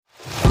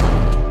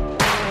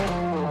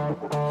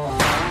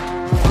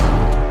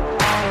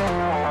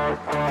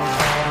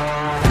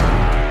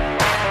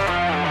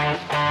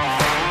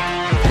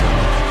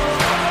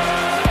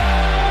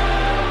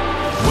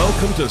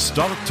to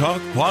Stock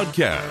Talk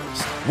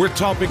Podcast, where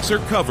topics are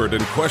covered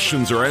and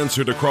questions are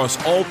answered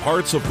across all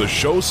parts of the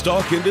show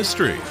stock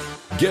industry.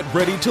 Get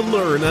ready to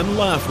learn and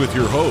laugh with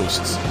your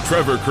hosts,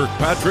 Trevor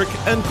Kirkpatrick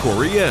and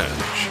Corey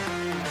Edge.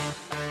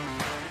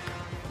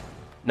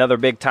 Another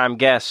big-time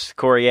guest,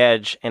 Corey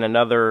Edge, and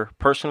another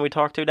person we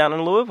talked to down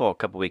in Louisville a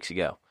couple weeks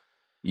ago.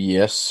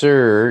 Yes,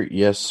 sir.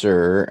 Yes,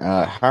 sir.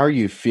 How are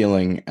you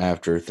feeling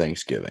after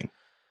Thanksgiving?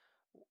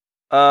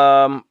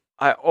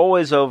 I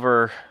always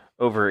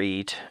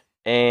overeat,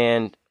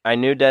 and I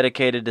knew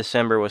Dedicated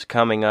December was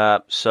coming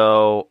up,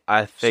 so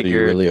I figured... So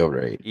you really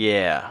overate.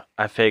 Yeah,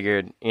 I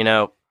figured,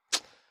 I'm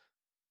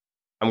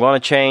going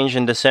to change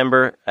in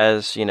December,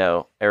 as,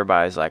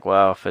 everybody's like,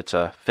 well, if it's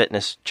a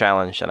fitness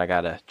challenge, then I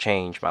got to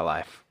change my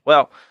life.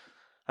 Well,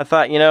 I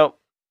thought,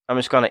 I'm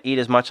just going to eat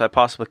as much as I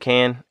possibly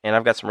can, and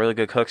I've got some really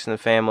good cooks in the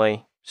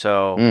family,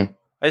 so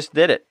I just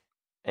did it.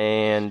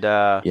 And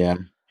yeah,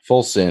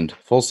 full send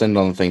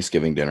on the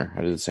Thanksgiving dinner.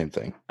 I did the same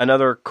thing.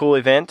 Another cool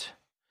event,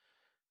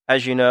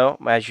 as you know,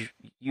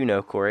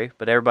 Corey,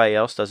 but everybody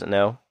else doesn't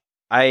know.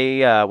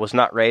 I was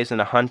not raised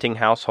in a hunting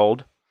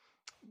household.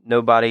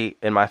 Nobody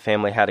in my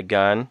family had a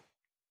gun,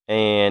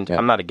 and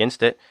I'm not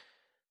against it.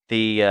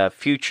 The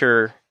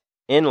future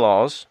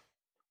in-laws,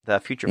 the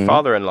future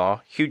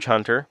father-in-law, huge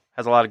hunter,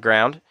 has a lot of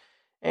ground,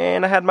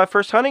 and I had my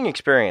first hunting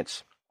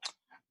experience.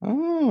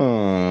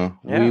 Oh,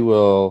 yeah.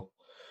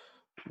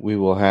 We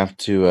will have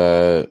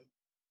to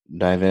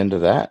dive into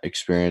that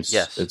experience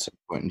at some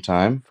point in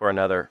time. For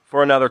another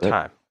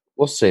time.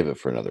 We'll save it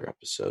for another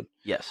episode.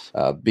 Yes.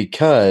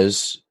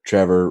 Because,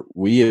 Trevor,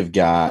 we've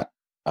got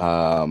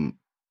a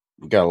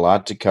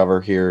lot to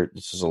cover here.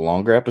 This is a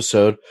longer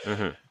episode.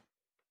 Mm-hmm.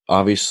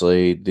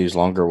 Obviously, these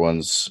longer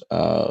ones,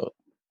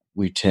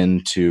 we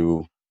tend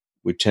to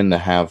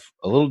have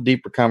a little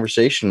deeper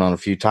conversation on a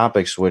few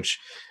topics, which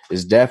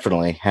is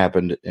definitely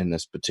happened in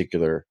this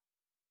particular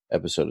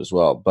episode as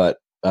well. But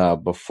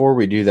before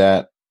we do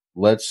that,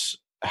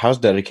 how's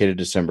Dedicated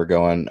December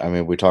going? I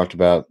mean, we talked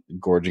about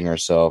gorging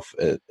ourselves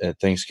at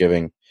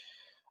Thanksgiving.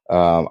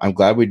 I'm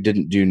glad we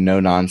didn't do no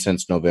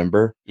nonsense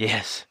November.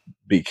 Yes.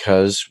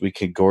 Because we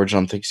could gorge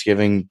on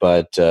Thanksgiving,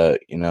 but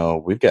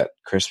we've got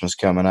Christmas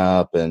coming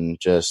up and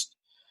just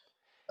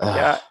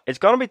it's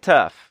going to be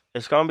tough.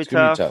 It's going to be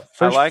tough.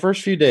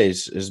 First few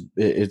days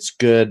it's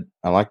good.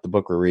 I like the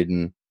book we're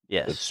reading.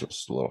 Yes. It's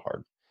just a little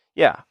hard.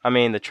 Yeah. I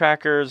mean, the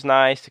tracker is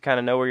nice to kind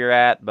of know where you're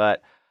at,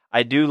 but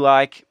I do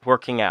like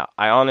working out.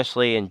 I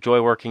honestly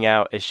enjoy working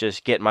out. It's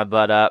just getting my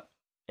butt up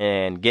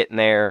and getting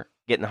there,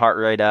 getting the heart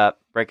rate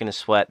up, breaking the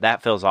sweat.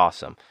 That feels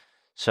awesome.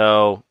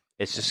 So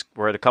it's just,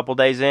 we're at a couple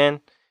days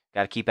in,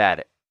 got to keep at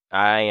it.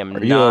 Are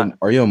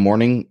you a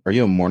morning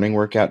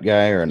workout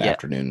guy or an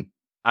afternoon?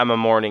 I'm a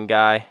morning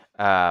guy.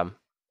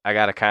 I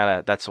got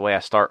to that's the way I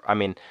start. I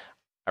mean,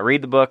 I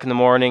read the book in the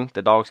morning.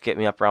 The dogs get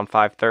me up around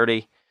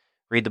 5:30,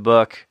 read the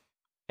book,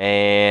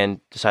 and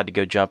decide to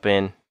go jump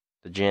in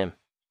the gym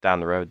down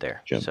the road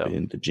there.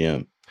 In the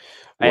gym.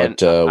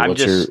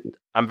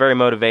 I'm very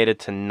motivated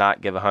to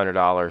not give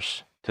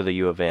 $100 to the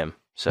U of M.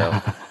 So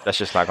that's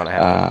just not going to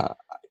happen.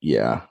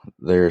 Yeah,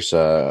 there's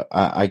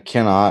I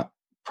cannot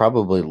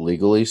probably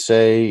legally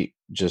say,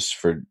 just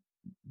for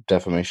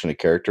defamation of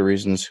character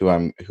reasons,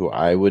 who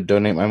I would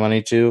donate my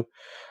money to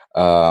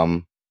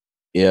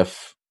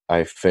if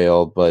I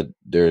fail, but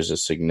there's a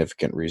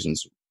significant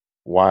reasons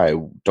why I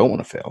don't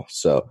want to fail.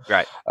 So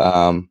right.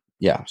 So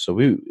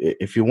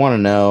if you want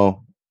to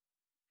know,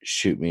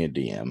 shoot me a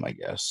DM, I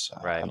guess.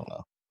 Right. I don't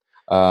know.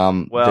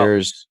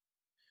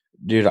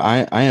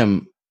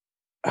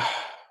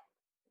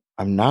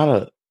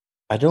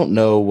 I don't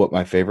know what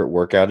my favorite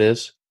workout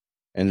is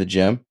in the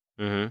gym.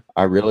 Mm-hmm.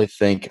 I really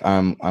think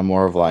I'm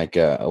more of like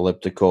a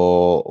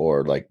elliptical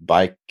or like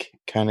bike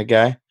kind of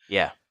guy.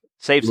 Yeah.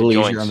 Saves the joints.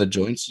 Little easier on the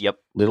joints. Yep.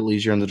 Little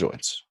easier on the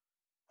joints.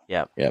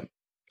 Yep. Yep.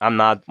 I'm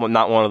not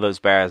one of those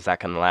bears that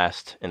can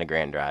last in a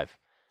grand drive.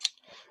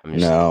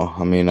 No,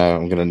 I mean,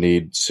 I'm going to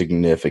need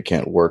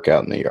significant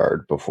workout in the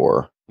yard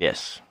before.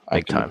 Yes.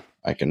 I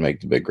can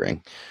make the big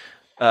ring.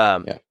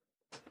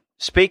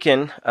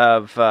 Speaking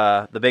of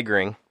the big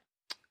ring,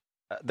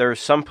 there's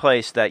some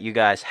place that you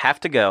guys have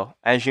to go.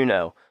 As you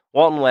know,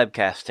 Walton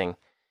Webcasting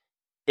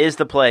is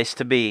the place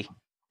to be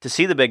to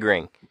see the big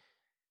ring.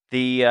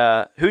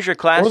 The Hoosier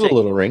Classic. Or the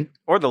little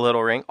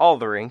ring. All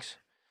the rings.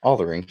 All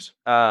the rings.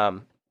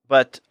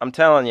 But I'm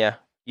telling you,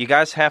 you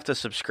guys have to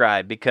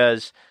subscribe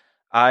because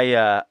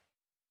I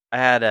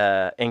had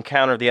a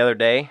encounter the other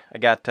day. I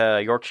got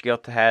Yorkshire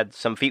Gilt had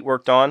some feet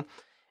worked on,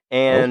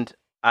 and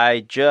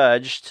I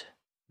judged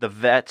the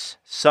vet's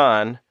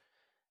son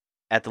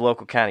at the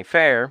local county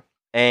fair,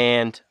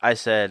 and I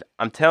said,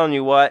 I'm telling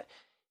you what,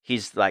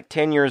 he's like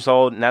 10 years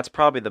old, and that's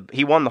probably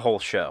he won the whole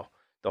show,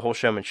 the whole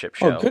showmanship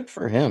show. Oh, good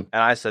for him.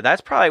 And I said,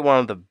 that's probably one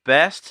of the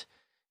best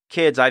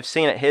kids I've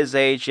seen at his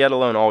age, yet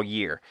alone all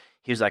year.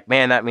 He was like,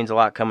 man, that means a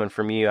lot coming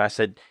from you. I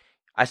said,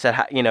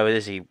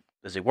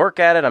 does he work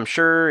at it? I'm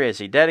sure. Is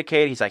he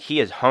dedicated? He's like, he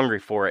is hungry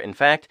for it. In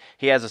fact,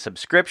 he has a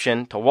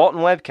subscription to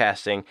Walton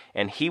Webcasting,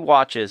 and he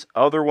watches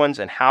other ones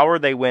and how are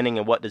they winning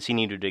and what does he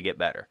need to do to get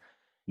better.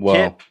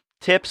 Well,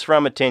 Tips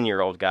from a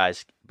 10-year-old,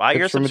 guys. Buy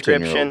your Tips from a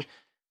subscription 10-year-old.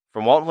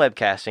 from Walton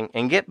Webcasting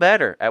and get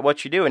better at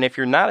what you do. And if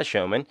you're not a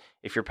showman,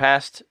 if you're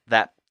past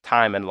that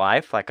time in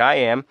life like I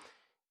am,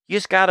 you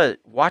just got to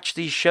watch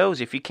these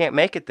shows if you can't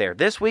make it there.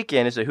 This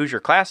weekend is a Hoosier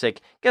Classic.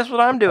 Guess what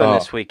I'm doing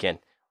this weekend?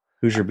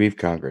 Hoosier Beef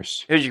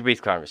Congress. Hoosier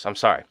Beef Congress. I'm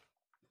sorry.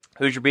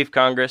 Hoosier Beef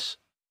Congress.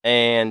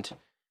 And,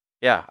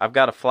 yeah, I've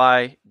got to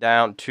fly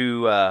down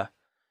to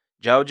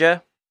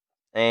Georgia.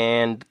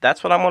 And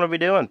that's what I'm going to be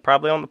doing.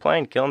 Probably on the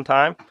plane, killing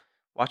time,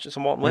 watching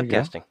some Walton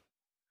Webcasting.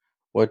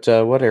 What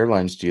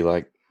airlines do you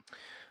like?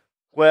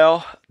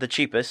 Well, the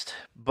cheapest.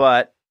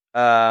 But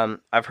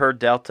I've heard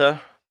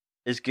Delta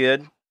is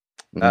good.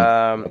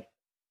 Mhm.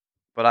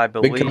 But I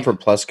believe Big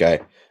Comfort Plus guy.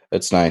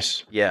 That's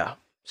nice. Yeah.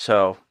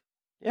 So,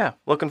 yeah,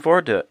 looking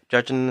forward to it.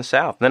 Judging in the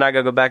South. Then I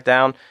go back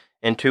down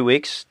in 2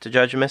 weeks to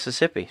judge in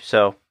Mississippi.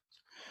 So,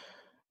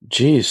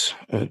 Jeez,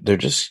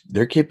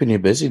 they're keeping you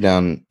busy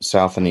down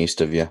south and east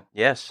of you.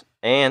 yes,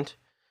 and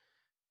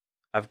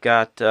I've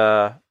got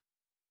a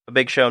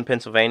big show in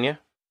Pennsylvania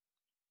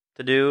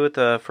to do at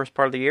the first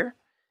part of the year,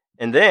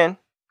 and then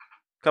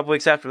a couple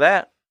weeks after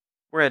that,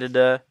 we're headed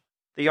to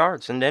the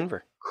Yards in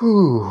Denver.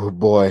 Whew,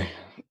 boy,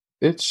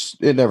 it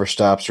never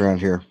stops around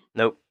here.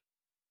 Nope.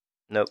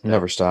 It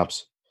never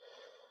stops.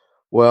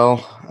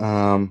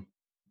 Well,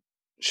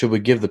 should we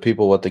give the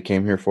people what they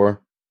came here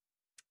for?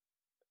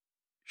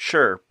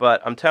 Sure,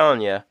 but I'm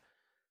telling you,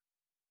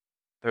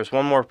 there's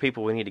one more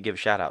people we need to give a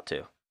shout out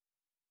to.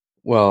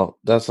 Well,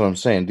 that's what I'm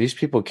saying. These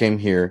people came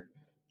here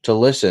to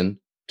listen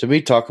to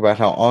me talk about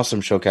how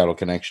awesome Show Cattle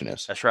Connection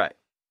is. That's right.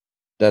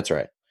 That's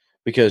right.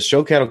 Because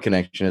Show Cattle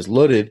Connection is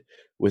loaded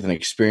with an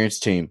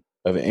experienced team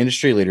of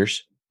industry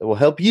leaders that will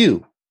help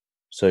you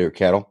sell your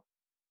cattle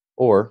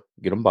or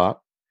get them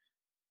bought,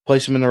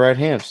 place them in the right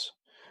hands.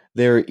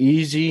 Their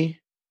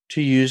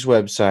easy-to-use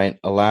website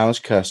allows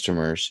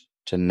customers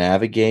to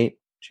navigate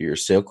to your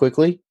sale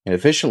quickly and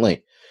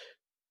efficiently.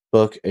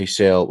 Book a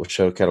sale with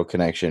Show Cattle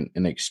Connection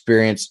and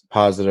experience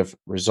positive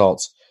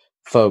results.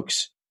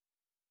 Folks,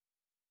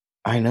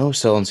 I know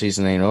selling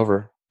season ain't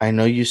over. I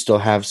know you still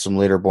have some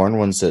later born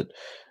ones that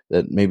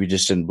maybe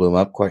just didn't bloom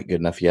up quite good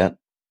enough yet,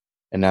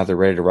 and now they're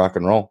ready to rock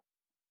and roll.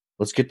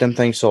 Let's get them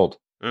things sold.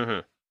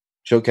 Mm-hmm.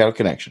 Show Cattle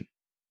Connection.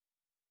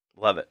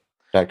 Love it.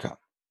 .com.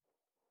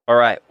 All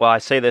right. Well, I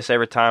say this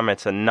every time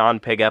it's a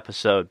non-pig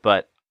episode,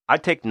 but I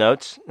take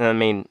notes. I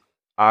mean,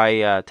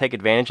 I take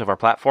advantage of our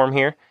platform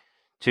here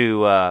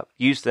to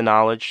use the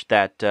knowledge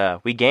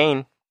that we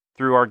gain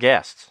through our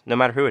guests, no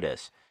matter who it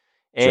is.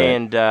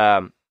 And,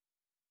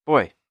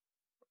 boy,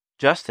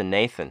 Justin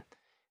Nathan,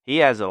 he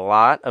has a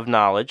lot of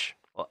knowledge,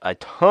 a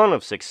ton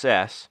of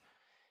success,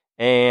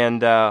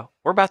 and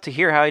we're about to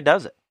hear how he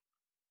does it.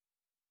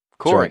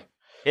 Corey,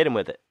 hit him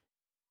with it.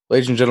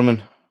 Ladies and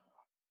gentlemen,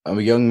 I'm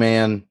a young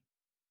man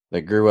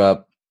that grew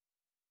up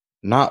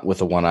not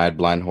with a one-eyed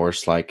blind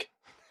horse like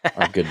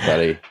our good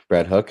buddy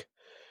Brad Hook,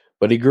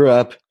 but he grew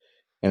up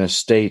in a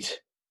state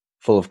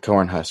full of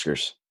corn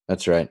huskers.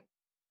 That's right.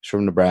 He's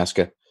from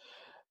Nebraska.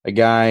 A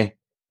guy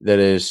that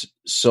has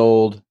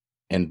sold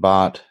and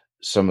bought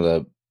some of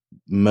the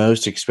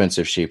most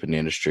expensive sheep in the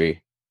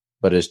industry,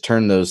 but has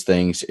turned those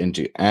things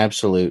into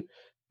absolute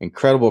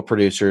incredible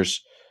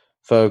producers.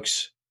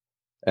 Folks,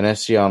 an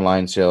SC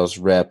Online sales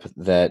rep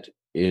that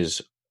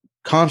is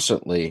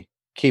constantly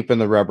keeping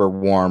the rubber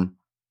warm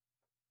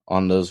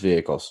on those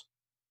vehicles.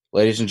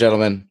 Ladies and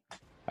gentlemen,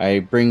 I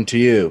bring to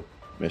you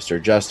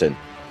Mr. Justin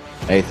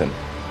Nathan.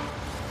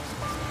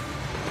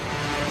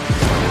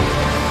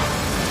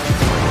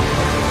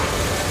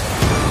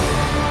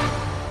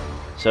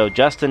 So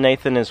Justin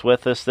Nathan is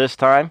with us this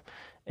time,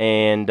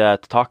 and to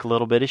talk a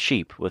little bit of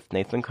sheep with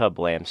Nathan Club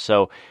Lambs.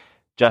 So,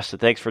 Justin,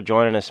 thanks for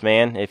joining us,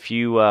 man. If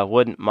you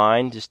wouldn't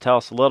mind, just tell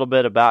us a little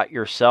bit about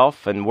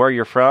yourself and where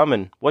you're from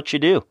and what you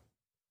do.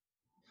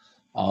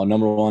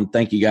 Number one,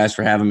 thank you guys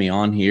for having me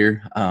on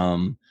here.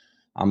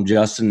 I'm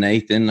Justin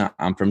Nathan.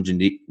 I'm from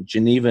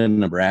Geneva,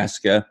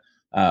 Nebraska.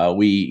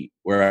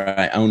 Where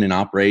I own and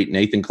operate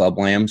Nathan Club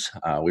Lambs.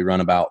 We run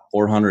about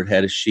 400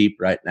 head of sheep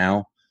right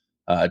now.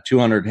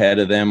 200 head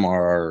of them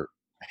are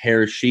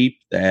hair sheep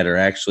that are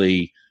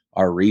actually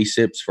our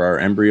recips for our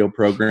embryo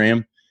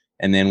program.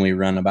 And then we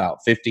run about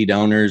 50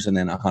 donors and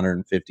then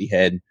 150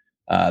 head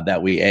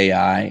that we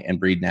AI and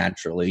breed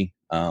naturally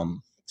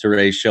to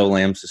raise show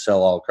lambs to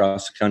sell all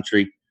across the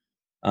country.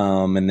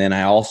 And then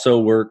I also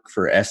work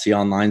for SC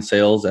Online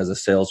Sales as a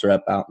sales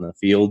rep out in the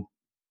field.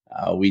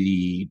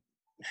 We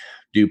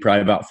do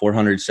probably about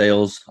 400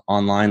 sales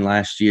online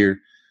last year.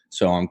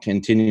 So I'm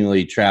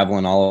continually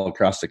traveling all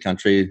across the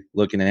country,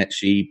 looking at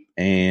sheep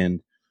and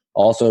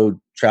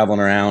also traveling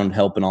around,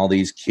 helping all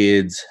these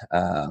kids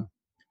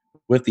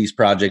with these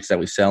projects that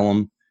we sell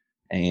them.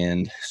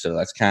 And so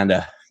that's kind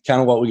of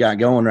what we got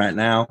going right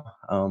now.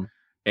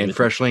 And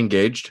freshly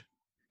engaged.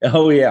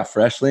 Oh yeah.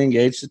 Freshly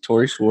engaged to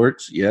Tori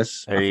Schwartz.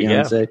 Yes. There you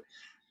go.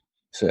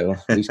 So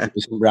at least give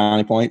me some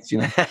brownie points, you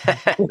know.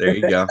 There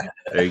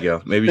you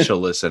go. Maybe she'll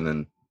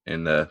listen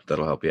and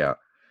that'll help you out.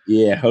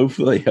 Yeah,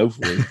 hopefully.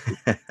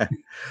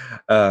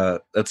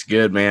 That's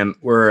good, man.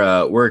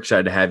 We're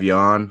excited to have you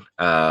on.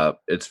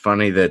 It's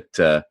funny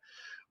that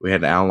we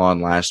had Al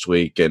on last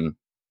week, and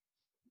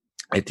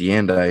at the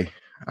end, I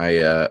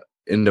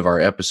end of our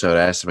episode,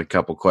 I asked him a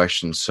couple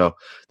questions. So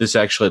this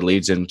actually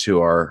leads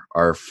into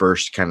our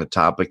first kind of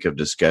topic of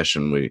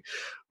discussion we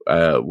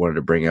wanted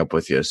to bring up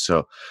with you.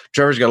 So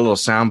Trevor's got a little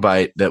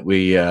soundbite that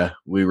we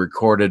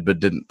recorded but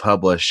didn't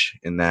publish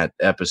in that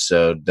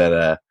episode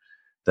that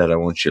I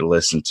want you to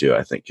listen to.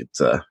 I think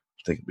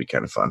it'd be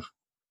kind of fun.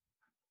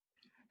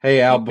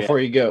 Hey Al, before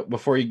you go,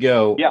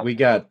 yeah. we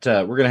got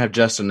we're gonna have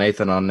Justin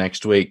Nathan on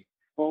next week.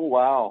 Oh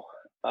wow!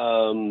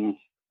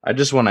 I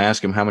just want to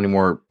ask him how many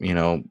more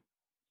upper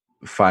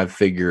five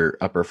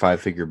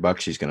figure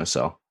bucks he's gonna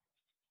sell.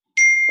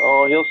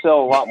 Oh, he'll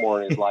sell a lot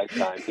more in his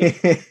lifetime.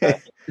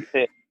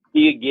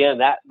 He again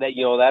that's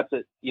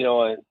it.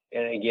 And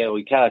again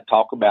we kind of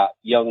talk about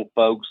young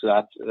folks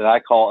that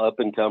I call up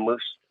and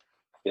comers.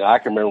 I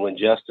can remember when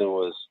Justin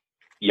was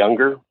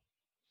younger,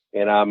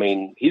 and I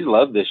mean he's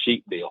loved this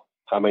sheep deal.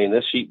 I mean,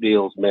 this sheep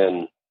deal's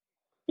been,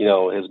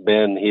 has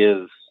been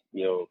his,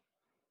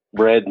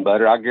 bread and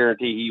butter. I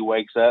guarantee he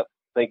wakes up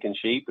thinking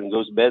sheep and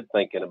goes to bed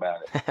thinking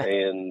about it.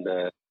 And,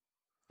 and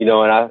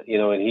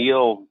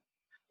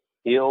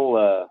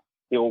he'll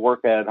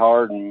work at it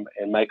hard and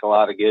make a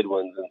lot of good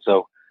ones. And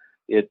so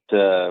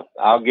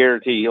I'll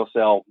guarantee he'll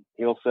sell.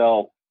 In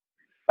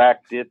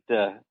fact,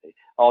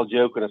 all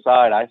joking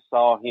aside, I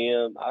saw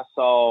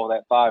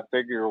that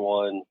 5-figure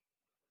one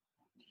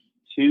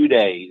 2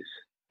 days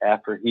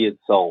after he had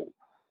sold.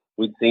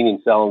 We'd seen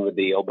him selling the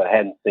deal, but I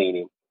hadn't seen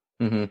him.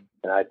 Mm-hmm.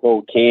 And I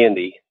told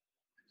Candy,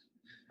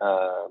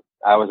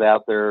 I was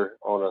out there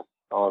on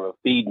a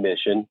feed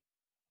mission,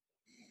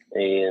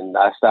 and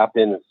I stopped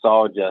in and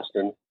saw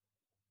Justin,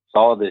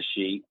 saw this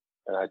sheep,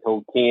 and I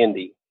told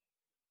Candy,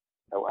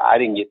 I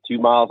didn't get 2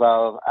 miles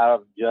out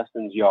of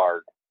Justin's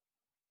yard.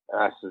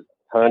 And I said,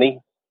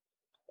 honey,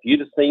 if you'd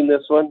have seen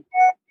this one,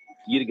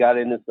 you'd have got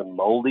into some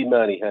moldy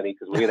money, honey,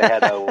 because we'd have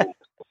had that one.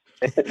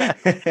 and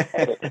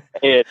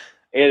it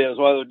was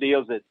one of those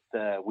deals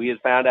that we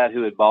had found out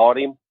who had bought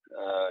him.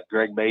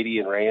 Greg Beatty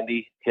and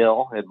Randy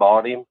Hill had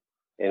bought him,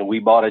 and we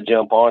bought a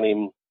jump on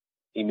him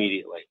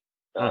immediately.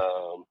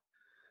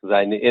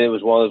 And it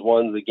was one of those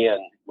ones again.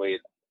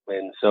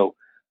 So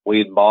we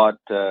had bought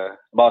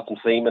some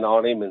semen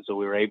on him, and so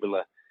we were able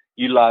to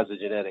utilize the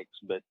genetics.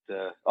 But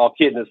all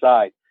kidding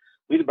aside,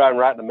 we'd have been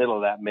right in the middle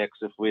of that mix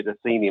if we'd have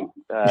seen him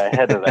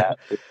ahead of that.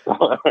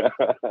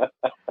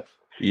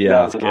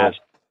 Yeah,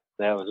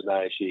 that was a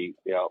nice sheep.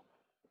 Yeah.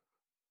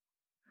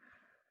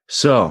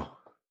 So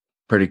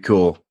pretty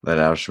cool that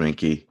Al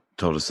Schminke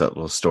told us that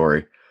little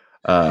story.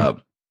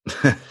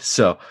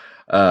 So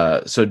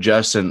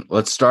Justin,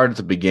 let's start at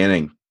the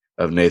beginning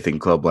of Nathan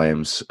Club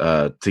Lambs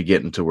to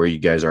get into where you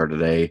guys are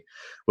today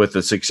with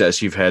the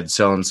success you've had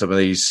selling some of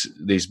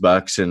these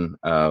bucks and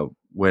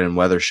winning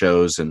weather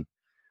shows. And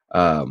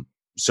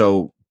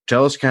so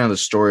tell us kind of the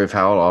story of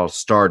how it all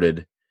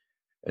started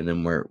and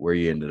then where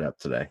you ended up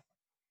today.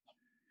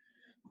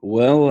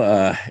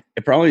 Well,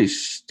 it probably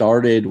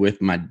started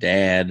with my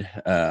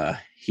dad.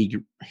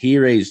 He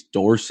raised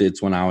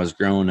Dorsets when I was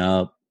growing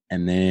up,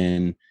 and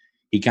then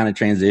he kind of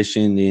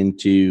transitioned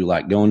into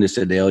like going to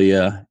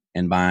Sedalia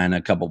and buying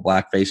a couple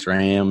blackface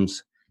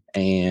rams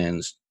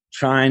and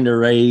trying to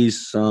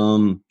raise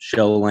some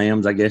show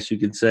lambs, I guess you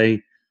could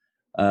say,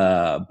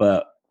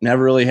 but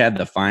never really had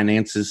the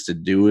finances to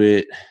do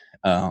it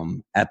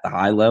at the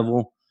high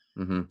level.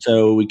 Mm-hmm.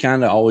 So we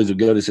kind of always would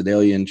go to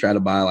Sedalia and try to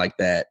buy like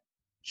that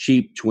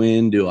cheap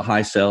twin to a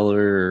high seller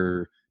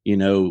or,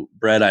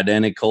 bred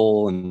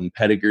identical and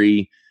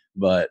pedigree,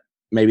 but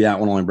maybe that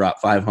one only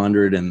brought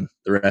 500 and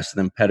the rest of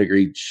them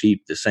pedigreed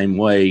sheep the same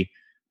way,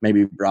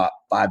 maybe brought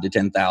 5,000 to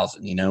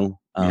 10,000,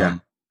 Yeah.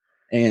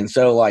 And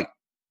so like,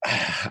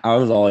 I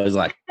was always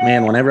like,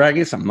 man, whenever I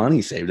get some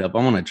money saved up,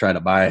 I'm going to try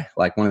to buy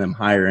like one of them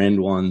higher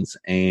end ones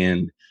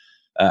and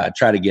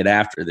try to get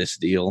after this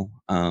deal.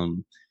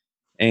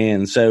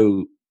 And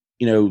so,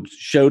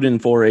 showed in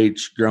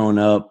 4-H growing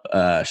up,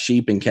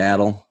 sheep and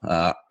cattle.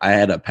 I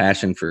had a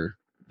passion for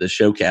the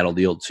show cattle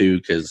deal too,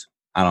 because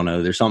I don't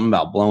know, there's something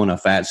about blowing a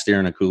fat steer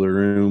in a cooler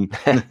room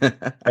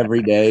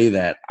every day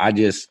that I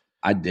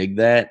dig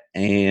that.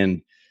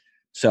 And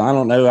so I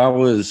don't know, I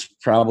was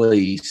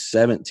probably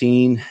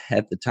 17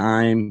 at the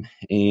time,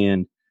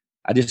 and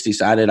I just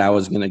decided I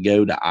was going to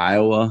go to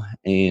Iowa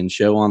and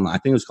show on, I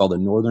think it was called the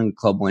Northern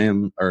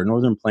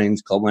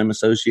Plains Club Lamb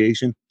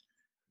Association.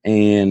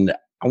 And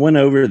I went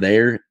over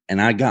there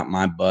and I got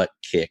my butt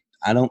kicked.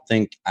 I don't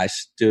think I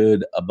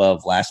stood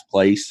above last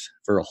place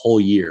for a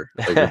whole year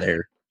over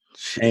there.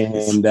 And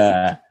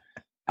it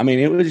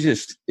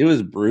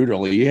was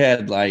brutal. You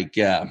had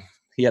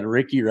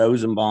Ricky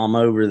Rosenbaum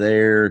over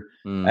there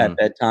at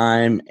that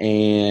time,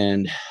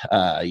 and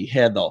you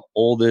had the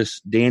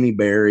oldest Danny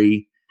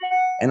Berry.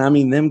 And I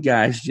mean, them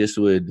guys just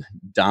would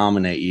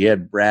dominate. You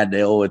had Brad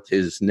Dale with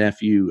his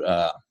nephew,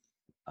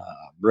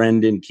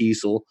 Brendan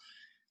Kiesel.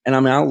 And I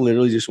mean, I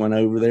literally just went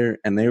over there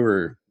and they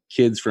were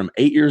kids from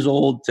 8 years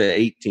old to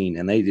 18,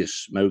 and they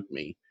just smoked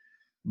me.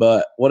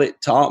 But what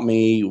it taught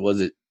me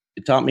was it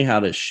taught me how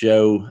to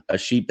show a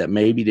sheep that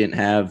maybe didn't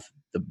have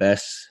the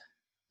best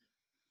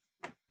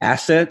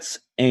assets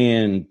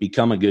and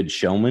become a good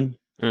showman.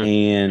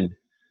 And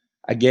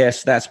I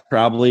guess that's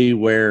probably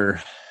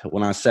where,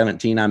 when I was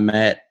 17, I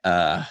met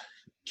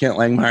Kent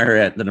Langmeyer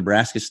at the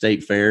Nebraska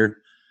State Fair.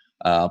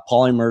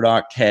 Paulie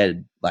Murdoch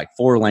had like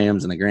 4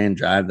 lambs in the Grand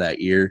Drive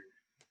that year,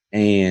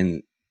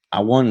 and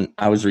I won.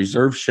 I was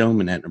reserve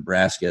showman at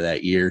Nebraska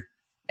that year,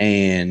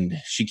 and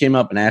she came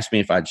up and asked me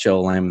if I'd show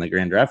a lamb in the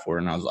Grand Drive for her,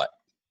 and I was like,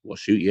 well,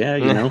 shoot, yeah,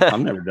 I've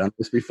never done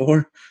this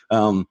before.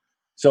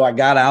 So I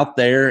got out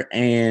there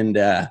and,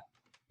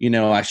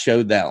 I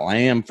showed that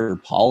lamb for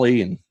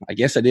Paulie, and I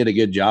guess I did a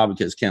good job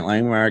because Kent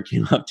Langmeyer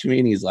came up to me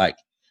and he's like,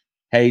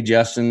 hey,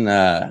 Justin,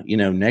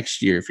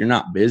 next year, if you're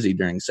not busy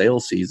during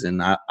sales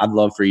season, I'd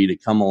love for you to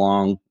come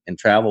along and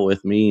travel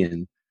with me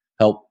and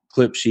help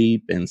clip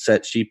sheep and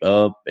set sheep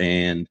up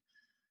and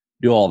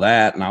do all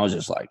that. And I was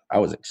just like, I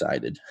was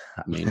excited.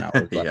 I mean, I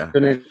was like,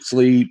 couldn't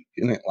sleep,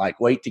 couldn't like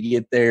wait to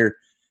get there.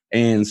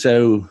 And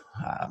so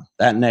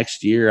that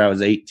next year I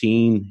was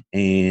 18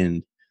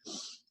 and,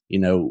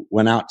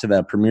 went out to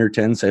the Premier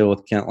 10 sale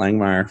with Kent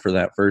Langmeyer for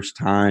that first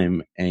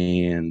time.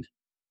 And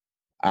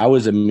I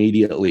was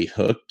immediately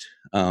hooked.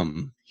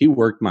 He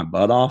worked my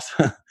butt off,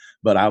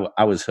 but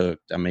I was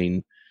hooked. I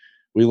mean,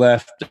 we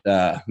left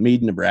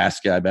Meade,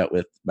 Nebraska, I bet,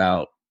 with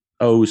about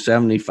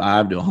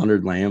 75 to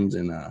 100 lambs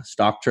in a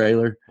stock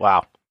trailer.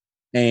 Wow.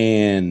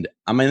 And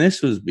I mean,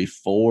 this was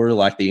before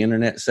like the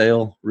internet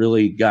sale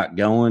really got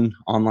going,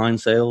 online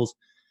sales.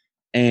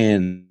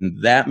 And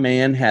that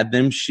man had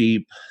them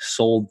sheep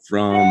sold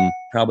from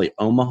probably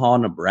Omaha,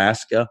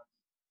 Nebraska,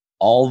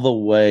 all the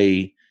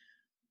way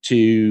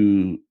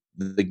to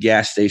the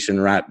gas station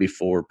right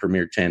before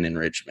Premier 10 in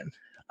Richmond,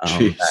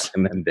 back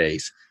in them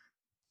days.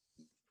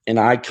 And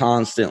I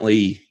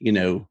constantly,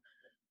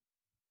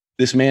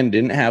 this man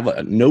didn't have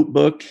a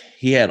notebook.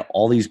 He had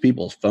all these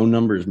people's phone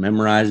numbers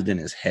memorized in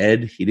his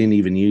head. He didn't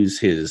even use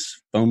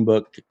his phone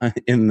book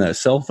in the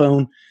cell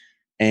phone.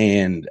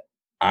 And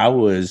I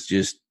was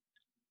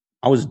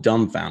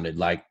dumbfounded,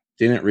 like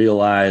didn't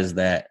realize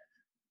that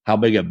how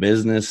big a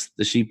business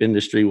the sheep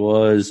industry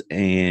was.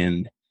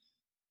 And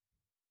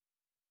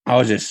I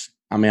was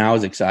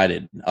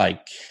excited.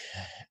 Like,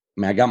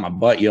 I got my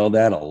butt yelled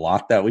at a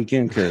lot that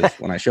weekend because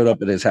when I showed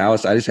up at his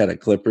house, I just had a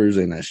clippers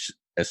and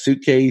a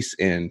suitcase.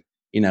 And,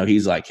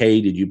 he's like,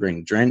 hey, did you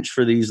bring drench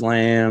for these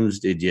lambs?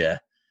 Did you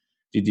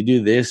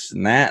do this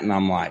and that? And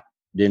I'm like,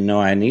 didn't know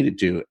I needed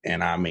to.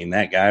 And I mean,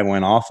 that guy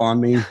went off on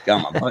me,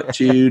 got my butt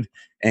chewed.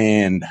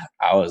 And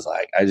I was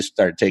like, I just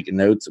started taking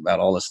notes about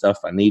all the stuff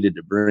I needed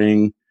to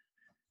bring.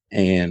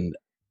 And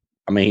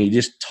I mean, he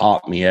just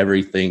taught me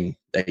everything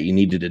that you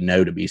needed to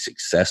know to be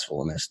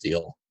successful in this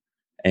deal.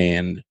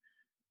 And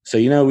so,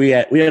 we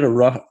had a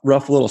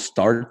rough little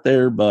start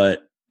there,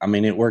 but I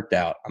mean, it worked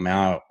out. I mean,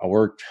 I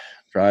worked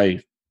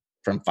probably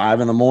from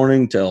 5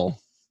 a.m. till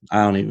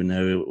I don't even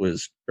know. It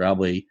was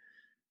probably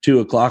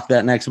 2:00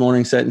 that next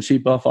morning, setting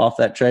sheep off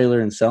that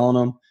trailer and selling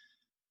them.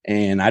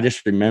 And I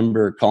just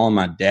remember calling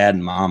my dad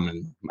and mom,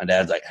 and my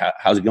dad's like,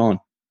 how's it going?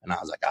 And I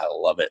was like, I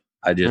love it.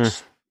 I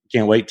just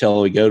can't wait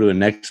till we go to the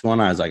next one.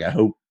 I was like, I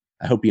hope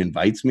he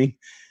invites me.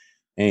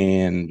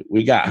 And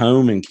we got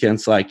home and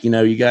Kent's like,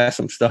 you got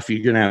some stuff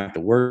you're going to have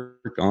to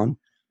work on.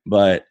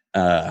 But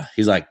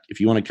he's like, if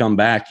you want to come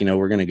back,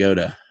 we're going to go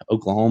to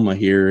Oklahoma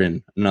here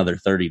in another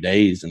 30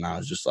 days. And I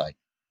was just like,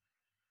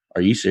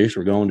 are you serious?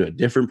 We're going to a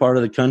different part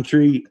of the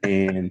country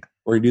and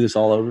we're going to do this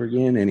all over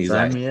again? And he's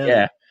like,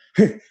 yeah,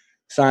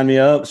 sign me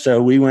up.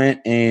 So we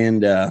went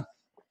and I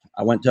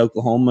went to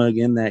Oklahoma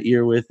again that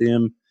year with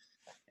him.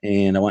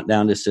 And I went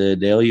down to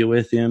Sedalia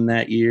with him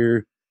that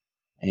year.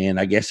 And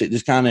I guess it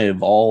just kind of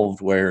evolved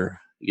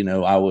where,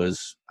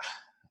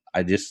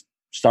 I just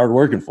started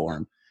working for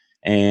him.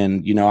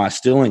 And, I was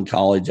still in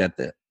college at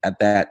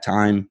that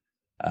time.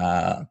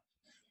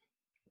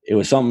 It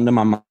was something to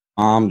my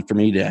mom for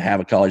me to have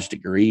a college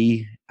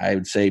degree. I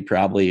would say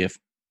probably if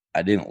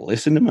I didn't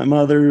listen to my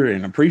mother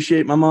and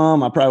appreciate my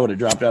mom, I probably would have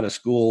dropped out of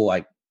school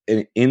like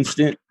an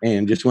instant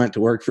and just went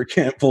to work for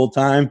Kent full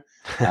time.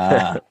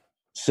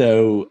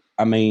 So,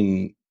 I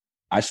mean,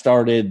 I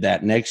started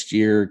that next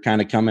year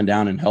kind of coming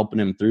down and helping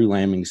him through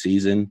lambing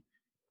season.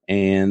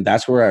 And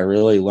that's where I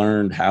really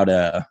learned how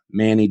to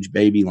manage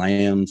baby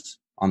lambs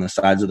on the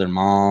sides of their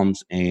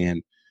moms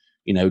and,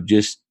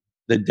 just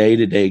the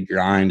day-to-day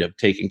grind of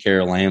taking care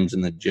of lambs in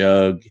the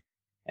jug.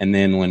 And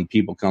then when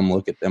people come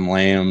look at them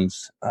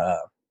lambs, I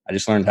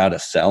just learned how to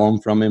sell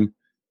them from him.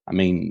 I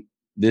mean,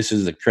 this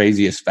is the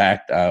craziest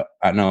fact.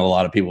 I know a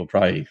lot of people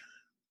probably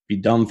be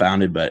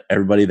dumbfounded, but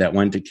everybody that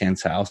went to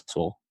Kent's house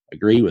will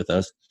agree with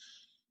us.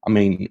 I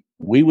mean,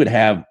 we would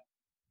have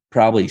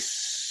probably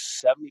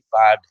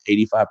 75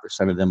 to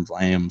 85% of them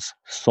lambs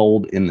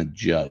sold in the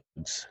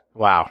jugs.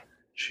 Wow.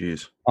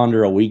 Jeez.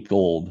 Under a week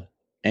old.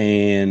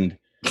 And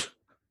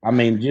I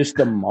mean, just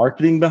the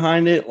marketing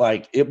behind it,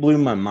 like it blew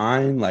my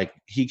mind. Like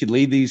he could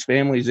lead these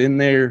families in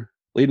there,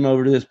 lead them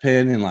over to this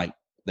pen and like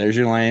there's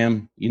your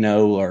lamb,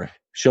 or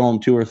show them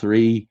 2 or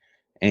 3,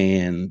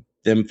 and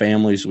them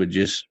families would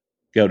just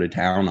go to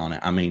town on it.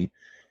 I mean,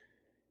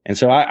 and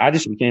so I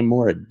just became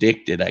more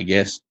addicted, I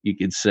guess you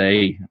could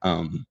say,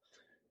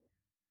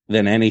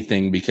 than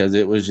anything, because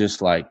it was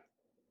just like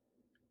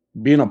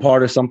being a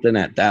part of something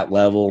at that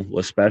level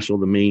was special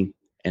to me.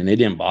 And it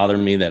didn't bother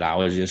me that I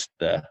was just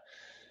the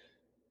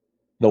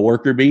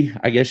worker bee,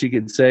 I guess you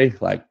could say.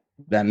 Like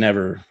that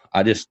never,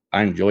 I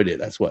enjoyed it.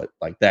 That's what,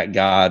 like that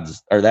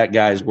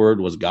guy's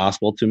word was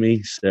gospel to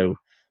me. So,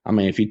 I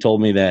mean, if he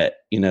told me that,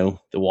 the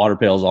water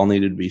pails all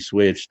needed to be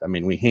switched, I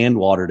mean, we hand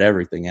watered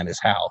everything at his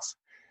house.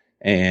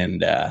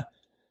 And, I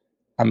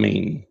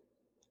mean,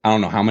 I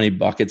don't know how many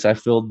buckets I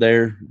filled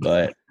there,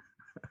 but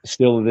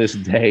still to this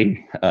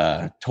day,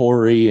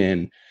 Tori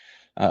and,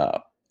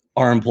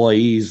 our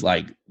employees,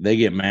 like, they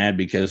get mad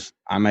because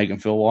I make them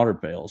fill water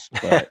pails.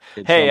 But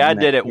hey, I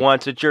did it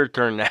once. It's your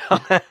turn now.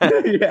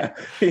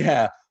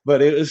 Yeah.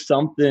 But it was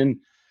something,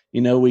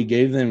 we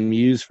gave them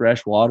used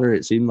fresh water.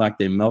 It seemed like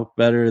they milked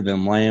better.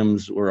 Them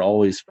lambs were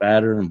always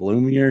fatter and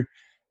bloomier.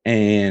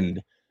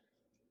 And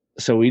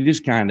so we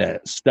just kind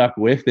of stuck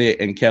with it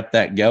and kept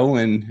that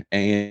going.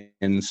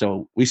 And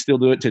so we still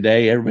do it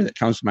today. Everybody that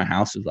comes to my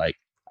house is like,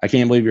 I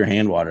can't believe you're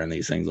hand watering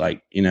these things.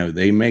 Like,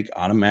 they make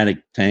automatic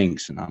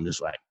tanks. And I'm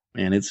just like,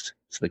 man, it's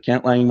the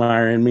Kent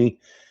Langmeyer in me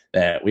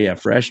that we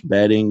have fresh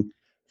bedding,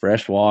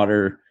 fresh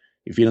water.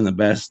 You feed them the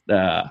best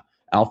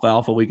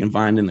alfalfa we can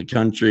find in the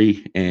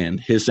country. And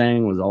his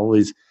saying was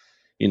always,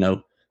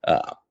 you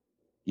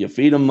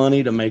feed them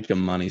money to make them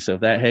money. So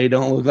if that hay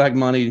don't look like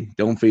money,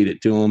 don't feed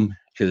it to them,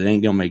 because it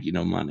ain't going to make you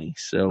no money.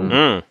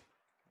 So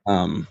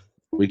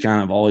we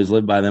kind of always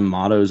lived by them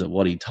mottos of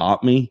what he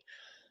taught me.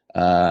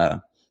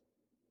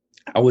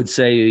 I would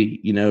say,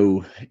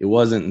 it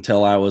wasn't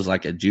until I was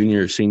like a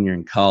junior or senior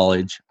in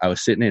college, I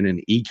was sitting in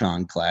an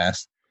econ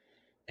class,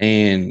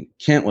 and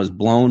Kent was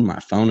blowing my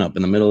phone up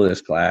in the middle of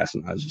this class.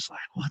 And I was just like,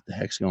 what the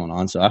heck's going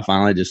on? So I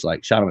finally just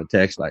like shot him a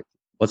text, like,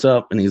 what's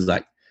up? And he's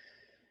like,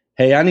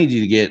 hey, I need you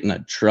to get in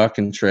a truck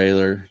and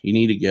trailer. You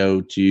need to go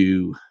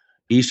to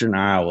Eastern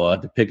Iowa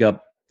to pick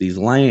up these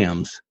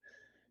lambs.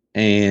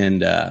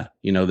 And, I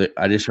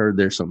just heard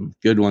there's some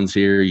good ones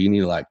here. You need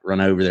to like run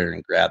over there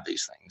and grab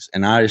these things.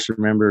 And I just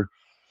remember,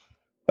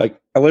 like,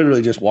 I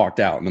literally just walked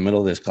out in the middle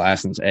of this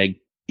class, and this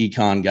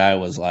econ guy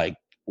was like,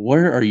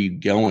 where are you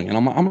going? And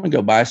I'm going to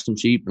go buy some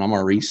sheep, and I'm going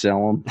to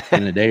resell them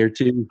in a day or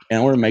two, and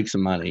I'm going to make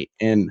some money.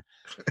 And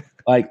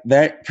like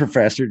that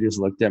professor just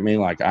looked at me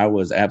like I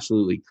was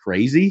absolutely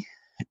crazy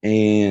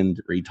and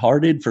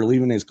retarded for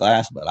leaving his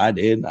class, but I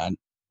did.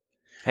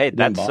 Hey,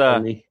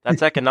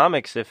 that's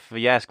economics, if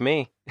you ask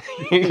me.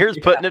 Here's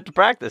putting it to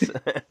practice.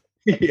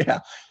 Yeah.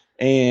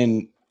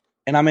 And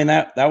I mean,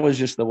 that was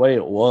just the way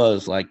it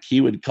was. Like,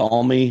 he would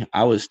call me.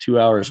 I was 2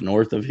 hours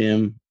north of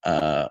him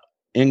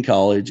in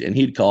college, and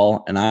he'd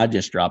call, and I'd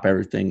just drop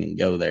everything and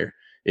go there.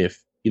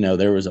 If,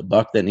 there was a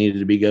buck that needed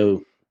to be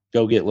go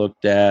get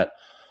looked at,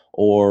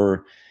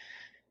 or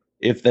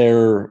if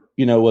there,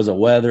 was a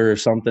weather or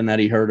something that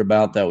he heard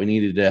about that we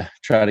needed to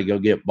try to go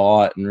get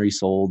bought and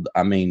resold.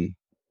 I mean,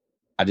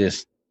 I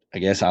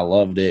guess I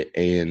loved it,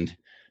 and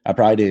I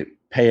probably didn't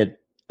pay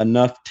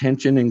enough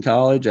attention in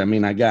college. I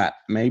mean, I got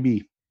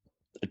maybe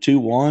a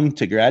 2.1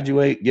 to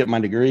graduate, get my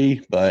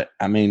degree, but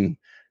I mean,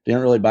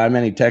 didn't really buy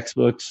many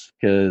textbooks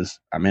because,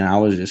 I mean, I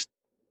was just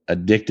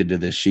addicted to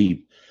this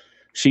sheep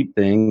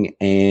thing.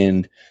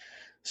 And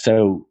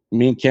so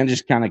me and Ken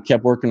just kind of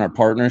kept working our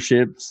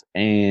partnerships,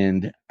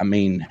 and I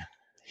mean,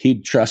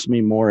 he'd trust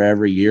me more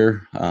every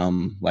year.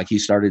 Like, he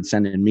started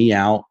sending me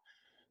out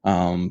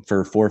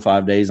for 4 or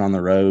 5 days on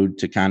the road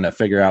to kind of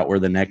figure out where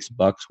the next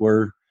bucks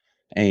were.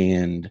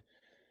 And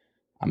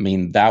I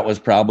mean, that was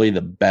probably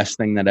the best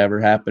thing that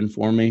ever happened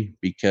for me,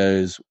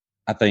 because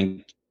I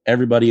think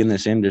everybody in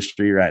this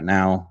industry right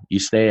now, you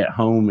stay at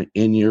home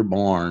in your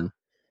barn,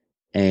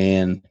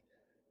 and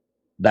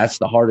that's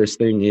the hardest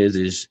thing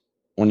is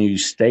when you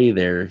stay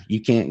there,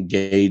 you can't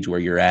gauge where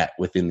you're at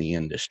within the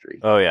industry.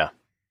 Oh, yeah.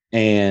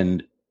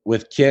 And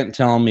with Kent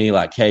telling me,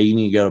 like, hey, you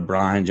need to go to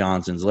Brian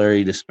Johnson's,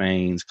 Larry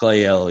Despain's,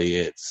 Clay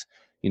Elliott's,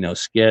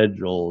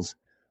 schedules.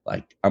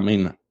 Like, I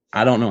mean,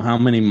 I don't know how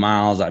many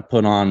miles I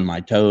put on my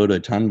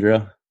Toyota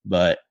Tundra,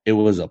 but it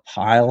was a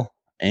pile,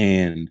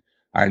 and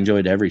I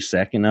enjoyed every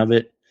second of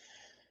it.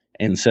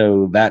 And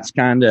so that's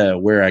kind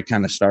of where I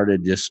kind of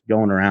started just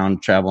going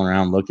around, traveling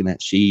around, looking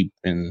at sheep.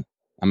 And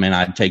I mean,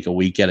 I'd take a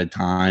week at a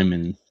time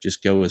and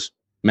just go as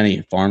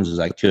many farms as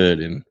I could.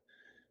 And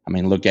I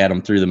mean, look at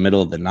them through the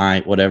middle of the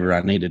night, whatever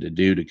I needed to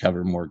do to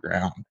cover more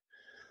ground.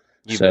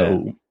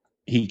 So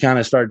he kind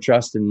of started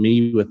trusting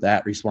me with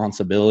that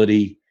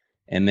responsibility.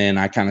 And then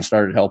I kind of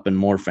started helping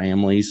more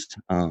families.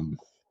 And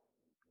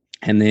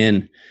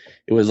then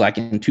it was like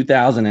in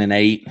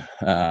 2008,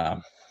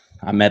 I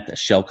met the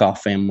Shelkoff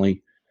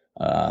family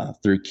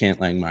through Kent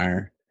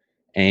Langmeyer.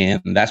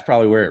 And that's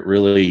probably where it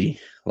really,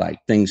 like,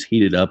 things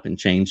heated up and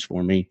changed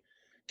for me,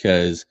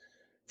 because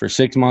for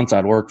 6 months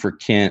I'd work for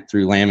Kent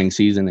through lambing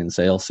season and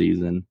sale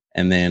season.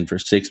 And then for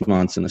 6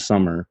 months in the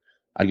summer,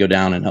 I'd go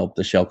down and help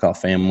the Shelkoff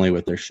family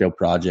with their show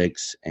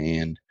projects,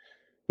 and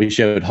we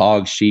showed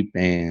hogs, sheep,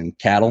 and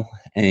cattle.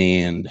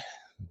 And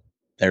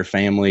their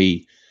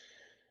family,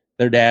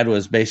 their dad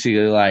was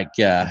basically like,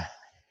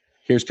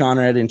 here's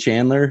Conrad and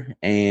Chandler,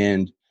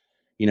 and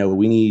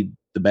we need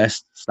the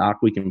best stock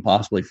we can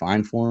possibly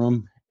find for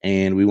them,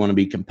 and we want to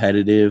be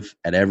competitive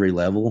at every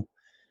level.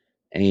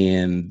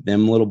 And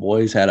them little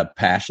boys had a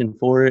passion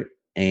for it,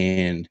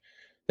 and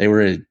they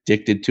were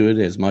addicted to it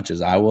as much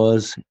as I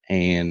was.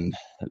 And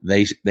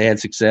they had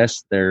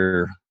success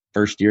their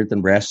first year at the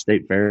Nebraska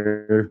State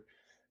Fair.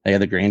 They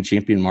had the grand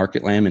champion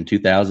market lamb in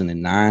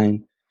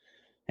 2009.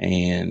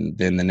 And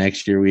then the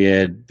next year we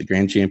had the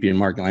grand champion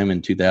market lamb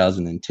in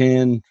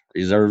 2010,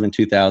 reserve in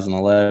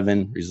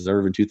 2011,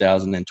 reserve in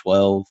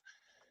 2012.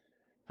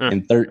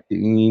 In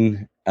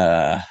 13,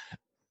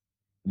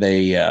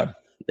 they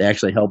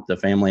actually helped the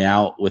family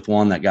out with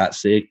one that got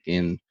sick,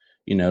 and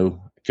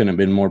couldn't have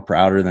been more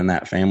prouder than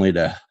that family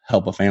to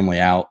help a family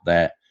out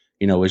that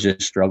was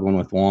just struggling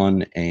with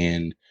one,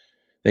 and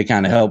they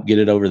kind of helped get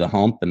it over the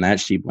hump, and that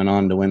sheep went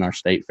on to win our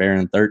state fair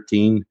in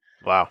 13.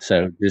 Wow.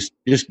 So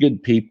just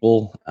good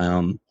people.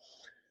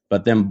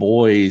 But them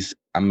boys,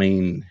 I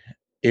mean,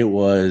 it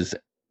was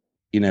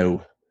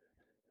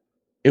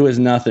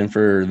nothing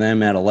for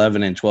them at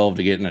 11 and 12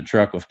 to get in a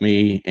truck with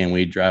me, and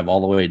we'd drive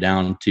all the way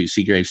down to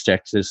Seagraves,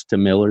 Texas, to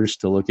Miller's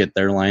to look at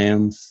their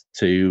lambs,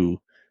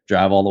 to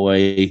drive all the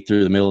way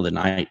through the middle of the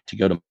night to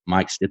go to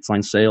Mike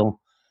Stitzline's sale.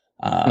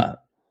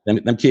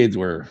 Them kids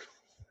were,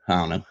 I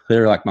don't know, they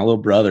were like my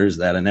little brothers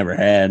that I never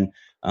had,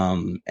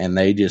 and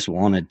they just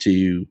wanted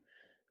to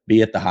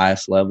be at the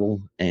highest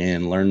level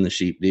and learn the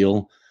sheep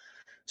deal.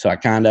 So I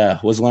kind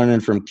of was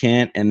learning from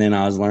Kent, and then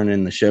I was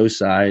learning the show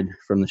side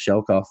from the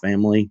Shelkoff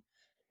family.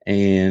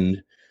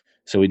 And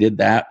so we did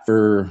that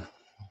for,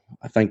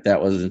 I think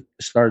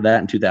started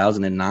that in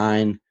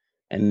 2009.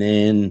 And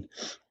then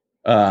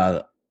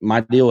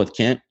my deal with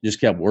Kent just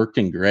kept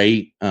working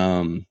great.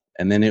 And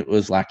then it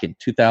was like in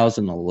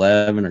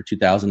 2011 or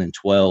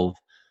 2012,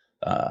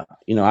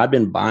 I've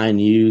been buying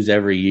ewes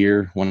every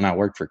year. When I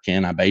worked for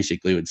Kent, I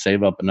basically would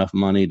save up enough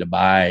money to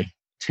buy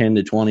 10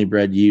 to 20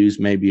 bred ewes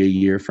maybe a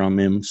year from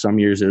him. Some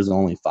years there's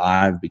only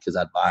 5 because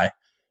I'd buy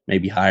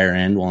maybe higher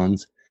end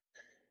ones.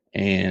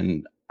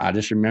 And I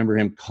just remember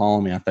him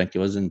calling me, I think it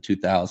was in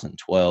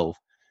 2012.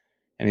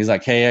 And he's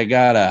like, hey, I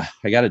got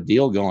a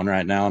deal going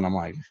right now. And I'm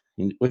like,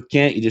 with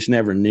Kent, you just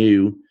never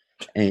knew.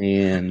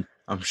 And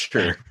I'm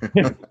sure.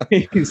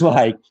 he's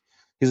like,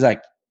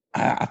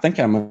 I think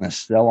I'm going to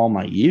sell all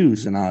my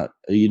ewes. And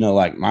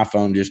like my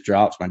phone just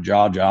drops, my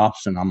jaw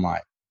drops. And I'm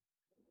like,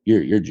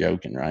 you're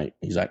joking, right?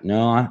 He's like,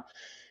 no,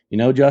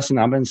 Justin,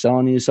 I've been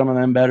selling you some of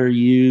them better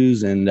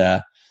ewes. And,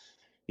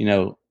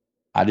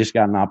 I just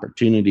got an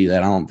opportunity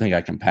that I don't think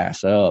I can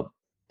pass up.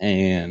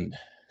 And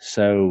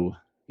so,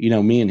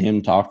 me and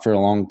him talked for a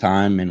long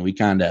time, and we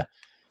kind of,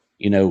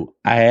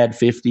 I had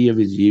 50 of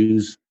his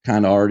ewes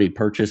kind of already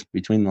purchased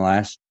between the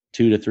last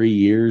 2 to 3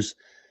 years.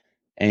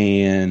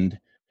 And,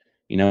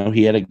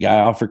 he had a guy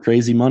offer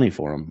crazy money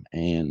for him.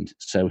 And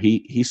so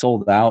he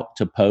sold out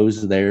to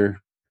Pose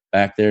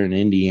back there in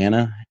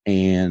Indiana.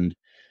 And,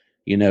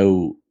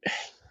 it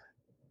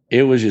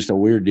was just a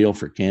weird deal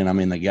for Ken. I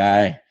mean, the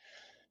guy,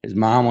 his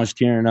mom was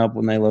tearing up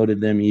when they loaded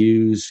them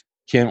ewes.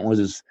 Kent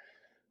was,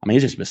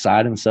 he's just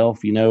beside himself,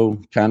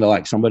 kind of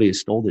like somebody had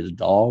stole his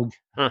dog.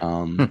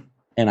 And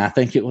I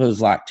think it was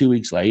like 2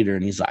 weeks later,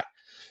 and he's like,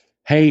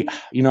 hey,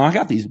 I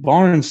got these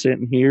barns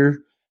sitting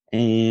here.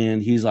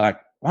 And he's like,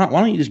 why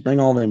don't you just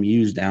bring all them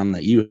ewes down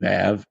that you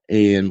have,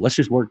 and let's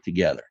just work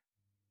together.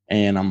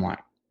 And I'm like,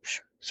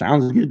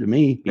 sounds good to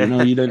me.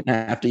 You didn't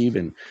have to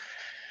even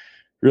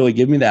really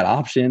give me that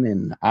option.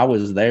 And I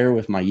was there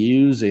with my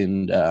ewes,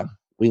 and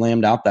we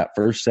lambed out that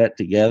first set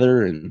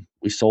together, and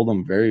we sold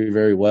them very,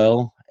 very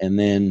well. And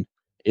then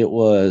it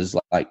was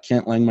like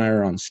Kent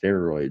Langmeyer on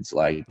steroids.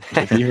 Like,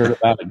 if you heard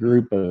about a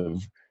group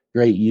of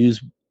great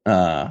ewes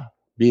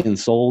being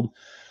sold,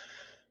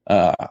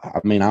 I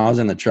was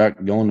in the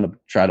truck going to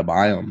try to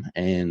buy them.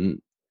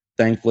 And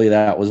thankfully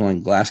that was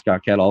when Glasscock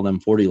had all them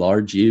 40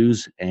 large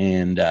ewes.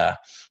 And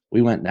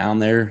we went down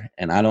there,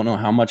 and I don't know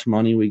how much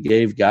money we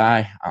gave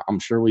Guy. I'm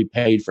sure we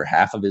paid for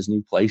half of his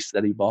new place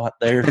that he bought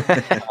there.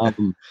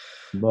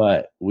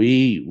 But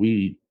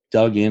we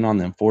dug in on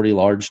them 40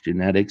 large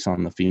genetics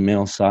on the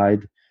female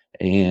side.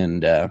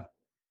 And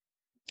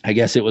I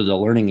guess it was a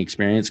learning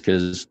experience,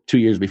 because 2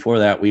 years before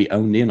that, we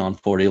owned in on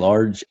 40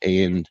 large,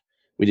 and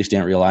we just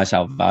didn't realize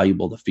how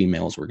valuable the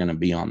females were going to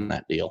be on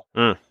that deal.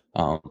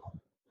 So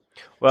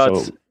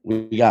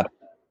we got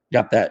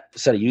that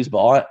set of ewes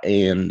bought,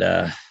 and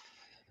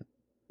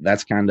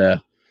that's kind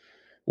of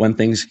when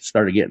things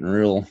started getting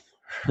real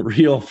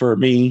for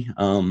me.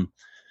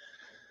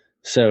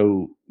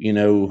 So,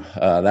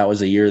 that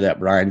was a year that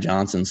Brian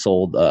Johnson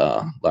sold,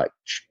 there's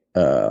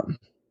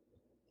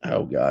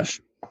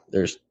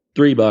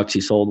 $3.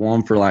 He sold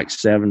one for like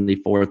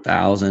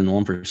 74,000,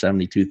 one for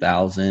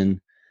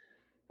 72,000.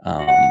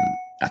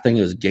 I think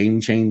it was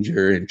Game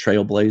Changer and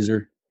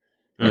Trailblazer.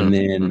 And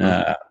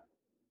then,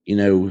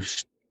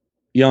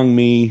 young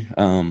me,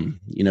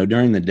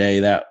 during the day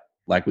that,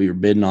 like, we were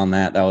bidding on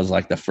that was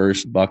like the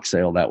first buck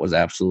sale that was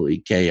absolutely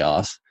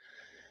chaos.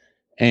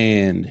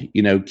 And,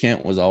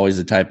 Kent was always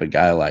the type of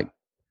guy like,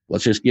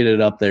 let's just get it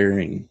up there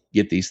and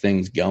get these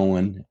things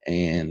going.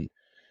 And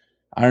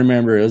I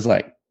remember it was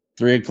like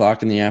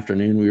 3:00 in the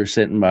afternoon. We were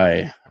sitting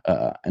by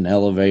an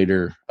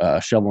elevator,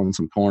 shoveling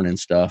some corn and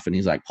stuff. And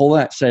he's like, pull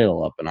that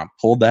sail up. And I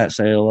pulled that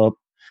sail up,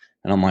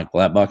 and I'm like,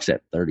 well, that buck's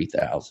at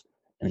 30,000.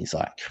 And he's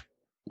like,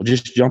 well,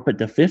 just jump it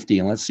to 50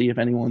 and let's see if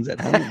anyone's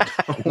at home.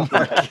 Oh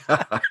my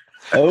God.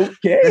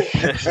 Okay.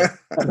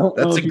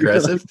 That's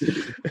aggressive.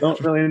 Don't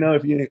really know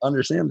if you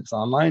understand this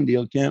online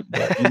deal, Kent,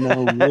 but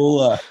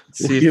we'll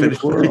see give if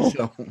it a whirl.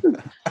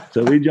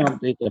 So we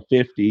jumped it to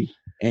 50,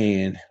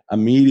 and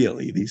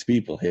immediately these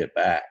people hit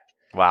back.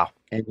 Wow.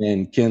 And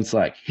then Kent's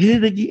like,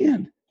 hit it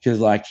again. Because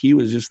like he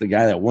was just the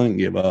guy that wouldn't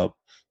give up.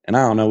 And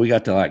I don't know, we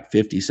got to like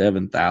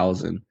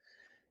 57,000.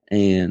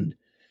 And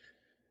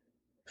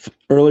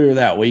earlier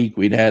that week,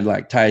 we'd had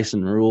like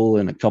Tyson Rule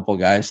and a couple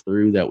guys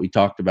through that we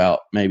talked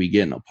about maybe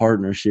getting a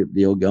partnership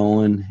deal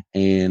going.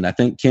 And I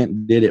think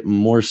Kent did it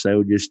more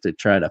so just to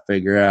try to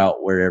figure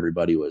out where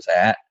everybody was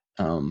at,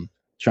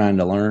 trying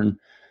to learn.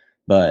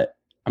 But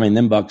I mean,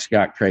 them bucks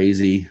got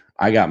crazy.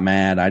 I got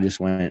mad. I just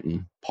went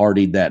and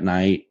partied that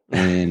night.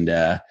 And,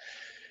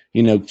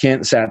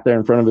 Kent sat there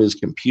in front of his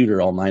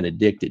computer all night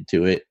addicted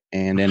to it,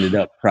 and ended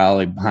up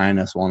probably behind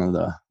us one of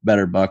the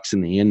better bucks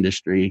in the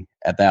industry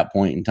at that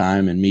point in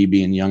time. And me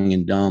being young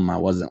and dumb, I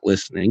wasn't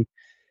listening.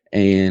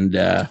 And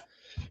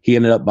he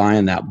ended up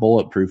buying that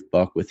bulletproof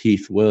buck with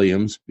Heath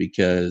Williams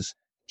because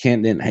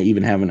Kent didn't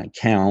even have an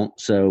account.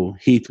 So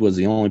Heath was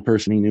the only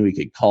person he knew he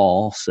could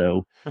call.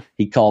 So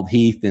he called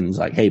Heath and was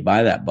like, hey,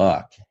 buy that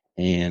buck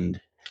and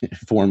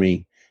for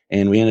me.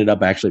 And we ended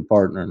up actually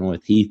partnering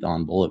with Heath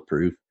on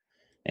bulletproof.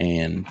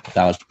 And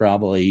that was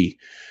probably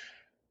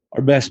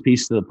our best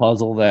piece of the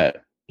puzzle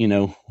that,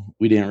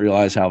 we didn't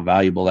realize how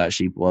valuable that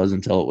sheep was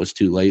until it was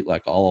too late,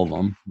 like all of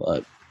them.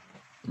 But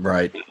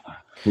right,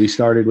 we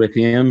started with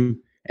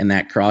him, and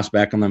that cross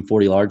back on them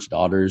 40 large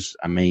daughters.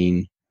 I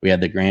mean, we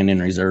had the Grand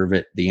in Reserve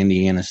at the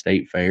Indiana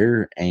State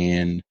Fair,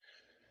 and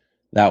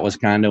that was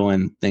kind of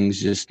when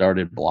things just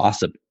started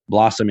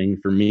blossoming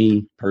for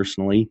me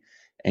personally.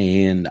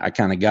 And I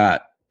kind of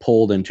got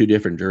pulled in two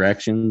different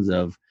directions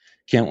of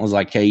Kent was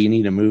like, hey, you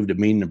need to move to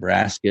Mead,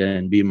 Nebraska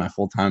and be my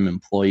full-time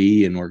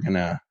employee. And we're going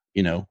to,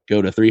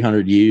 go to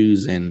 300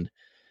 ewes and,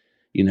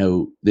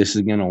 this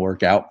is going to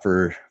work out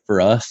for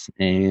us.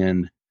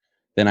 And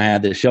then I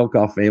had the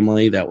Shelkoff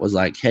family that was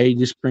like, hey,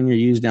 just bring your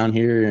ewes down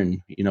here. And,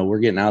 we're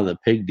getting out of the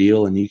pig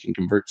deal and you can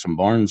convert some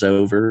barns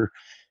over.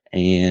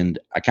 And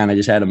I kind of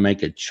just had to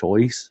make a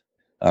choice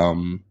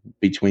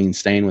between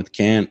staying with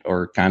Kent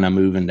or kind of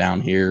moving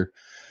down here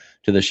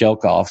to the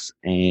Shelkoffs.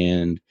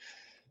 And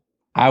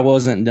I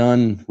wasn't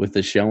done with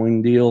the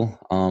showing deal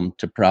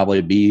to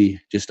probably be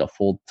just a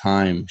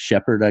full-time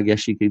shepherd, I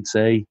guess you could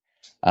say.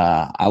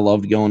 I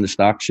loved going to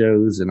stock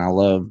shows, and I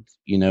loved,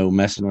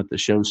 messing with the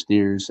show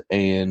steers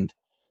and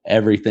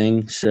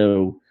everything.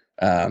 So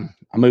I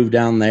moved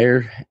down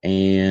there,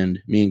 and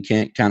me and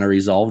Kent kind of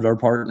resolved our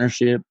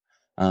partnership.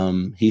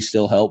 He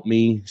still helped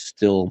me,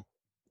 still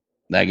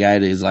that guy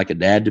is like a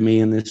dad to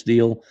me in this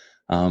deal,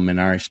 and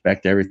I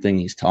respect everything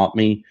he's taught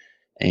me.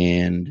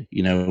 And,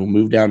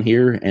 moved down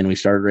here and we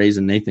started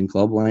raising Nathan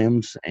Club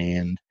lambs,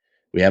 and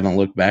we haven't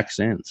looked back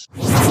since.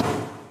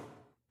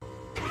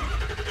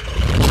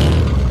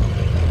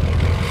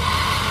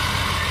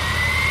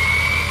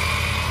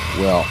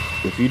 Well,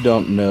 if you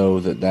don't know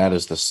that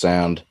is the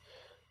sound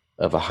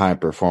of a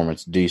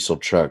high-performance diesel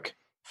truck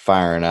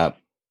firing up,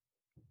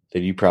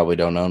 then you probably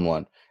don't own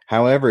one.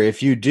 However,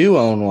 if you do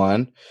own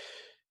one,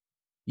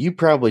 you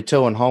probably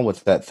tow and haul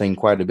with that thing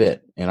quite a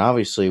bit. And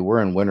obviously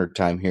we're in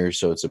wintertime here,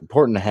 so it's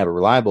important to have a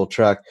reliable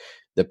truck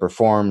that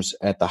performs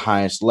at the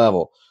highest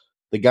level.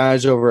 The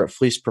guys over at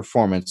Fleece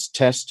Performance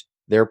test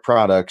their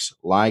products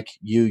like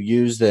you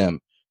use them,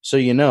 so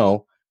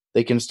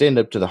they can stand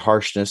up to the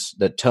harshness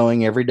that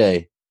towing every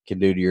day can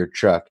do to your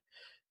truck.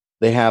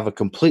 They have a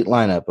complete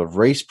lineup of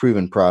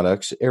race-proven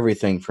products,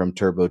 everything from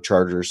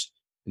turbochargers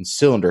and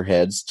cylinder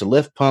heads to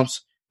lift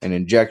pumps and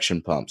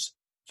injection pumps.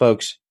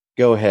 Folks,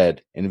 go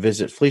ahead and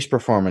visit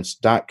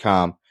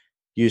fleeceperformance.com.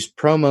 Use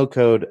promo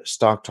code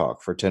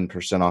StockTalk for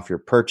 10% off your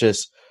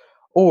purchase,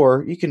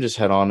 or you can just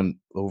head on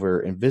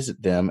over and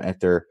visit them at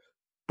their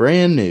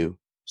brand new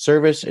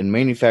service and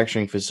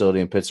manufacturing facility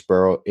in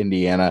Pittsboro,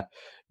 Indiana,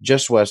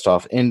 just west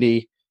off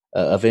Indy,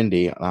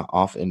 on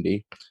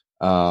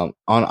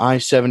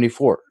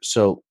I-74.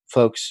 So,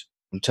 folks,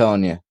 I'm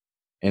telling you,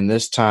 in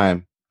this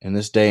time, in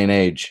this day and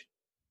age,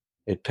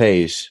 it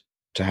pays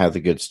to have the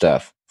good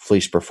stuff.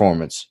 Fleece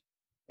Performance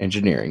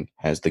Engineering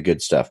has the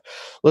good stuff.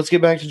 Let's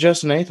get back to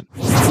Justin Nathan.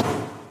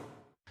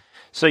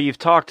 So you've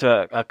talked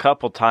a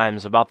couple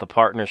times about the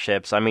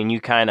partnerships. I mean, you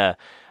kind of,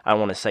 I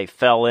want to say,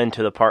 fell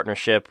into the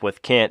partnership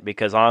with Kent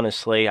because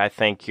honestly, I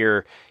think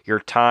your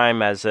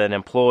time as an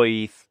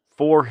employee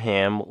for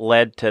him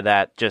led to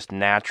that just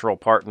natural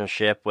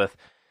partnership with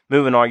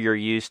moving all your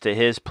ewes to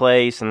his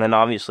place, and then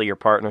obviously your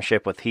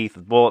partnership with Heath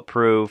with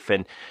Bulletproof,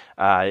 and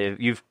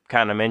you've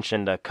kind of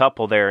mentioned a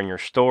couple there in your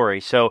story.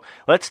 So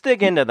let's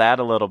dig into that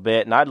a little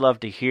bit, and I'd love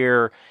to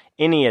hear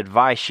any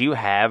advice you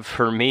have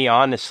for me,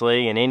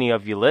 honestly, and any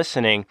of you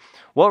listening.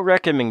 What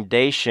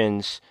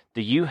recommendations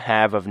do you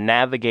have of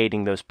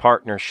navigating those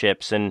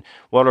partnerships, and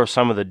what are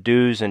some of the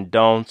do's and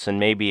don'ts and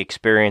maybe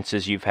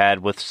experiences you've had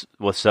with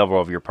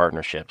several of your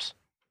partnerships?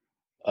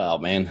 Oh,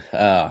 man.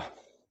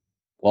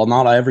 Well,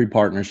 not every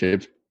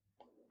partnership's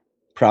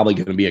probably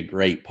going to be a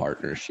great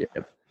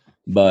partnership,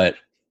 but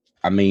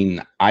I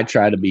mean, I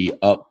try to be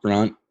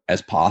upfront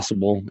as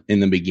possible in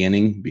the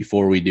beginning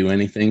before we do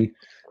anything,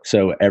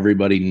 so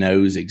everybody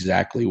knows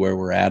exactly where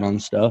we're at on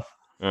stuff.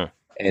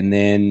 And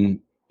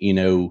then,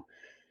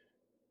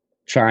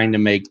 trying to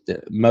make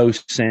the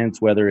most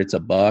sense, whether it's a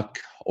buck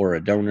or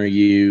a donor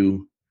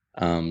ewe,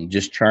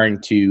 just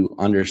trying to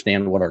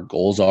understand what our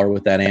goals are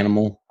with that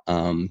animal.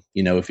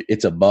 If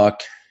it's a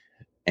buck,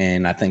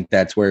 and I think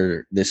that's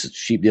where this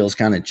sheep deal is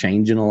kind of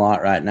changing a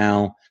lot right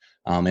now.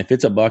 If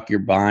it's a buck you're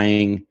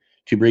buying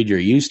to breed your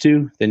ewes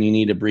to, then you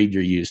need to breed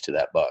your ewes to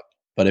that buck.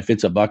 But if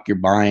it's a buck you're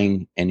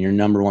buying and your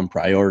number one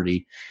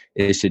priority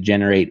is to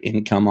generate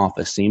income off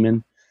of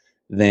semen,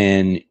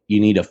 then you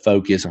need to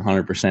focus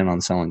 100%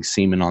 on selling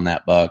semen on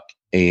that buck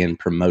and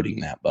promoting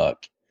that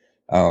buck.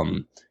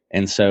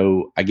 And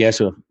so I guess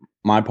with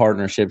my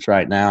partnerships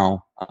right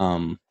now,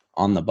 on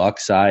the buck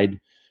side,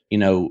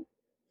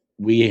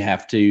 we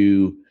have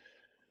to,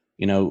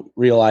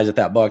 realize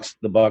that buck's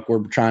the buck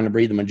we're trying to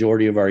breed the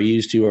majority of our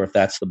ewes to, or if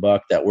that's the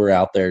buck that we're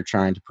out there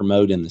trying to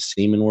promote in the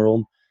semen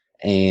world,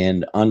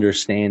 and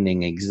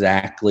understanding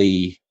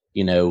exactly,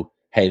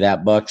 hey,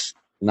 that buck's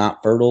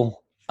not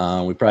fertile.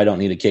 We probably don't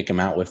need to kick him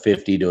out with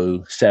 50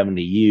 to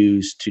 70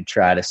 ewes to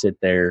try to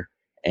sit there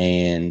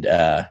and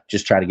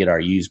just try to get our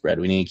ewes bred.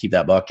 We need to keep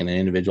that buck in an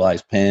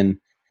individualized pen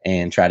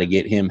and try to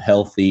get him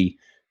healthy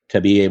to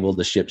be able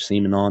to ship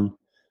semen on.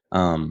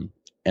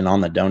 And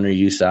on the donor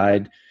ewe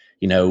side,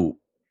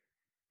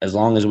 as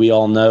long as we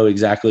all know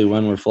exactly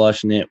when we're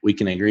flushing it, we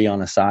can agree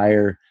on a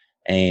sire.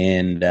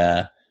 And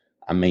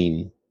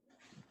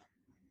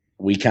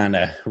we kind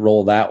of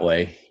roll that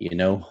way,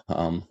 a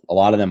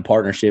lot of them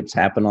partnerships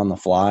happen on the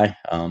fly.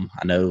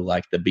 I know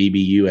like the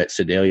BBU at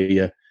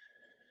Sedalia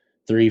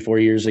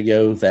 3-4 years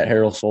ago that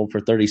Harold sold for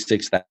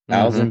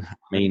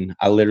 $36,000.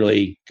 I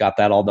literally got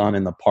that all done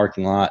in the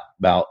parking lot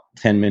about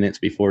 10 minutes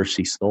before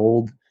she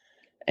sold.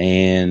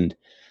 And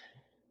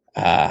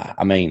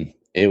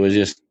it was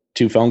just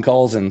 2 phone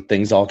calls and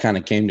things all kind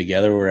of came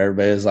together where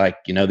everybody was like,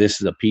 this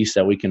is a piece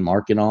that we can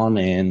market on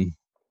and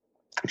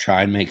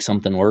try and make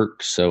something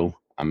work. So,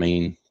 I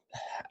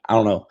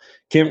don't know.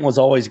 Kent was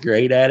always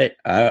great at it.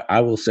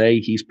 I will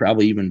say he's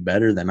probably even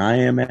better than I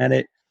am at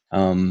it.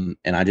 And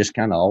I just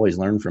kind of always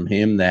learned from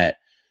him that,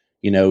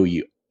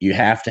 you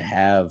have to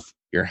have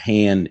your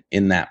hand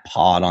in that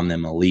pot on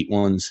them elite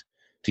ones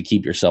to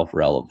keep yourself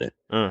relevant.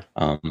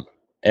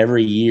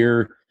 Every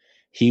year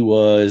he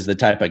was the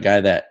type of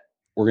guy that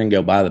we're going to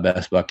go buy the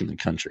best buck in the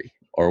country,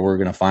 or we're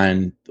going to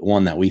find the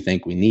one that we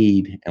think we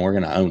need and we're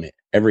going to own it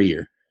every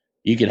year.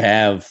 You could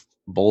have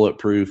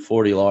Bulletproof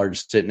 40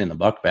 large sitting in the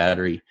buck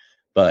battery,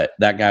 but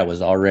that guy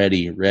was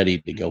already ready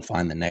to go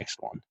find the next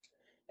one.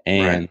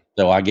 And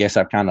so I guess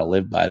I've kind of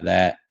lived by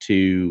that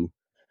to,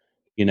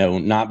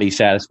 not be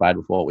satisfied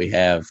with what we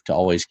have, to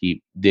always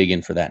keep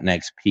digging for that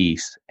next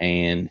piece.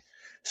 And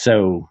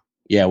so,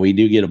 yeah, we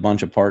do get a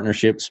bunch of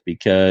partnerships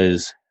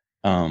because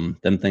them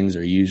things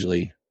are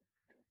usually,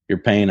 you're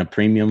paying a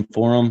premium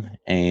for them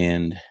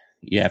and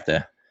you have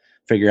to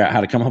figure out how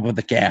to come up with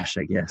the cash,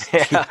 I guess.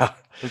 Yeah,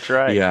 that's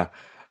right. Yeah.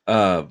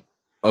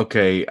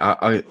 Okay.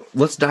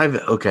 Let's dive.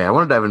 Okay. I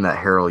want to dive into that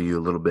Harold ewe a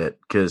little bit,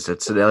 because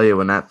at Sedalia,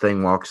 when that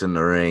thing walks in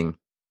the ring,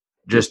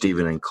 just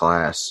even in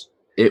class,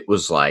 it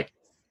was like,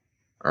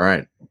 all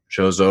right,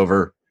 show's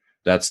over.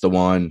 That's the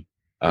one.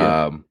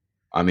 Yeah.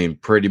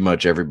 Pretty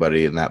much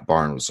everybody in that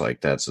barn was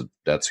like, that's a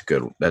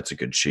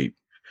good sheep.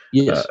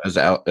 Yes. As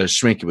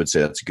Schminke would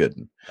say, that's a good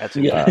one. That's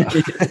a good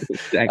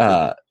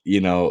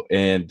exactly.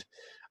 And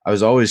I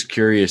was always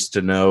curious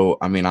to know,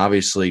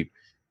 obviously,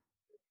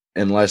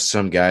 unless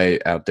some guy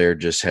out there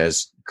just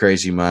has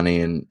crazy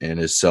money and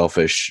is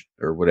selfish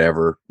or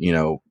whatever,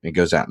 and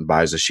goes out and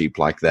buys a sheep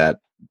like that,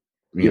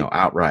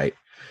 outright.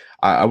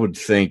 I would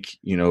think,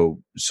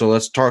 so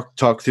let's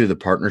talk through the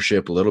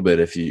partnership a little bit,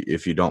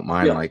 if you don't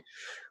mind. Yeah. Like,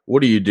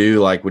 what do you do?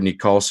 Like when you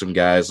call some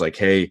guys like,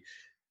 hey,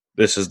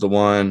 this is the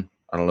one,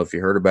 I don't know if you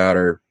heard about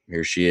her.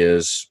 Here she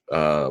is.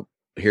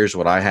 Here's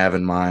what I have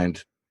in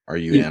mind. Are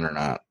you in or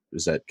not?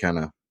 Is that kind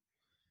of?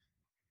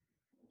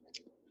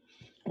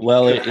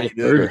 Well,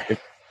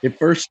 it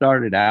first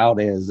started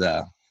out as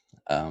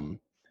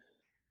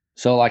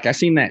so like I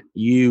seen that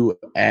ewe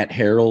at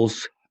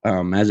Harold's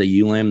as a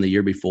ewe lamb the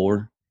year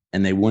before,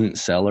 and they wouldn't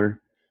sell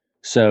her.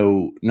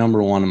 So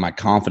number one, my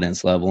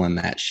confidence level in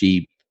that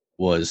sheep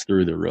was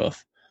through the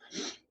roof.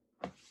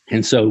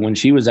 And so when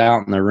she was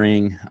out in the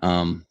ring,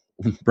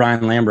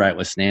 Brian Lambright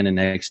was standing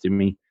next to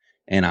me,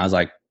 and I was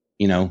like,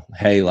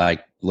 hey,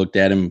 like looked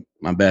at him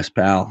my best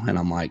pal, and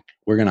I'm like,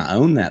 we're going to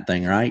own that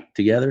thing, right?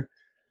 Together.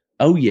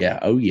 Oh yeah.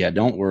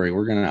 Don't worry.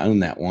 We're going to own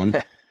that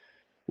one.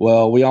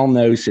 Well, we all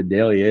know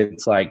Sedalia.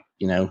 It's like,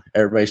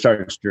 everybody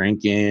starts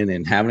drinking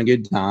and having a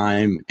good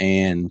time.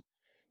 And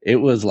it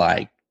was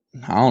like,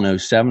 I don't know,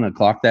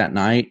 7:00 that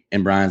night.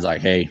 And Brian's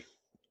like, hey,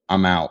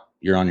 I'm out.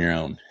 You're on your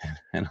own.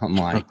 And I'm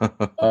like,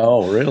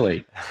 oh,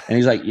 really? And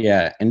he's like,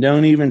 yeah. And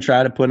don't even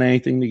try to put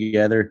anything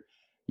together.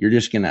 You're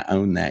just going to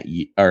own that,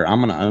 or I'm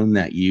going to own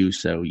that you.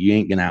 So you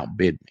ain't going to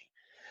outbid me.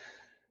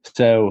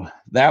 So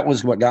that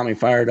was what got me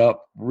fired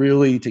up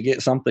really to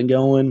get something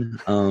going.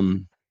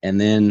 And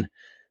then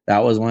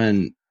that was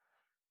when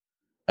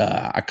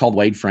I called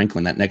Wade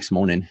Franklin that next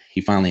morning.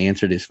 He finally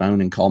answered his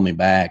phone and called me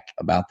back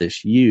about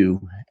this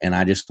ewe. And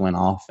I just went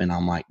off and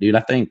I'm like, dude,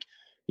 I think,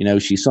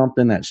 she's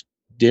something that's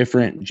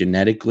different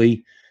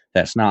genetically,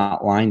 that's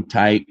not line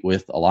tight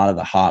with a lot of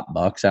the hot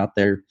bucks out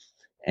there.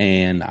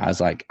 And I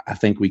was like, I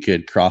think we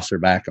could cross her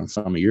back on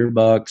some of your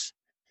bucks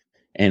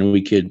and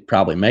we could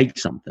probably make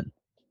something.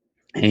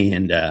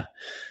 And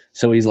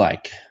so he's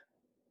like,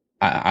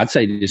 I'd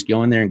say just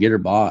go in there and get her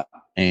bought.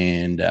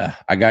 And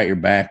I got your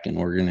back and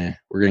we're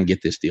gonna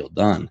get this deal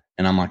done.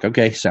 And I'm like,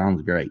 okay,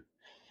 sounds great.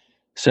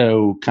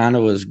 So kind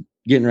of was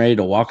getting ready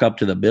to walk up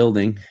to the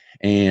building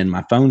and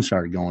my phone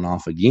started going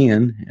off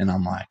again. And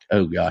I'm like,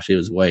 oh gosh, it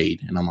was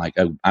Wade. And I'm like,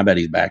 oh, I bet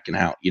he's backing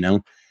out,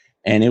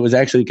 And it was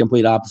actually the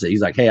complete opposite.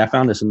 He's like, hey, I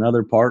found us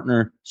another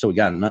partner. So we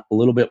got a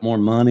little bit more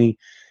money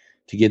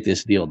to get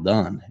this deal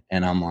done.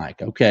 And I'm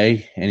like,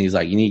 okay. And he's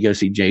like, you need to go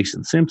see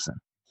Jason Simpson.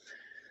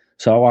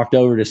 So I walked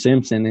over to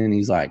Simpson and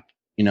he's like,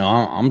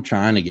 I'm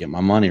trying to get my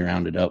money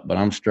rounded up, but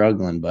I'm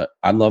struggling, but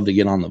I'd love to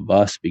get on the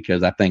bus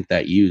because I think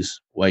that ewes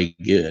way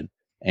good.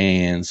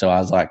 And so I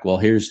was like, well,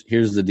 here's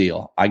the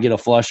deal. I get a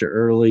flusher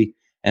early.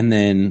 And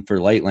then for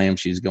late lamb,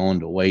 she's going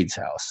to Wade's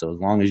house. So as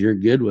long as you're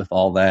good with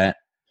all that,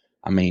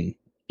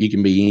 you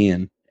can be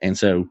in. And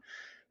so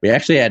we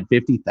actually had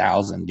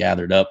 50,000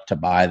 gathered up to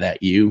buy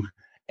that ewe.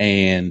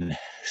 And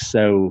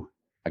so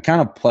I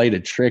kind of played a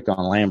trick on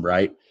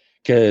Lambright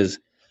because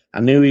I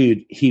knew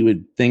he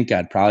would think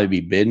I'd probably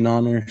be bidding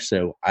on her.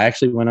 So I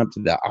actually went up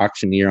to the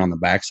auctioneer on the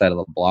backside of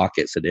the block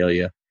at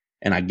Sedalia,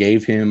 and I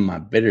gave him my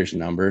bidder's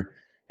number.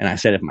 And I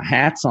said, if my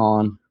hat's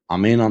on,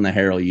 I'm in on the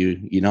Harold ewe.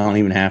 You don't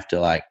even have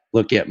to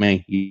look at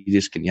me. You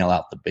just can yell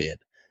out the bid.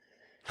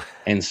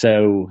 And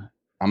so,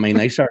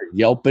 they started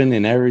yelping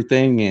and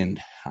everything.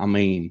 And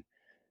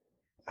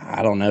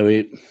I don't know,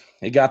 it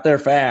got there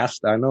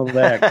fast. I know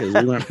that because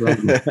we went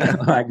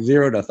from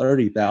 0 to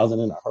 30,000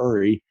 in a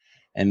hurry.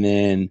 And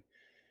then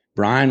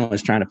Brian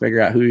was trying to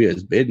figure out who he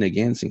was bidding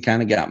against and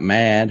kind of got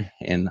mad.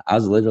 And I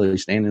was literally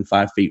standing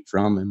 5 feet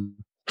from him.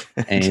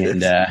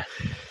 And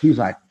he was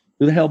like,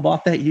 who the hell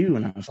bought that ewe?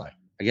 And I was like,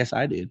 I guess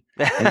I did.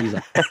 And he's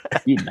like,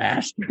 you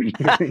bastard.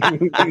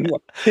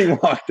 He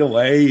walked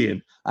away.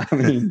 And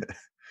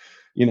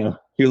he was a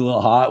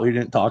little hot. We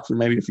didn't talk for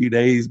maybe a few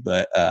days,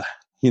 but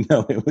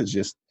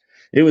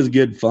it was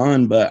good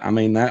fun. But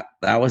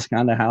that was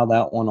kind of how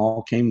that one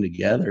all came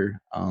together.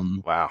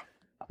 Wow.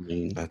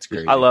 That's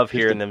great. I love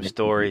hearing them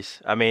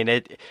stories.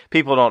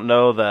 People don't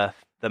know the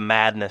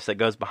madness that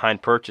goes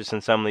behind purchasing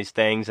some of these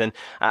things. And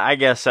I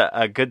guess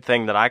a good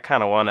thing that I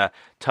kind of want to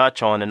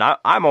touch on, and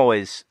I'm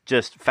always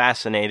just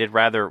fascinated,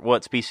 rather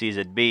what species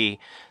it be,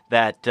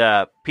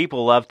 that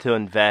people love to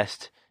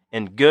invest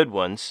in good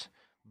ones,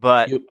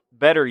 but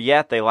better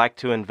yet, they like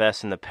to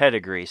invest in the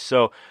pedigree.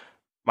 So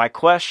my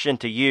question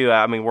to you,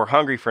 we're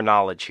hungry for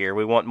knowledge here.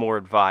 We want more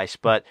advice,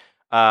 but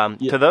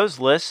to those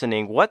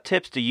listening, what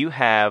tips do you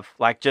have,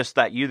 like just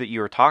that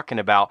you were talking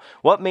about?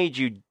 What made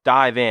you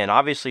dive in?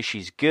 Obviously,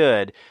 she's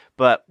good,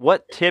 but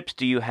what tips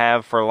do you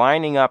have for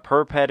lining up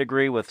her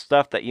pedigree with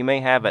stuff that you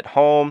may have at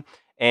home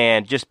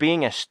and just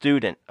being a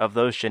student of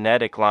those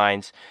genetic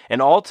lines?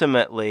 And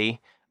ultimately,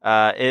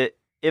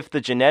 if the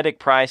genetic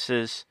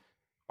prices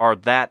are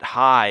that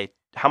high,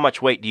 how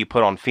much weight do you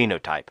put on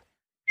phenotype?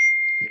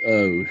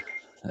 Oh,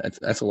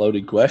 that's a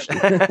loaded question.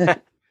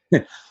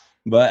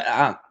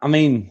 But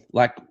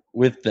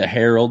with the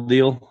Harold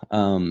deal,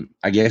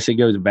 I guess it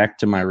goes back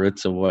to my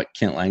roots of what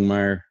Kent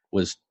Langmeyer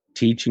was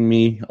teaching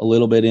me a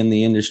little bit in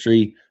the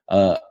industry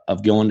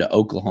of going to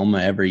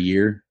Oklahoma every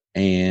year.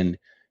 And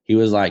he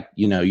was like,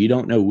 you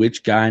don't know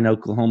which guy in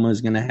Oklahoma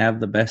is going to have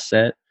the best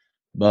set,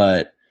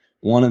 but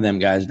one of them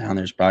guys down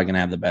there is probably going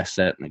to have the best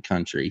set in the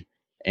country.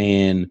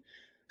 And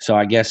so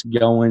I guess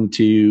going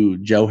to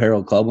Joe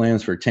Harold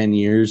Clublands for 10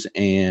 years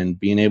and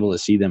being able to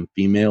see them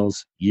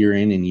females year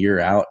in and year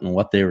out and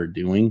what they were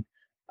doing,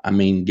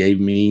 gave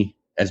me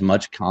as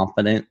much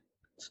confidence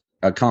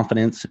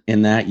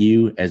in that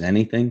ewe as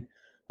anything.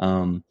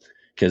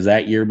 Because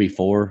that year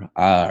before,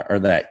 or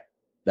that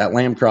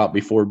lamb crop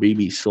before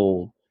BB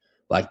sold,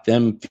 like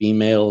them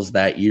females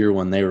that year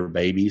when they were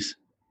babies,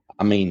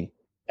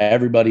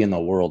 everybody in the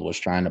world was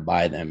trying to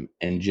buy them,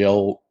 and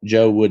Joe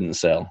wouldn't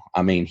sell.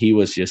 He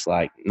was just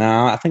like,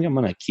 nah, I think I'm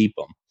going to keep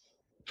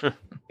them.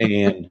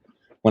 And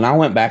when I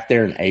went back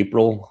there in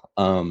April,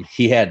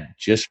 he had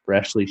just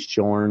freshly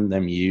shorn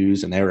them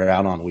ewes, and they were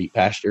out on wheat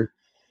pasture.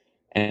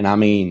 And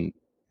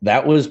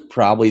that was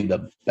probably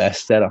the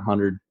best set of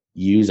 100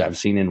 ewes I've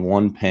seen in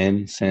one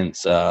pen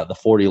since the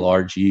 40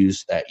 large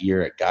ewes that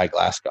year at Guy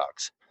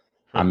Glasscock's.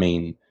 I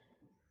mean,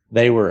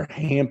 they were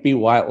hampy,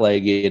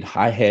 white-legged,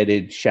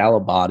 high-headed,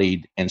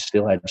 shallow-bodied, and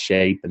still had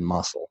shape and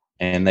muscle.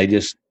 And they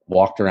just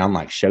walked around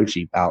like show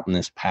sheep out in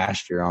this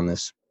pasture on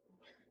this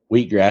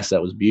wheatgrass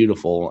that was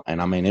beautiful.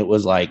 And, I mean, it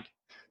was like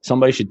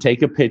somebody should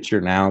take a picture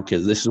now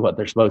because this is what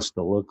they're supposed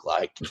to look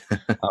like.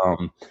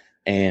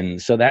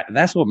 And so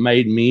that's what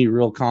made me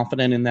real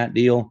confident in that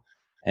deal.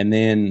 And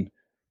then,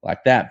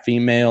 like that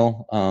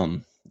female,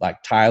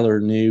 like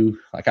Tyler knew,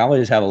 like I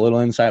always have a little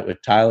insight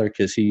with Tyler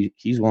because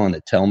he's willing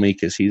to tell me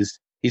because he's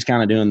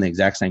kind of doing the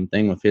exact same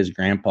thing with his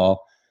grandpa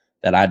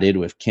that I did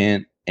with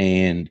Kent.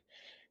 And,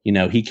 you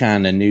know, he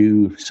kind of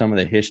knew some of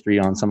the history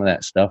on some of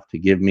that stuff to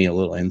give me a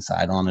little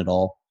insight on it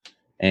all.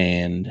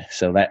 And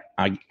so that,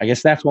 I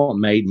guess that's what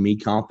made me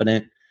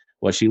confident.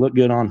 Was she looked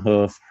good on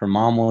hoof. Her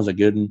mom was a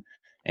good one.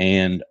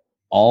 And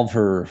all of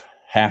her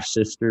half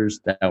sisters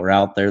that were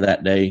out there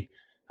that day,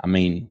 I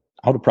mean,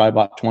 I would have probably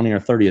bought 20 or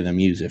 30 of them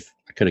ewes if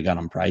I could have got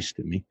them priced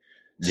to me.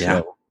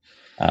 Yeah.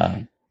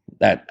 So,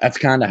 that's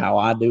kind of how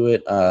I do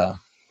it.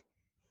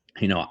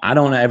 You know, I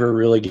don't ever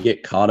really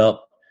get caught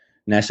up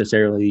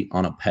necessarily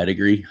on a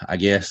pedigree, I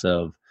guess,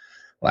 of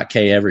like,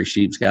 hey, every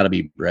sheep's got to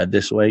be bred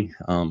this way.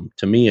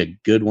 To me, a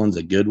good one's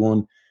a good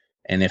one.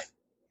 And if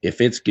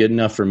it's good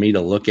enough for me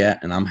to look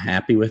at and I'm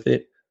happy with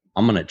it,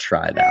 I'm going to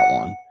try that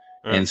one.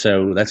 And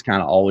so that's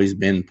kind of always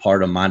been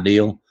part of my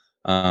deal.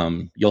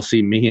 You'll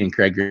see me and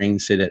Craig Green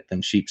sit at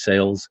them sheep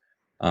sales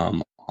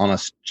on a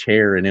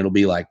chair, and it'll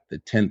be like the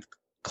 10th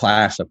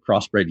class of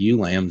crossbred ewe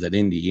lambs at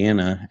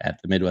Indiana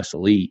at the Midwest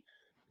Elite.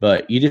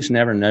 But you just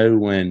never know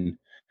when,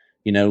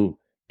 you know,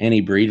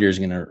 any breeder is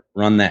going to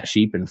run that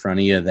sheep in front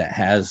of you that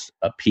has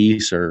a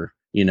piece or,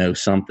 you know,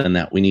 something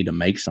that we need to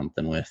make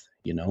something with,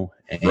 you know.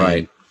 And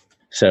right.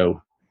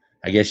 So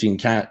I guess you can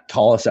kind of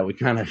call us that we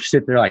kind of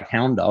sit there like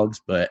hound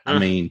dogs. But, I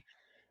mean,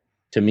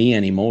 to me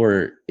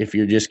anymore, if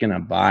you're just going to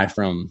buy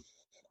from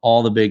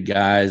all the big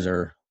guys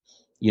or,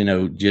 you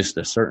know, just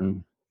a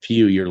certain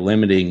few, you're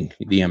limiting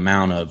the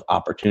amount of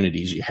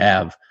opportunities you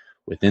have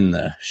within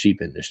the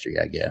sheep industry,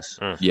 I guess.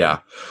 Yeah.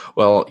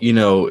 Well, you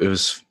know,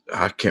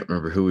 I can't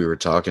remember who we were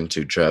talking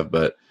to, Trev,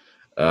 but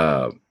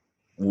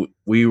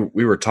we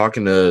were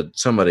talking to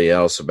somebody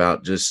else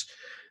about just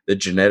the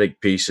genetic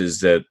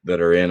pieces that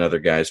are in other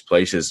guys'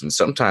 places. And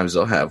sometimes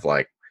they'll have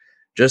like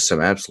just some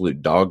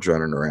absolute dogs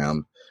running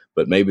around,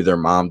 but maybe their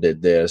mom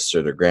did this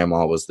or their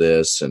grandma was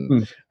this,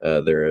 and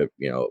they're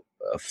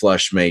a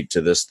flush mate to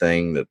this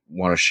thing that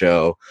want to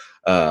show.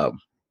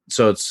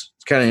 So it's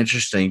kind of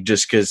interesting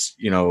just because,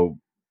 you know,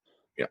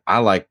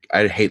 I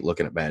hate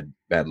looking at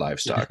bad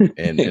livestock,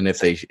 and if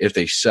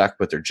they suck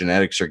but their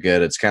genetics are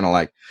good, it's kind of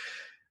like,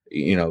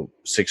 you know,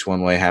 6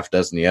 one way, half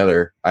dozen the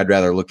other. I'd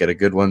rather look at a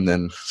good one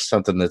than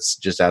something that's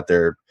just out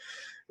there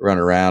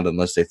running around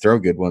unless they throw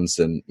good ones.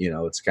 And, you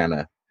know, it's kind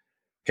of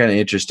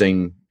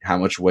interesting how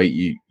much weight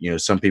you know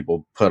some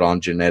people put on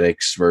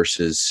genetics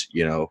versus,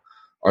 you know,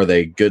 are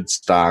they good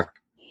stock,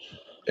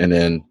 and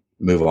then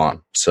move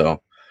on.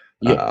 So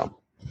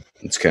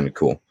it's kind of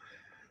cool.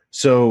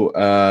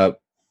 So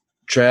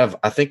Trev,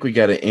 I think we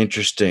got an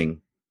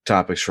interesting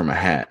topics from a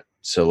hat.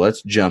 So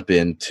let's jump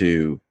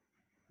into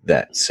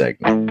that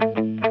segment.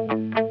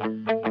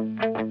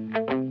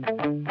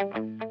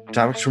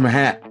 Topics from a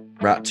hat,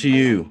 brought to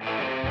you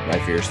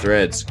by Fierce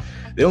Threads.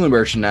 The only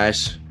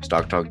merchandise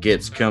Stock Talk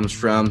gets comes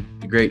from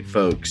the great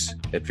folks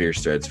at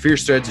Fierce Threads.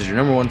 Fierce Threads is your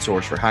number one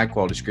source for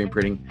high-quality screen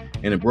printing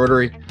and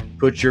embroidery.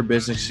 Put your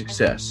business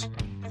success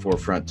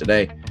forefront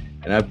today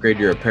and upgrade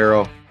your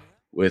apparel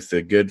with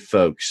the good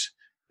folks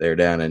there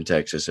down in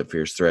Texas at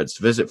Fierce Threads.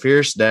 Visit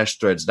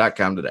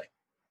fierce-threads.com today.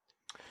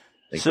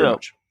 Thank you very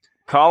much.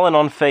 Colin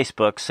on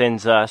Facebook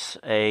sends us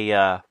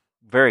a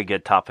very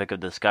good topic of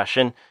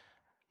discussion.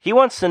 He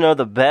wants to know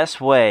the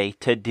best way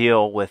to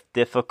deal with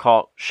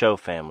difficult show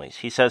families.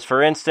 He says,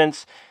 for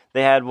instance,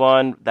 they had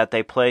one that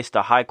they placed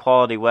a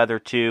high-quality wether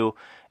to,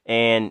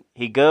 and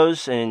he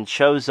goes and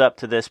shows up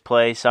to this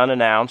place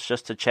unannounced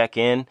just to check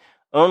in,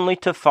 only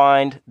to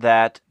find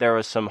that there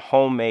was some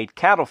homemade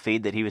cattle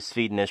feed that he was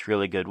feeding this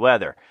really good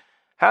wether.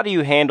 How do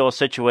you handle a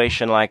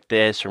situation like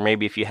this, or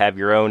maybe if you have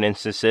your own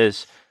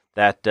instances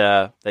that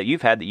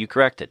you've had that you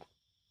corrected?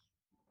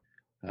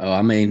 Oh,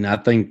 I mean, I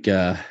think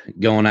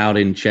going out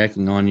and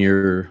checking on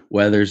your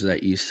wethers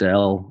that you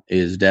sell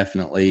is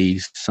definitely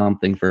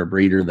something for a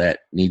breeder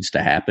that needs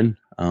to happen,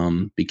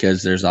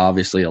 because there's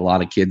obviously a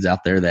lot of kids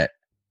out there that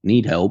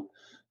need help,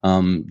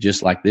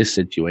 just like this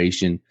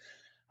situation.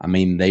 I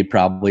mean, they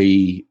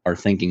probably are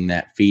thinking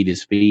that feed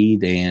is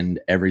feed and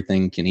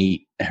everything can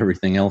eat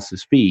everything else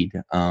is feed.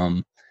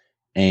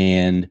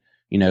 And,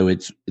 you know,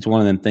 it's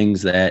one of them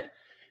things that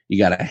you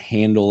got to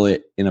handle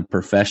it in a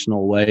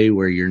professional way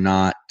where you're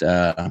not,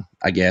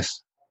 I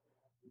guess,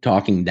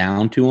 talking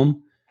down to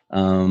them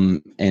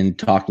and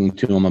talking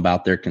to them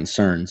about their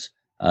concerns.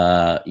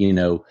 You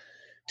know,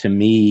 to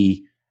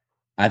me,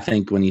 I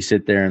think when you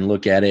sit there and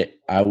look at it,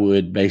 I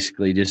would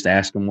basically just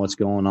ask them what's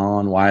going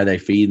on, why are they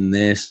feeding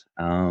this,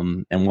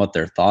 and what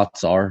their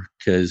thoughts are.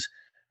 Because,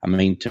 I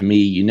mean, to me,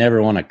 you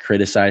never want to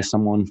criticize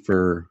someone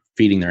for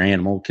feeding their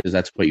animal because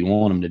that's what you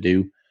want them to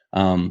do.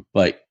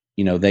 But,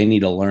 you know, they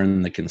need to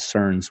learn the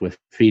concerns with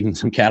feeding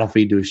some cattle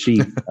feed to a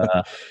sheep.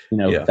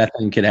 That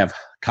thing could have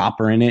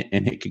copper in it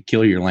and it could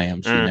kill your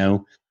lambs, you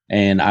know.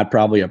 And I'd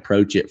probably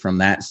approach it from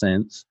that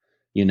sense,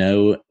 you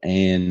know,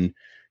 and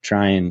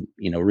try and,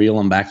 you know, reel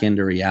them back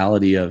into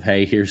reality of,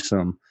 hey, here's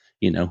some,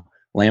 you know,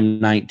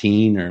 lamb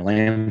 19 or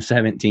lamb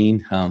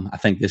 17. I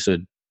think this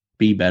would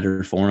be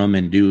better for them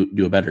and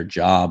do a better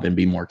job and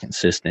be more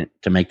consistent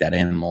to make that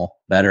animal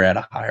better at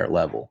a higher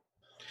level.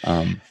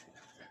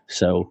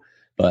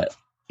 But,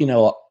 you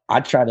know, I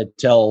try to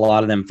tell a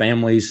lot of them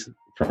families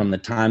from the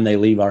time they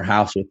leave our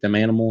house with them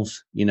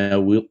animals, you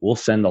know, we'll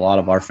send a lot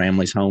of our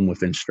families home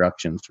with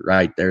instructions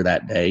right there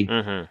that day.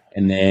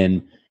 And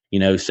then, you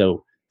know,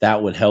 so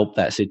that would help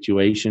that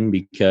situation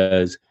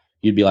because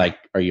you'd be like,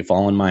 are you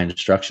following my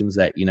instructions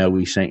that, you know,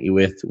 we sent you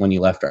with when you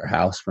left our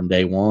house from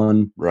day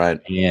one? Right.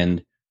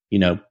 And, you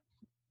know,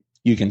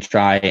 you can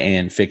try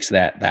and fix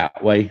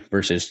that way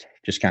versus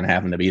just kind of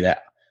having to be the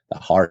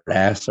hard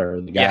ass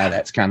or the guy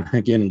that's kind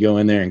of going to go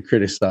in there and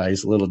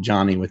criticize little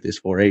Johnny with his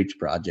 4-H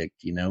project,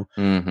 you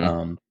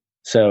know?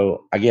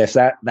 So I guess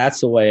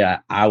that's the way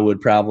I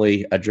would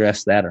probably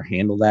address that or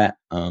handle that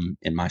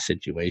in my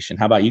situation.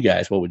 How about you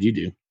guys? What would you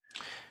do?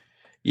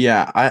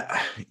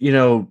 Yeah, you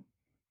know,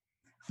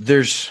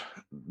 there's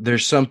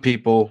some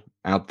people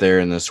out there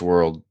in this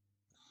world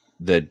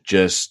that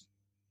just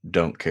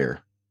don't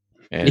care.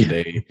 And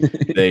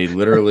they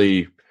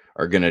literally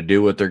are going to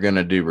do what they're going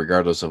to do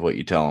regardless of what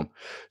you tell them.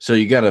 So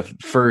you got to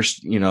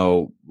first, you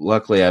know,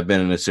 luckily I've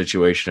been in a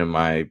situation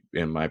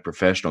in my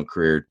professional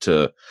career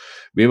to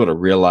be able to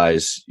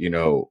realize, you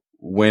know,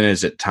 when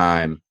is it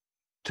time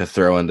to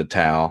throw in the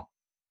towel?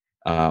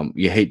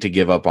 You hate to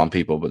give up on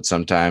people, but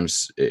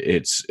sometimes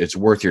it's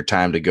worth your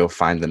time to go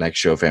find the next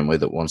show family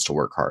that wants to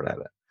work hard at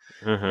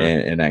it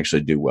and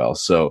actually do well.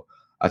 So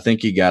I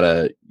think you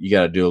gotta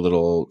do a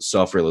little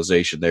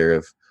self-realization there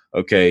of,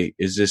 okay,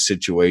 is this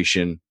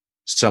situation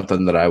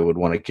something that I would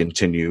want to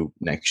continue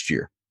next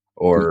year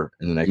or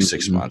in the next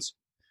 6 months?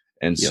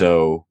 And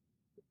so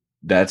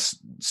that's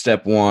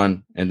step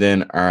one. And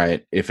then, all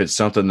right, if it's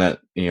something that,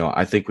 you know,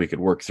 I think we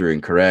could work through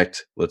and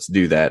correct, let's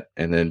do that.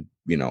 And then,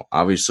 you know,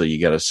 obviously you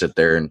got to sit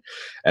there and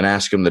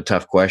ask them the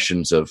tough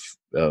questions of,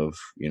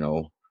 you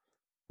know,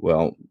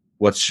 well,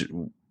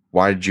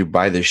 why did you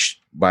buy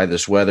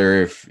this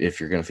weather? If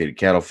you're going to feed a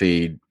cattle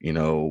feed, you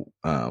know,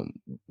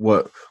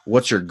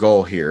 what's your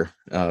goal here?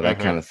 That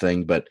kind of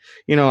thing. But,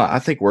 you know, I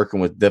think working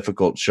with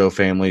difficult show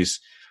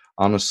families,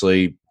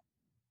 honestly,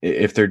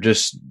 if they're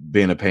just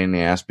being a pain in the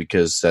ass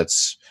because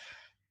that's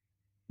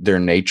their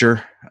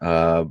nature,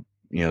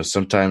 you know,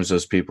 sometimes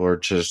those people are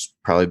just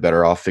probably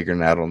better off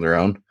figuring it out on their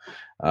own,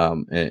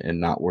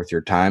 and not worth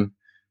your time.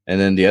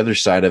 And then the other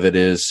side of it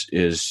is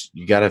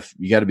you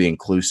gotta be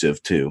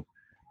inclusive too.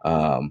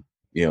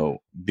 You know,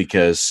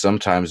 because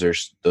sometimes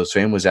there's those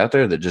families out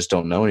there that just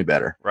don't know any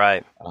better.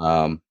 Right.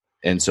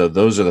 And so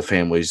those are the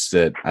families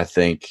that I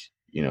think,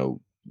 you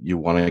know, you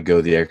want to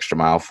go the extra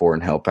mile for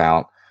and help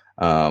out.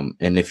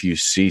 And if you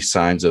see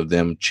signs of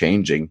them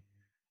changing,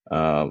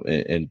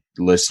 and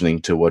listening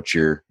to what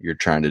you're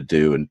trying to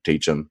do and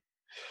teach them,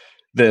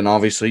 then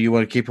obviously you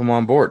want to keep them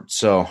on board.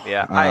 So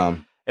yeah,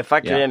 if I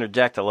could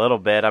interject a little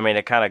bit, I mean,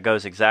 it kind of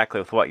goes exactly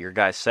with what your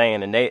guys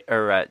saying. And Nate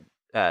or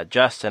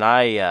Justin,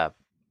 I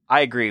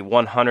agree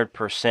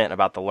 100%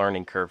 about the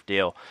learning curve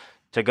deal.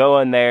 To go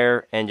in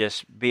there and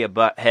just be a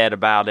butthead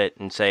about it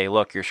and say,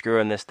 look, you're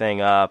screwing this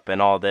thing up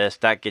and all this,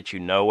 that gets you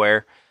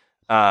nowhere.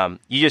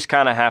 You just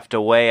kind of have to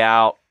weigh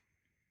out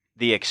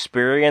the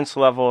experience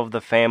level of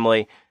the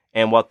family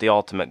and what the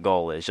ultimate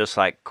goal is. Just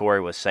like Corey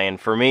was saying,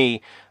 for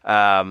me,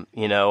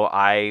 you know,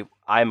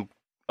 I'm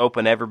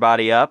open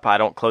everybody up. I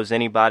don't close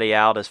anybody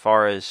out as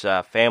far as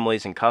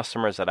families and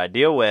customers that I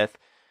deal with,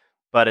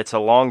 but it's a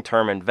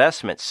long-term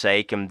investment's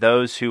sake. And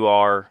those who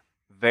are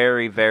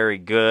very, very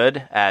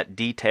good at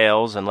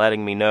details and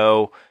letting me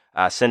know,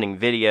 sending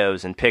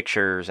videos and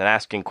pictures and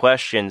asking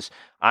questions,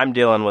 I'm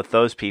dealing with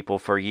those people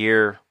for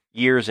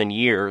years and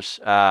years,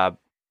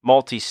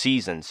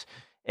 multi-seasons.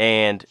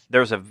 And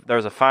there's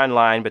a fine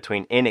line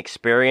between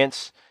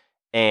inexperience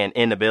and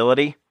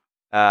inability.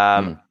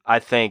 I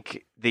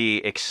think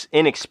the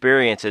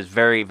inexperience is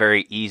very,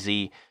 very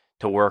easy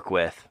to work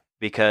with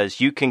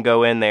because you can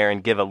go in there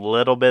and give a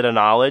little bit of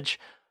knowledge.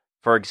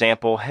 For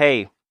example,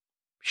 hey,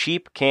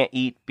 sheep can't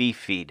eat beef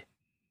feed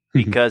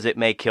because it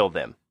may kill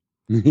them.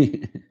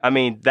 I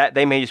mean, that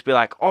they may just be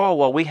like, oh,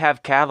 well, we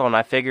have cattle and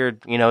I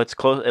figured, you know, it's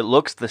close. It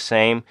looks the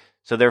same.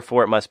 So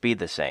therefore it must be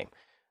the same.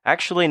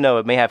 Actually, no,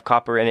 it may have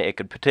copper in it. It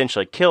could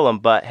potentially kill them.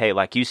 But hey,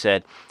 like you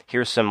said,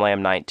 here's some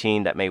Lamb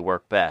 19 that may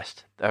work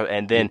best.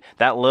 And then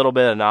that little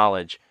bit of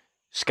knowledge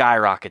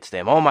skyrockets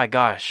them. Oh my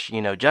gosh,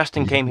 you know,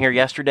 Justin came here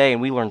yesterday and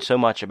we learned so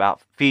much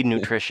about feed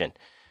nutrition.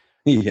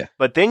 Yeah.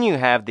 But then you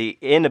have the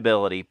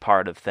inability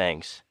part of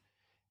things.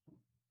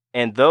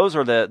 And those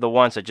are the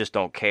ones that just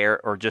don't care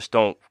or just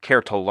don't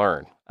care to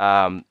learn.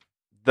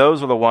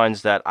 Those are the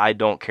ones that I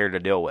don't care to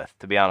deal with,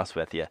 to be honest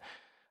with you.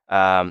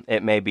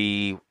 It may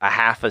be a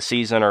half a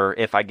season, or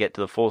if I get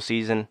to the full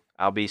season,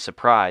 I'll be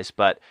surprised.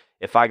 But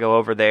if I go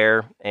over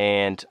there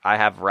and I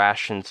have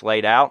rations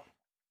laid out,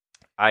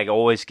 I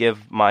always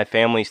give my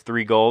families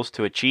 3 goals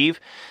to achieve.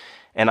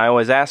 And I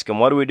always ask them,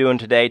 what are we doing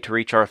today to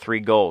reach our 3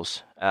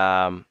 goals?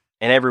 And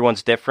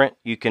everyone's different.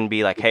 You can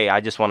be like, hey,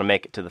 I just want to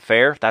make it to the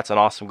fair. That's an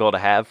awesome goal to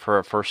have for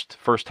a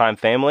first-time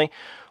family.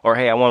 Or,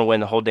 hey, I want to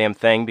win the whole damn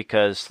thing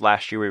because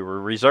last year we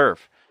were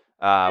reserve.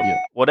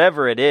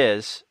 Whatever it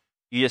is,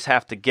 you just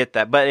have to get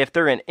that. But if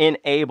they're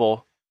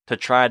unable to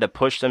try to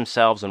push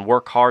themselves and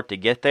work hard to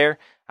get there,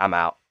 I'm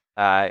out.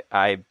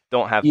 I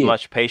don't have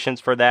much patience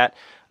for that.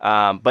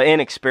 But in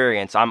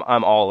experience, I'm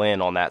all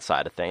in on that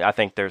side of things. I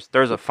think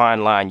there's a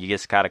fine line you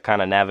just gotta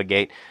kind of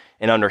navigate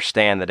and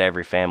understand that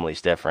every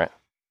family's different.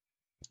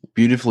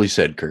 Beautifully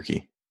said,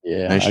 Kirky.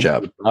 Yeah, nice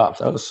job.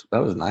 That was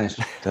nice.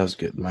 That was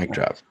good. Mic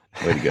drop.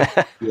 Way to go.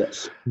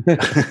 Yes.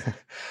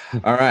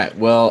 All right.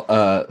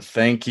 Well,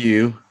 thank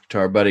you to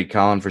our buddy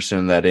Colin for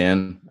sending that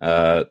in.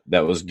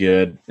 That was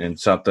good and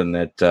something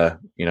that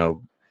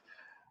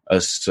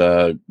us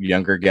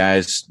younger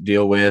guys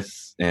deal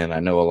with, and I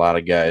know a lot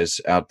of guys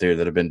out there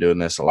that have been doing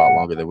this a lot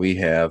longer than we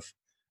have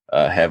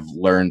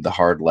learned the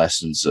hard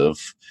lessons of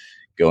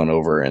going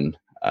over and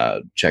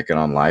checking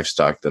on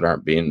livestock that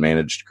aren't being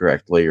managed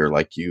correctly or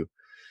like you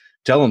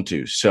tell them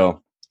to.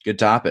 So good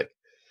topic.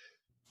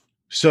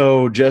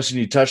 So Justin,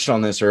 you touched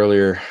on this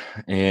earlier,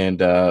 and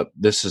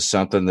this is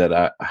something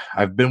that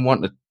I've been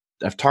wanting to.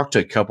 I've talked to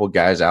a couple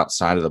guys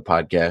outside of the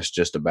podcast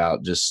just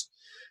about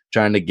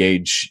trying to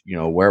gauge,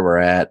 where we're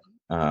at,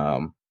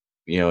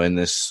 in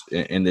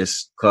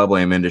this club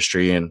lamb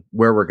industry and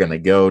where we're going to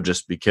go,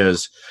 just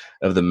because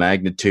of the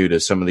magnitude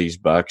of some of these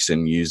bucks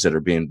and ewes that are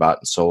being bought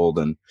and sold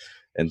and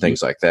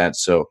things like that.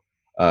 So,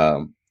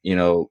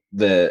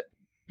 the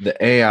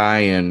AI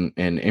and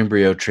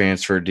embryo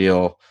transfer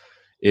deal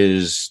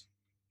is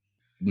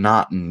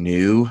not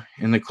new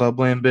in the club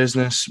lamb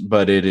business,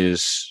 but it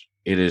is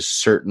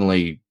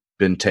certainly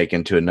been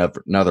taken to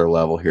another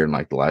level here in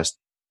like the last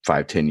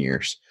 5-10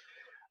 years.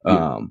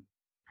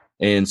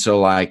 And so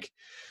like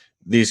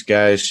these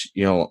guys,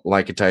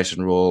 like a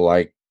Tyson Rule,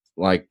 like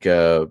what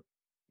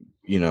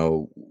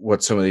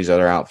some of these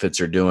other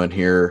outfits are doing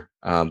here,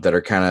 that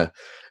are kind of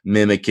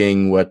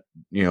mimicking what,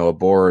 a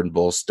boar and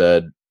bull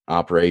stud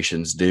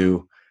operations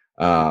do.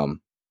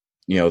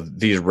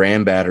 These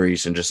ram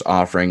batteries and just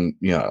offering,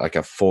 like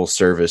a full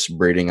service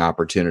breeding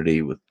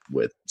opportunity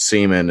with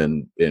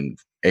semen and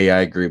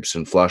AI groups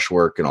and flush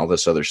work and all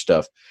this other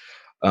stuff.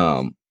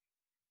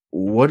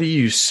 What do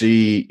you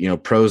see,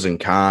 pros and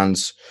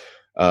cons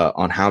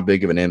on how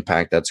big of an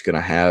impact that's going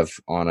to have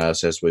on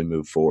us as we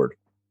move forward?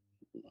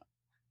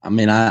 I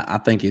mean, I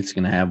think it's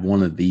going to have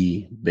one of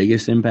the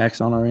biggest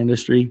impacts on our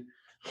industry.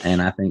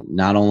 And I think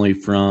not only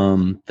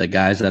from the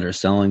guys that are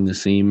selling the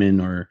semen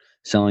or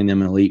selling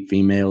them elite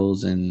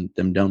females and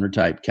them donor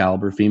type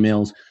caliber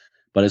females,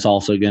 but it's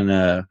also going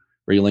to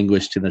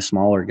relinquish to the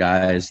smaller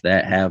guys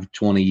that have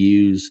 20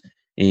 ewes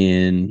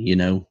in,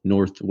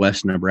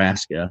 Northwest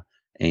Nebraska.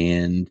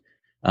 And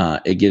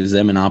it gives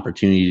them an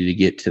opportunity to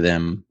get to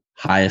them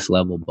highest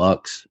level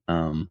bucks,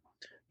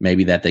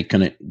 maybe that they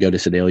couldn't go to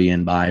Sedalia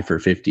and buy for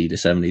 $50,000 to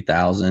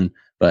 $70,000,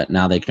 but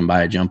now they can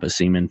buy a jump of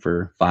semen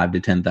for $5,000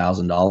 to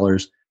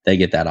 $10,000. They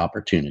get that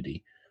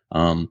opportunity.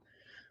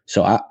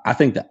 So I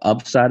think the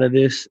upside of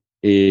this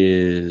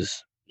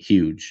is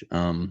huge.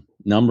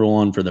 Number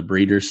one, for the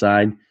breeder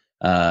side,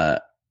 I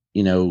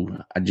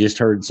just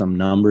heard some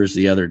numbers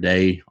the other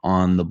day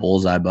on the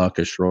Bullseye Buck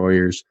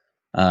Destroyers,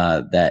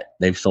 that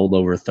they've sold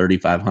over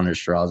 3,500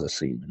 straws of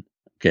semen.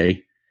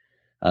 Okay.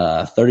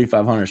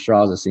 3,500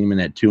 straws of semen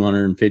at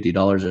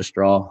 $250 a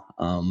straw.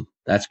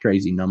 That's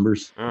crazy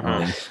numbers.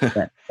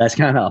 That's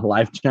kind of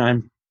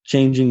lifetime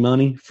changing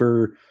money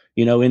for,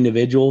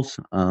 individuals.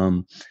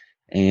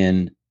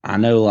 And I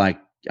know,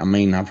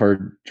 I've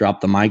heard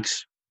Drop the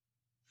Mics,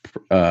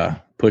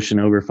 pushing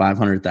over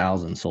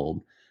 500,000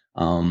 sold.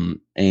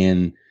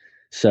 And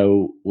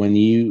so when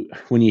you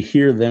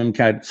hear them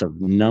kinds of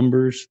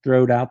numbers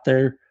thrown out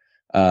there,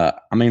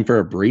 for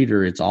a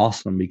breeder, it's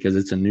awesome because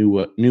it's a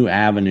new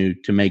avenue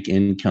to make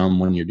income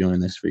when you're doing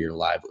this for your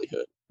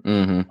livelihood.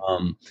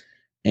 Mm-hmm.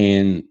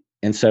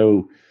 And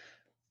so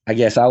I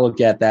guess I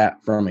look at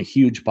that from a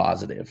huge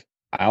positive.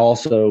 I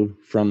also,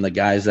 from the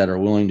guys that are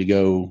willing to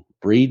go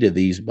breed to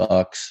these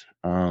bucks,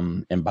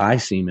 and buy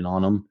semen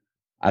on them,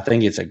 I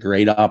think it's a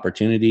great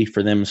opportunity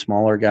for them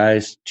smaller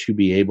guys to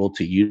be able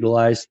to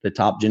utilize the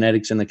top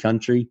genetics in the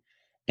country.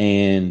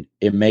 And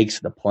it makes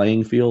the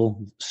playing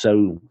field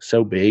so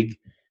big,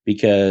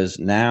 because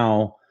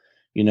now,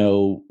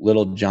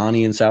 little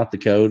Johnny in South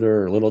Dakota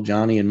or little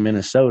Johnny in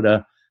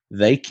Minnesota,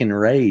 they can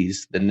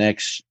raise the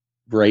next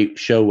great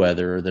show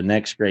weather or the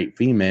next great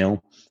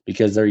female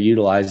because they're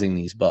utilizing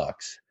these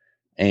bucks.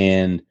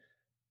 And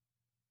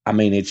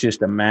it's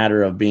just a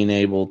matter of being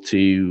able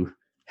to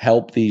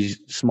help these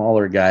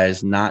smaller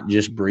guys not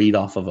just breed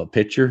off of a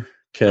picture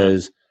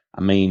because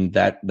I mean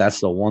that's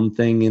the one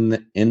thing in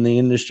the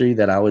industry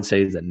that I would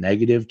say is a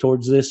negative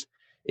towards this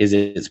is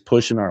it's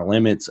pushing our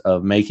limits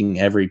of making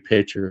every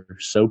pitcher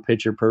so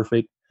pitcher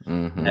perfect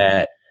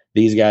that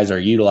these guys are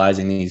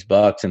utilizing these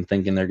bucks and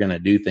thinking they're going to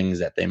do things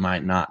that they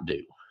might not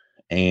do.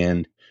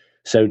 And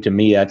so to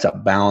me, that's a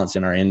balance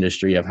in our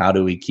industry of how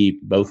do we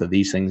keep both of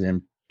these things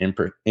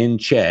in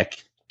check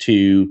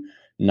to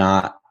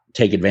not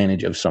take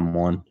advantage of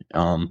someone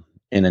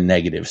in a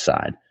negative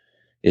side.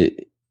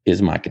 It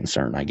is my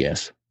concern, I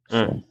guess.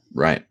 So.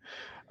 Right.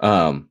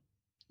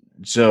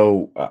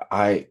 So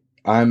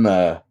I'm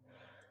a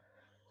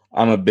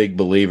big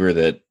believer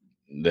that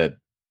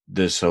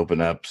this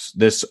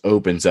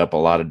opens up a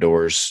lot of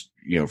doors,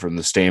 you know, from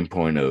the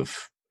standpoint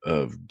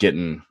of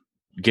getting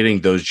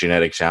those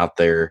genetics out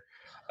there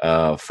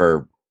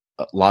for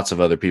lots of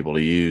other people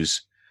to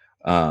use.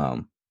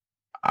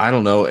 I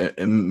don't know,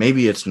 and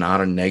maybe it's not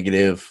a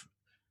negative,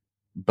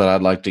 but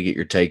I'd like to get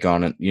your take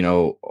on it. You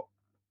know,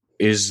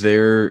 is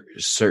there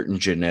certain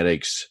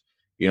genetics,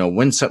 you know,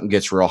 when something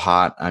gets real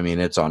hot, I mean,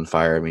 it's on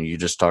fire. I mean, you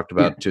just talked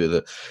about two of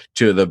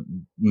the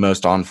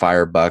most on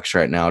fire bucks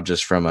right now,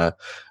 just from a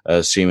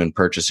semen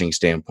purchasing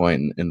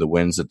standpoint, and the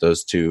wins that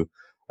those two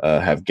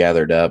have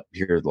gathered up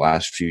here the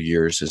last few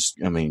years is,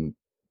 I mean,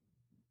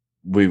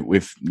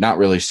 we've not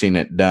really seen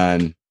it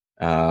done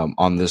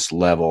on this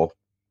level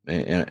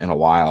in a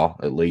while,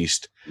 at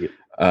least. Yep.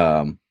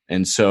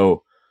 And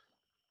so,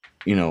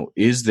 you know,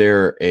 is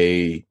there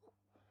a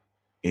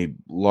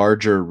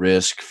larger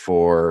risk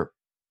for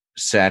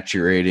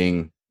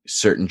saturating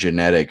certain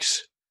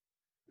genetics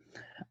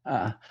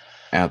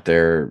out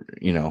there?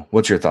 You know,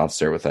 what's your thoughts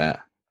there with that?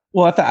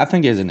 Well, I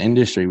think as an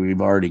industry,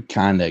 we've already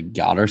kind of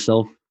got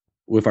ourselves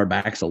with our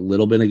backs a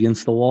little bit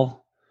against the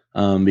wall.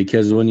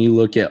 Because when you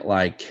look at,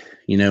 like,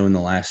 you know, in the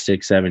last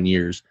 6-7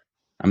 years,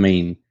 I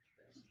mean,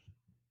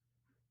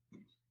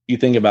 you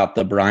think about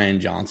the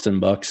Brian Johnson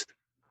bucks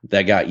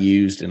that got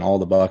used and all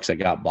the bucks that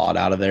got bought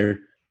out of there.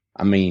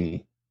 I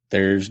mean,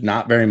 there's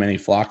not very many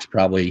flocks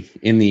probably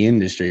in the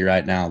industry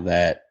right now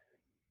that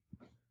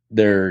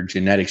their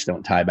genetics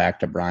don't tie back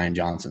to Brian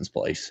Johnson's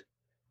place.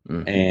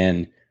 Mm-hmm.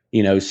 And,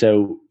 you know,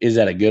 so is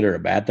that a good or a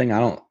bad thing? I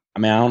don't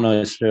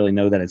necessarily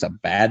know that it's a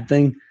bad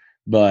thing,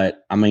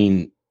 but I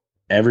mean,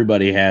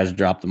 everybody has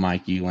Drop the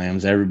Mic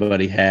Lambs.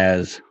 Everybody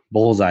has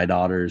Bullseye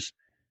Daughters.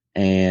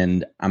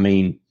 And I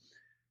mean,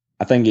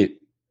 I think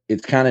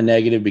it's kind of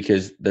negative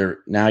because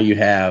now you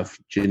have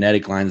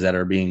genetic lines that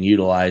are being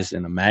utilized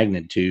in a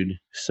magnitude.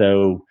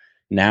 So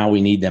now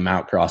we need them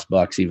outcross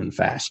bucks even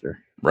faster.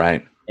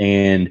 Right.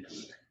 And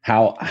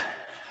how,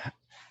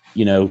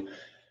 you know,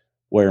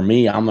 where I'm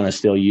going to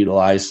still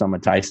utilize some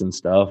of Tyson's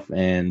stuff.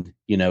 And,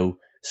 you know,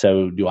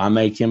 so do I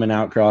make him an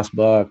outcross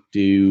buck?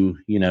 You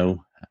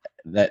know,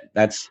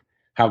 that's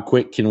how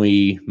quick can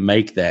we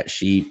make that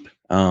sheep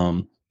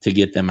to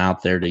get them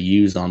out there to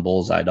use on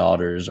Bullseye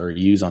Daughters or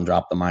use on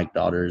Drop the Mic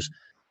Daughters.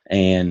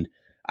 And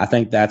I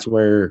think that's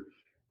where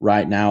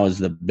right now is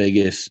the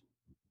biggest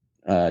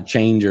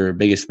change or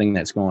biggest thing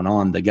that's going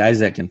on. The guys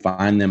that can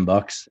find them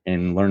bucks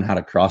and learn how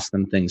to cross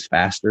them things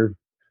faster,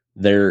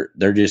 they're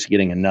just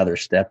getting another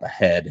step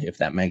ahead, if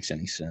that makes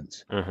any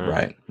sense.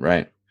 Mm-hmm.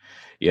 Right.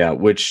 Yeah,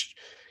 which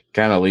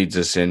kind of leads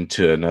us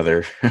into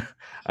another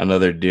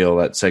deal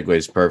that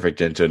segues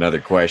perfect into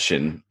another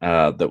question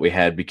that we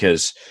had,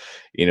 because,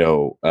 you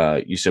know,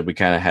 you said we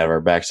kind of have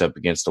our backs up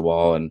against the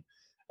wall and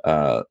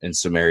in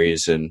some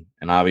areas, and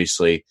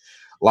obviously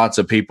lots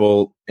of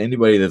people,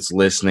 anybody that's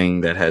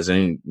listening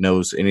that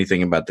knows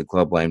anything about the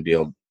Club Lamb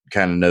deal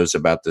kind of knows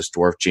about this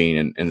dwarf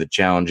gene and the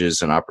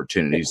challenges and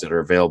opportunities that are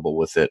available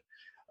with it.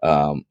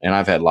 And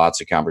I've had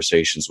lots of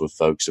conversations with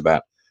folks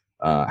about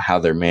how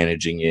they're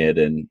managing it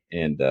and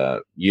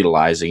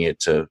utilizing it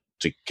to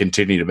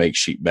continue to make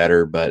sheep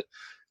better. But,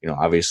 you know,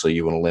 obviously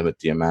you want to limit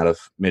the amount of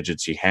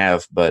midgets you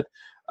have, but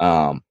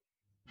and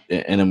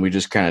then we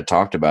just kind of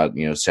talked about,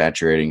 you know,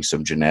 saturating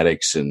some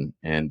genetics and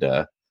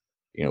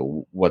you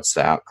know, what's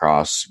the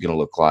outcross going to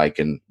look like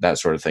and that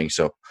sort of thing.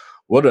 So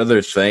what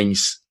other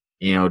things,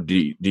 you know,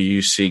 do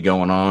you see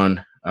going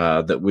on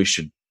that we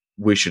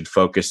should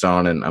focus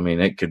on? And I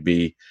mean, it could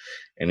be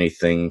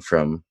anything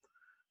from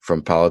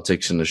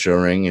politics in the show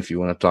ring, if you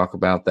want to talk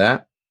about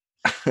that.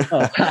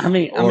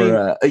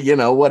 You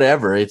know,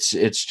 whatever.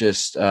 It's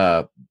just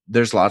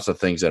there's lots of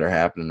things that are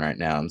happening right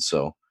now, and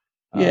so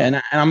yeah.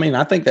 And I mean,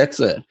 I think that's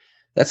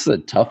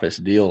the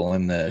toughest deal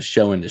in the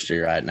show industry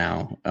right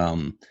now.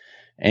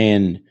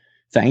 And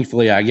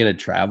thankfully, I get to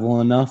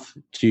travel enough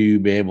to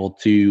be able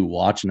to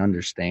watch and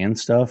understand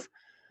stuff.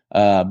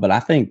 But I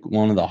think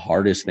one of the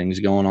hardest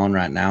things going on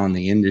right now in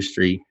the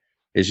industry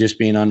is just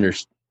being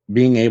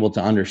able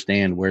to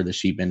understand where the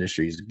sheep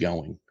industry is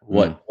going.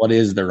 What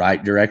is the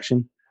right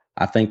direction,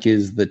 I think,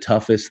 is the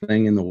toughest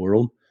thing in the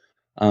world.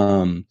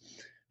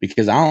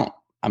 Because I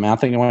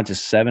think I went to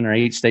 7 or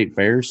 8 state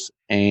fairs,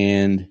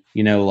 and,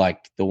 you know,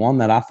 like the one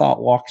that I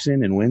thought walks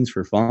in and wins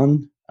for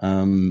fun,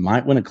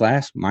 might win a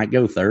class, might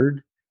go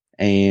third.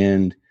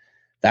 And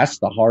that's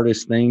the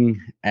hardest thing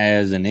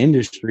as an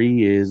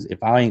industry is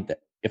if I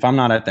if I'm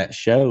not at that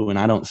show and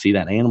I don't see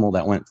that animal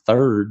that went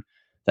third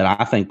that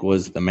I think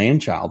was the man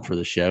child for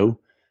the show,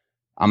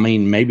 I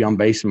mean, maybe I'm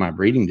basing my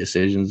breeding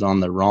decisions on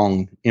the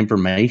wrong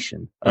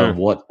information of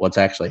what's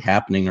actually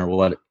happening or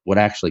what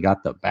actually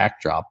got the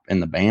backdrop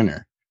and the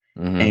banner.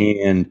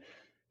 And,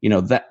 you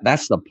know,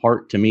 that's the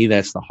part to me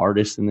that's the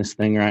hardest in this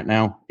thing right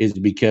now, is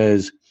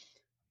because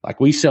like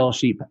we sell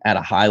sheep at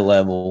a high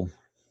level,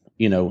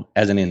 you know,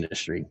 as an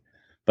industry.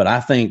 But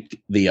I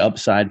think the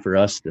upside for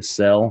us to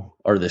sell,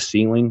 or the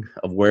ceiling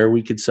of where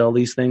we could sell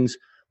these things,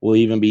 will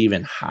even be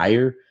even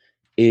higher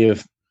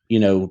if, you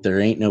know,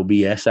 there ain't no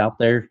BS out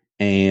there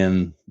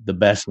and the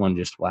best one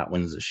just flat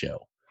wins the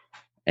show.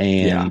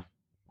 And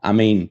I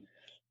mean,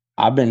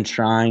 I've been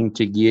trying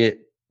to get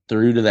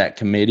through to that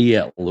committee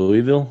at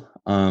Louisville.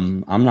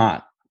 I'm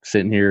not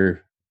sitting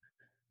here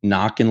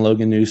knocking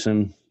Logan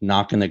Newsom,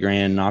 knocking the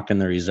Grand, knocking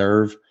the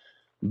reserve,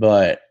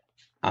 but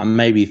I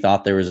maybe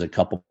thought there was a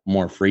couple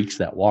more freaks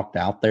that walked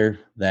out there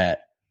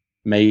that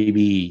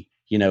maybe,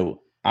 you know,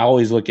 I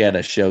always look at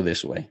a show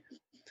this way.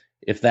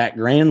 If that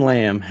Grand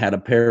Lamb had a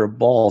pair of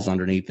balls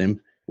underneath him,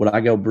 would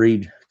I go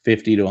breed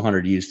 50 to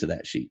 100 ewes to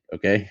that sheep?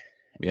 Okay.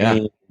 Yeah.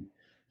 And,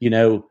 you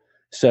know,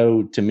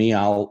 so to me,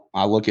 I'll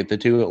look at the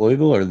two at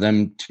Louisville, or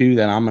them two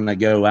that I'm going to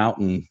go out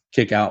and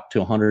kick out to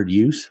 100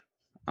 ewes.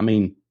 I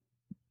mean,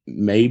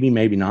 maybe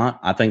not.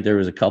 I think there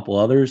was a couple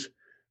others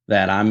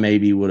that I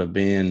maybe would have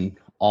been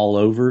all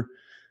over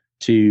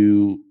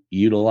to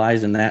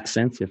utilize in that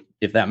sense,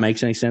 if that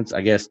makes any sense,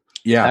 I guess.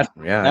 That's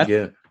I get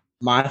it.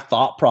 My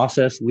thought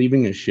process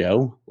leaving a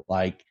show.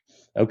 Like,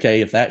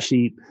 okay, if that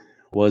sheep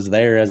was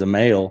there as a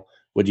male,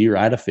 would you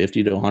write a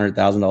 $50,000 to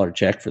 $100,000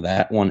 check for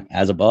that one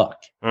as a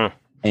buck?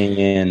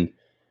 And,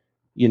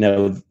 you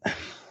know,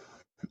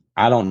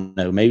 I don't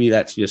know, maybe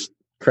that's just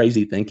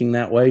crazy thinking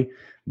that way,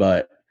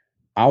 but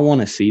I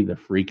want to see the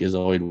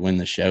Freakazoid win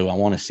the show. I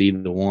want to see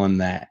the one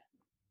that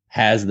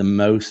has the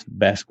most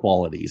best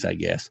qualities, I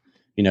guess,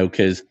 you know,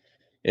 because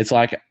it's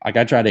like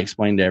I try to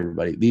explain to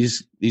everybody,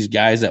 these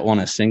guys that want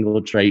a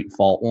single trait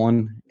fault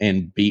one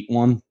and beat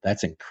one,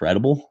 that's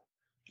incredible,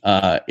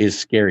 is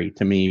scary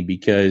to me,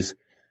 because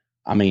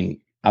I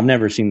mean, I've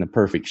never seen the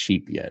perfect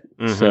sheep yet.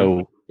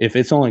 So if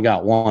it's only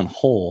got one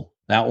hole,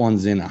 that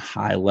one's in a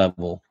high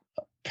level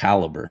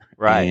caliber.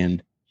 Right.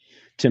 And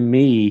to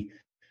me,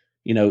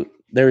 you know,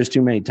 there was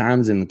too many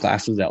times in the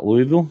classes at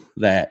Louisville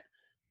that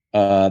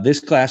this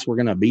class, we're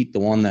going to beat the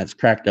one that's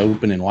cracked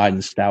open and wide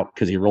and stout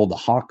because he rolled the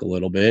hock a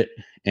little bit,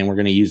 and we're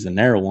going to use the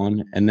narrow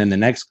one. And then the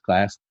next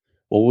class,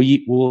 well,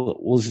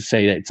 we'll just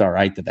say that it's all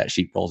right that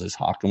sheep rolls his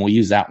hock, and we'll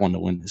use that one to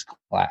win this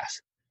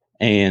class.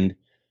 And,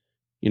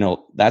 you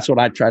know, that's what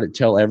I try to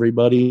tell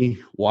everybody,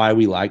 why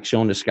we like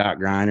showing the Scott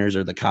Greiners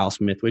or the Kyle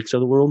Smithwicks of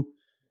the world,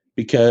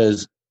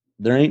 because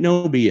there ain't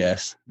no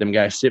BS. Them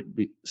guys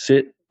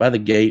sit by the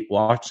gate,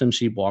 watch them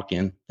sheep walk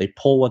in. They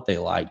pull what they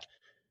like.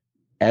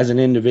 As an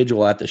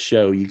individual at the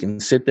show, you can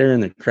sit there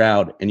in the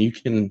crowd and you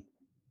can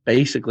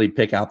basically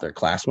pick out their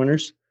class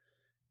winners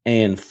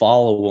and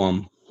follow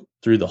them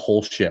through the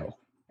whole show.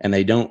 And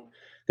they don't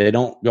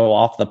go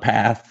off the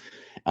path.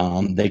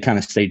 They kind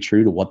of stay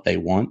true to what they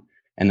want,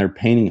 and they're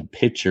painting a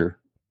picture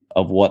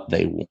of what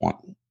they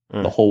want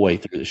the whole way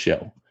through the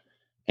show.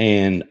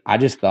 And I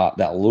just thought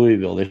that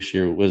Louisville this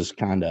year was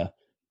kind of,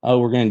 oh,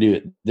 we're going to do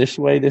it this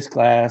way, this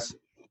class,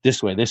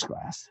 this way, this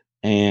class.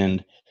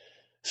 And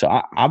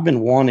so I've been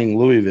wanting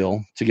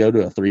Louisville to go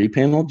to a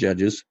 3-panel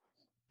judges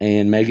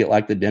and make it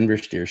like the Denver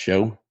Steer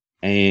Show,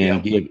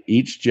 and give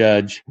each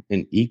judge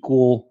an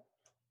equal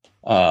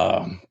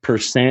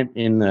percent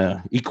in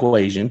the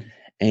equation,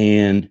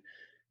 and,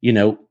 you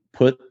know,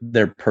 put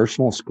their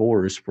personal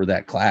scores for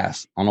that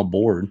class on a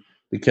board,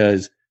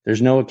 because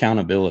there's no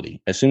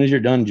accountability. As soon as you're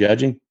done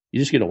judging, you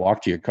just get to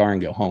walk to your car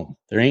and go home.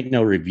 There ain't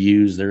no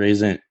reviews. There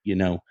isn't, you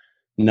know,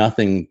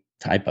 nothing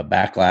type of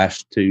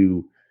backlash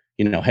to,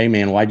 you know, hey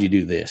man, why'd you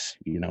do this?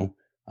 You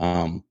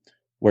know,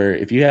 where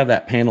if you have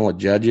that panel of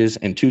judges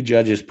and 2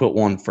 judges put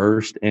one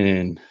first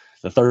and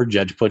the third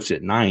judge puts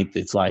it ninth,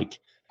 it's like,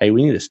 hey,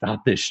 we need to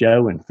stop this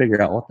show and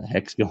figure out what the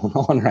heck's going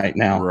on right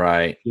now.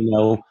 Right. You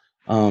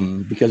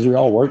know, because we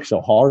all work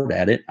so hard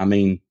at it. I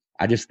mean,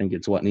 I just think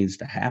it's what needs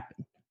to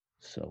happen.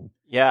 So,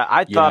 yeah,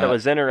 I thought it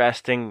was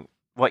interesting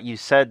what you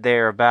said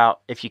there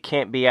about if you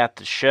can't be at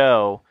the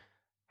show,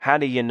 how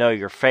do you know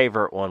your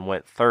favorite one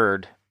went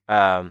third?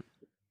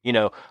 You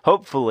know,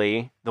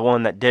 hopefully the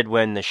one that did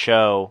win the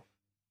show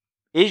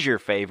is your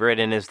favorite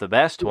and is the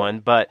best one,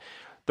 but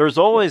there's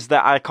always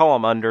that, I call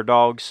them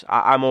underdogs.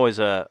 I'm always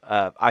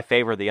I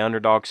favor the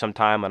underdog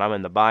sometime when I'm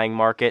in the buying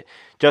market,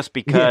 just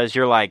because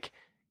you're like,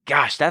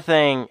 gosh, that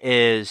thing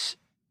is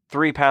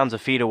 3 pounds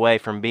of feet away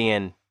from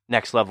being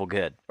next level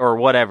good or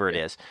whatever it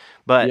is.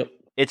 But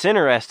it's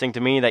interesting to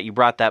me that you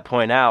brought that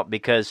point out,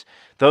 because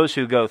those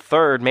who go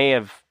third may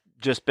have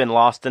just been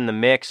lost in the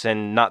mix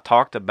and not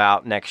talked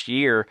about next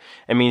year.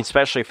 I mean,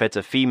 especially if it's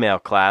a female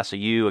class, a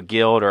ewe, a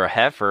gilt, or a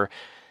heifer.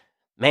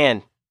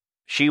 Man,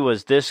 she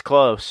was this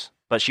close,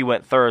 but she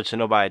went third, so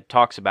nobody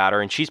talks about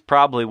her. And she's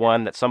probably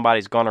one that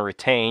somebody's going to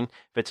retain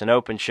if it's an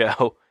open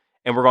show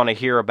and we're going to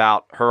hear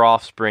about her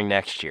offspring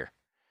next year.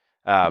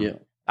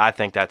 I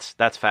think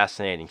that's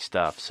fascinating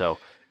stuff. So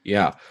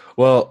yeah,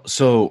 well,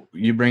 so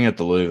you bring up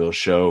the Louisville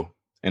show,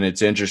 and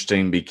it's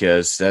interesting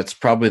because that's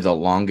probably the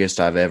longest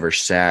I've ever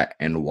sat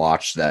and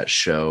watched that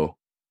show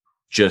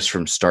just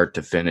from start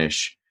to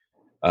finish.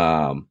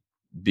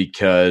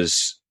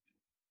 Because,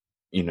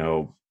 you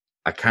know,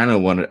 I kind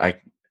of want to,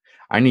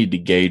 I need to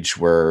gauge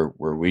where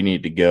we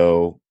need to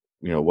go,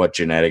 you know, what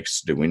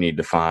genetics do we need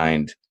to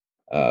find,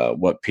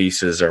 what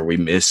pieces are we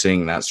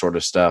missing, that sort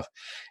of stuff.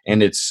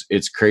 And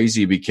it's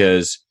crazy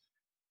because,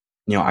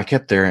 you know, I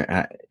kept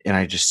there and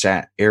I just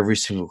sat every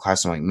single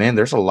class. I'm like, man,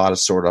 there's a lot of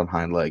sort on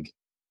hind leg,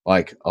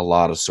 like a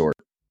lot of sort.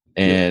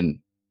 And,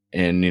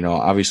 you know,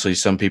 obviously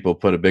some people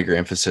put a bigger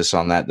emphasis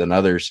on that than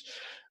others,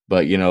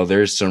 but, you know,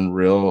 there's some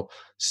real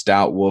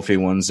stout wolfy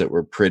ones that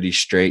were pretty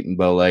straight and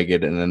bow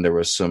legged. And then there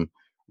was some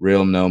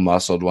real no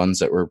muscled ones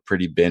that were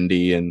pretty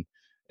bendy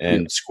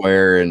and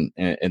square. And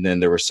then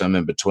there were some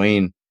in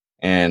between.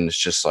 And it's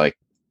just like,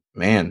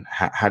 man,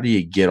 how do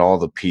you get all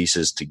the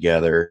pieces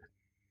together,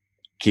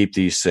 keep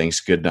these things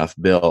good enough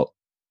built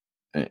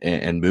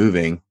and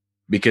moving,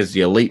 because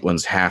the elite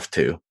ones have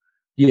to.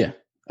 Yeah.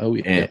 Oh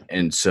yeah.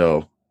 And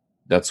so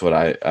that's what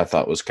I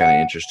thought was kind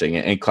of interesting.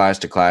 And class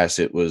to class,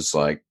 it was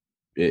like,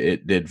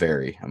 it did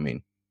vary. I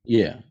mean,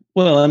 yeah.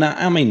 Well, and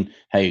I mean,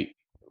 hey,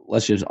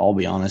 let's just all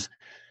be honest.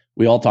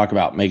 We all talk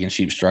about making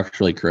sheep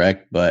structurally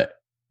correct, but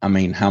I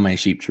mean, how many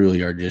sheep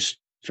truly are just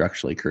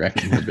structurally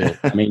correct in their build?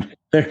 I mean,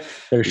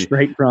 they're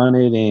straight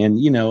fronted,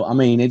 and you know, I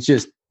mean, it's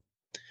just,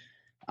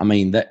 I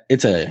mean, that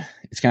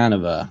it's kind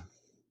of a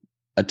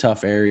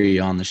tough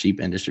area on the sheep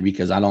industry,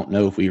 because I don't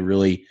know if we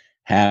really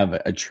have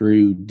a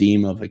true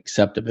deem of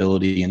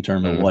acceptability in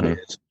terms of what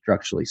is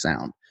structurally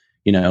sound.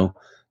 You know,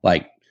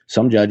 like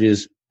some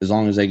judges, as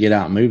long as they get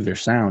out and move, they're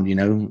sound. You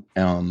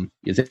know,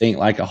 you think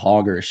like a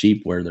hog or a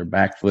sheep where their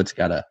back foot's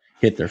got to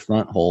hit their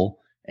front hole.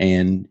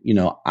 And, you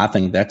know, I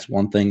think that's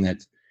one thing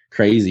that's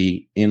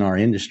crazy in our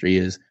industry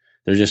is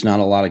there's just not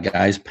a lot of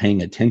guys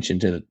paying attention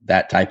to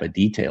that type of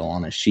detail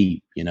on a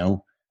sheep, you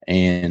know?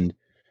 And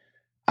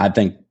I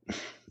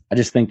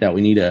just think that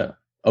we need to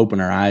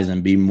open our eyes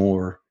and be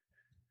more,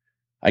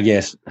 I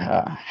guess,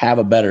 have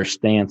a better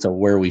stance of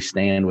where we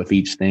stand with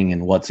each thing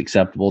and what's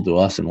acceptable to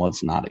us and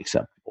what's not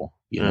acceptable,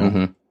 you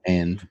know?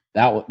 And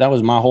that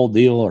was my whole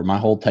deal, or my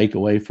whole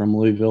takeaway from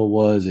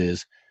Louisville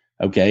is,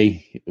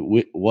 okay,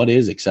 what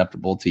is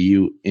acceptable to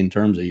you in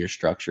terms of your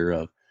structure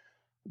of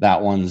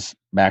that one's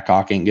back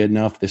hock ain't good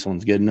enough, this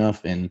one's good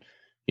enough. And,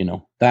 you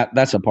know,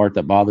 that's a part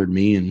that bothered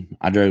me. And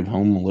I drove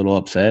home a little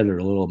upset or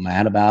a little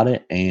mad about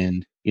it.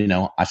 And, you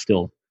know, I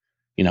still,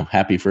 you know,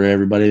 happy for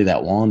everybody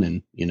that won,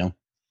 and, you know,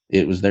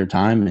 it was their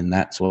time and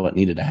that's what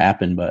needed to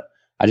happen. But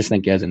I just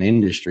think as an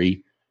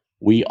industry,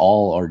 we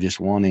all are just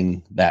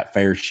wanting that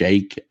fair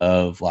shake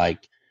of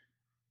like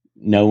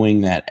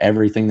knowing that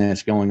everything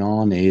that's going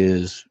on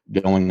is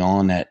going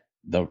on at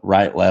the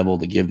right level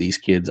to give these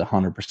kids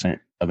 100%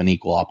 of an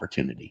equal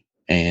opportunity.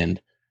 And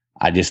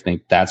I just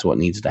think that's what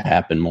needs to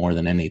happen more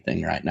than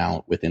anything right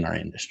now within our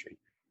industry.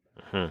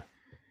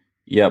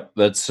 Yep.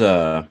 That's,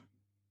 and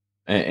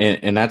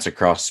that's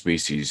across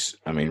species.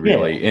 I mean,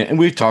 really, and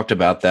we've talked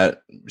about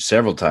that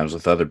several times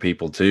with other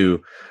people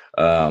too,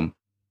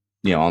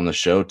 you know, on the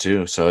show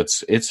too. So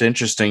it's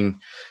interesting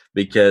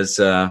because,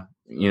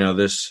 you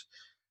know,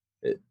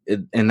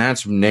 and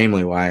that's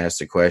namely why I asked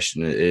the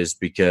question, is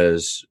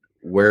because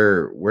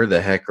where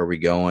the heck are we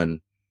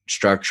going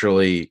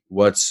structurally?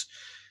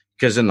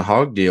 Because in the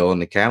hog deal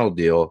and the cattle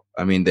deal,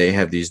 I mean, they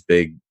have these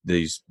big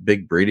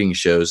breeding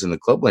shows. In the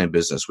clubland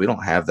business, we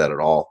don't have that at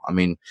all. I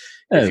mean,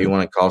 if you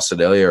want to call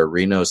Sedalia or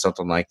Reno,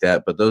 something like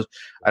that, but those,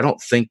 I don't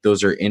think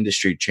those are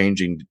industry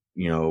changing,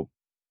 you know,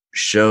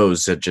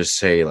 shows that just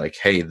say like,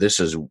 hey, this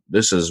is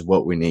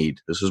what we need.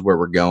 This is where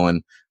we're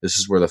going. This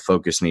is where the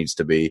focus needs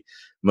to be.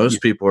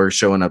 Most people are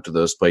showing up to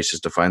those places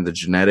to find the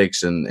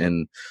genetics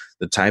and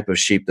the type of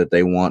sheep that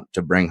they want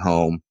to bring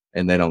home,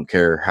 and they don't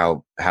care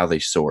how they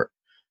sort.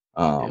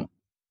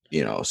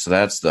 You know, so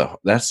that's the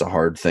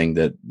hard thing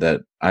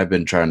that I've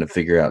been trying to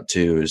figure out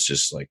too, is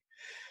just like,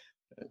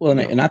 well,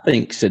 and I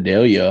think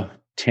Sedalia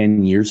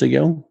 10 years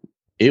ago,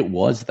 it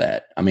was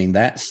that. I mean,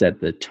 that set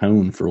the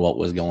tone for what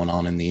was going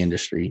on in the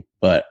industry.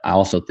 But I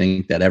also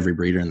think that every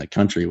breeder in the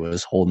country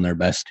was holding their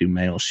best 2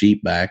 male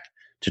sheep back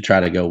to try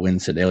to go win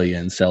Sedalia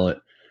and sell it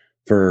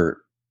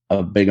for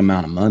a big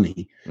amount of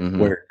money.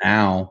 Where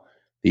now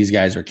these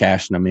guys are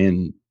cashing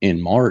them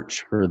in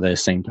March for the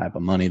same type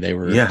of money they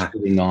were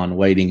sitting on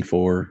waiting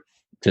for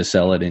to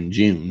sell it in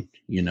June,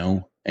 you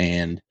know?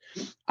 And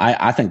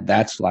I think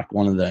that's like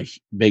one of the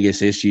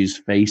biggest issues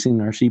facing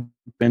our sheep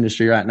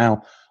industry right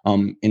now.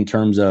 In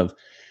terms of,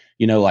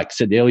 you know, like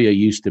Sedalia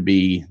used to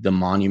be the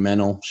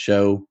monumental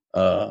show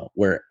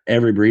where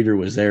every breeder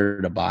was there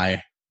to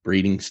buy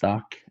breeding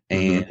stock.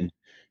 And,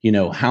 you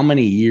know, how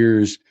many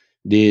years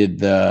did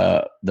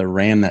the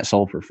ram that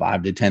sold for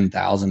 $5,000 to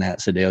 $10,000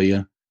 at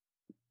Sedalia,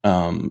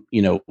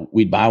 you know,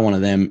 we'd buy one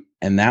of them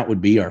and that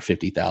would be our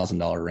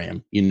 $50,000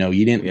 ram. You know,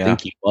 you didn't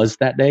think he was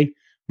that day,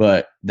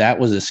 but that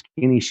was a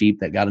skinny sheep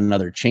that got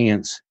another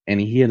chance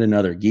and he hit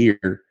another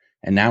gear.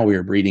 And now we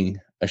were breeding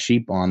a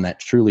sheep on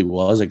that truly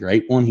was a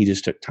great one. He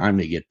just took time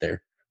to get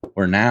there.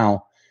 Where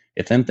now,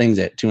 if them things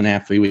at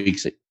 2.5, 3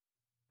 weeks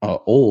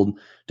old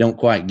don't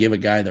quite give a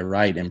guy the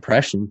right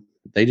impression,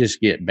 they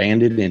just get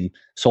banded and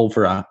sold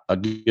for a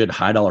good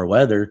high dollar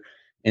wether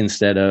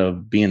instead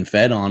of being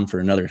fed on for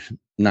another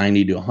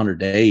 90 to 100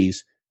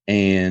 days.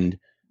 And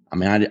I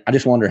mean, I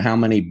just wonder how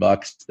many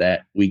bucks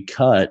that we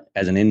cut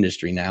as an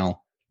industry now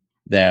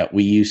that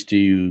we used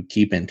to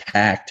keep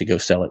intact to go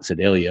sell at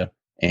Sedalia.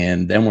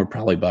 And then we're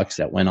probably bucks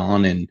that went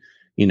on and,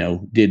 you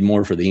know, did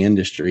more for the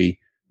industry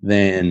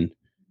than,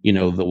 you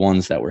know, the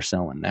ones that we're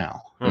selling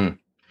now.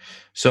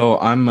 So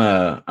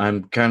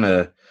I'm kind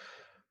of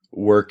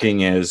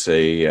working as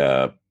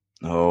a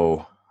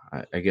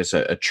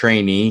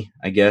trainee,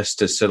 I guess,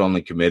 to sit on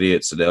the committee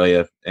at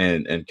Sedalia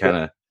and kind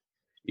of,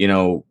 you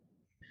know,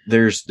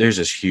 there's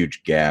this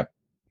huge gap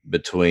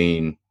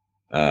between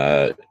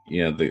the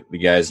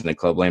guys in the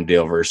club lamb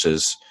deal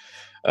versus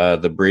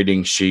the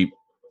breeding sheep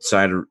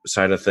side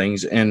of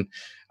things, and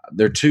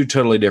they're two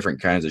totally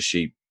different kinds of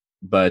sheep.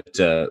 But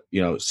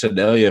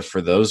Sedalia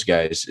for those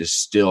guys is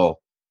still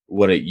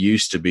what it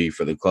used to be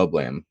for the club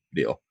lamb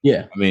deal.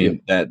 Yeah, I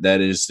mean that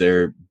is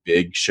their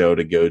big show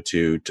to go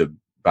to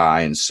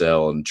buy and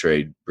sell and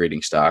trade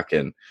breeding stock,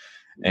 and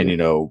you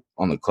know,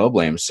 on the club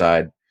lamb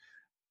side,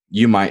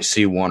 you might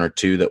see one or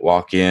two that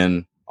walk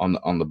in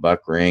on the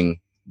buck ring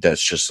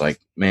that's just like,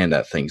 man,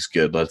 that thing's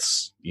good.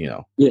 Let's, you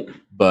know,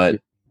 but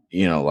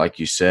you know, like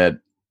you said,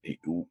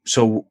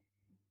 so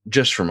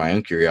just for my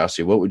own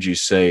curiosity, what would you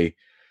say?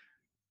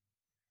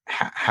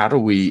 How do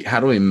we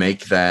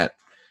make that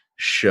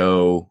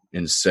show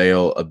and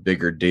sale a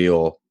bigger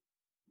deal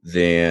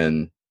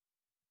than,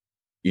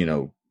 you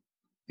know,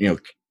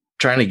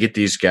 trying to get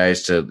these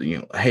guys to, you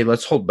know, hey,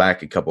 let's hold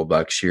back a couple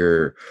bucks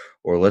here,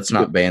 or let's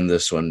not ban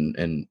this one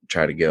and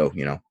try to go,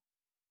 you know?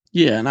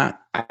 Yeah. And I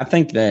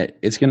think that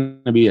it's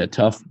going to be a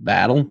tough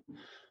battle,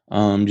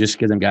 just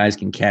because them guys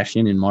can cash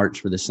in March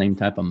for the same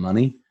type of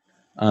money.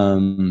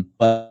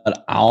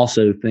 But I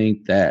also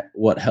think that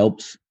what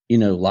helps, you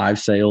know, live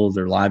sales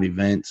or live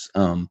events,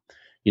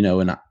 you know,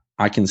 and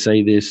I can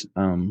say this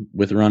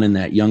with running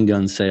that young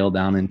gun sale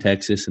down in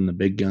Texas and the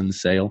big gun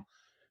sale,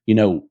 you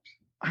know,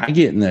 I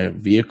get in the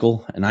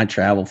vehicle and I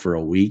travel for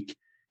a week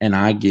and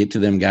I get to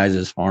them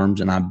guys'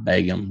 farms and I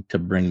beg them to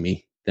bring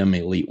me them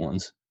elite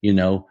ones, you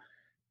know,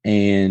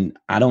 and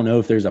I don't know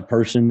if there's a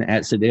person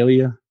at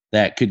Sedalia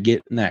that could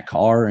get in that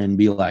car and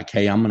be like,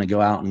 hey, I'm going to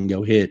go out and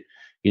go hit,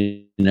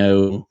 you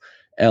know,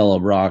 Ella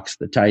Brock's,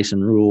 the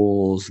Tyson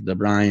Rules, the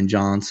Brian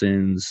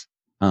Johnsons,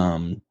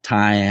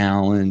 Ty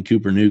Allen,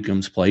 Cooper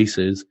Newcomb's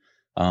places,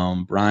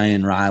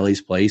 Brian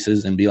Riley's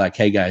places, and be like,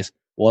 hey guys,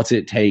 what's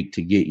it take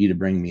to get you to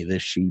bring me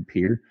this sheep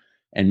here?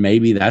 And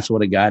maybe that's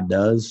what a guy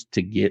does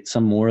to get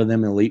some more of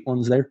them elite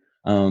ones there.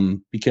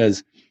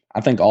 Because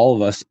I think all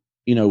of us,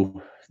 you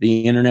know,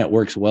 the internet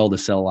works well to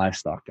sell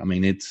livestock. I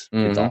mean, it's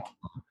awesome.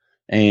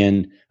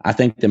 And I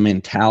think the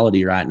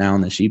mentality right now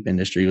in the sheep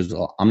industry is,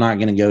 I'm not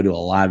going to go to a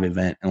live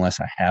event unless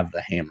I have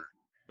the hammer.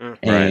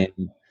 And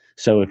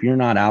so if you're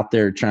not out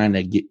there trying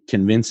to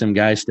convince them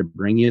guys to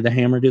bring you the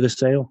hammer to the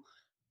sale,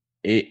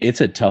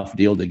 it's a tough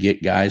deal to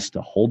get guys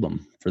to hold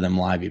them for them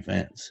live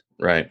events.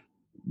 Right.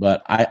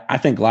 But I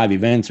think live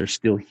events are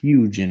still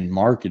huge in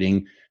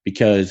marketing,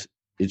 because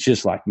it's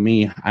just like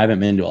me. I haven't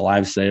been to a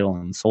live sale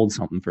and sold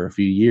something for a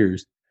few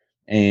years.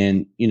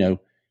 And, you know,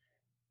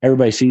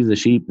 everybody sees the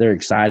sheep, they're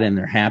excited and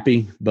they're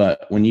happy.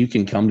 But when you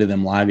can come to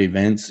them live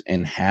events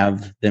and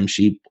have them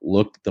sheep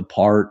look the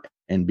part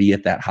and be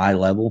at that high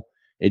level,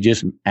 it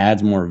just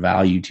adds more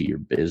value to your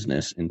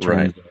business in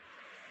terms of,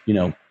 you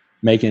know,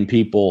 making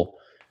people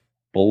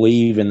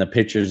believe in the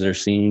pictures they're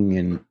seeing.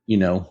 And, you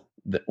know,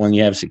 when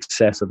you have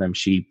success with them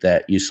sheep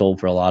that you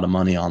sold for a lot of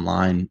money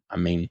online, I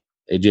mean,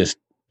 it's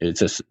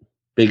a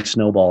big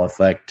snowball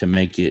effect to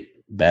make it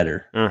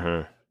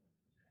better.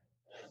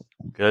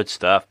 Good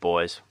stuff,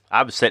 boys.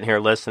 I was sitting here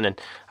listening.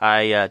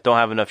 I don't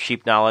have enough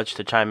sheep knowledge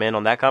to chime in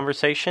on that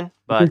conversation,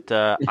 but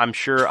I'm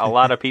sure a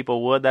lot of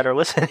people would that are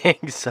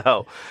listening.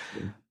 So,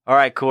 all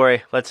right,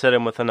 Corey, let's hit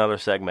him with another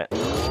segment.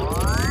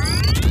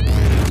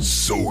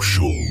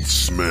 Social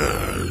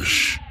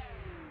Smash.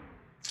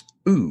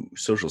 Ooh,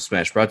 Social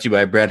Smash brought to you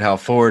by Brad Howell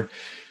Ford.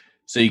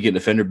 So you get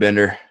a fender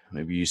bender,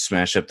 maybe you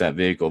smash up that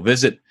vehicle.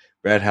 Visit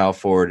Brad Howell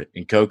Ford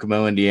in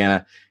Kokomo,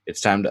 Indiana.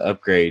 It's time to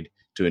upgrade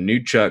to a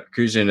new truck,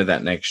 cruise into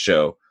that next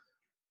show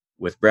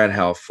with Brad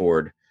Howell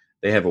Ford.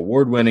 They have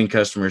award-winning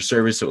customer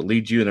service that will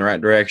lead you in the right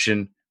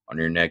direction on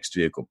your next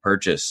vehicle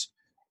purchase.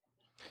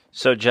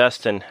 So,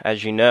 Justin,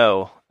 as you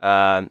know,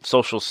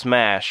 Social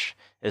Smash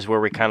is where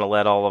we kind of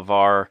let all of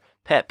our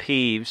pet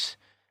peeves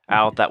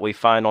out that we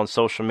find on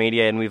social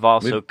media, and we've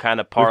kind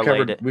of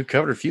parlayed it. We've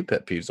covered a few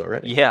pet peeves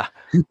already. Yeah.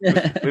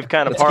 We've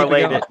kind of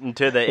parlayed it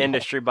into the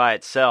industry by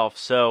itself.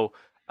 So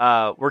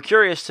we're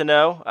curious to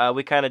know.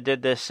 We kind of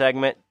did this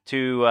segment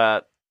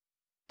to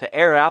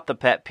air out the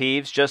pet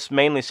peeves, just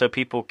mainly so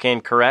people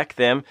can correct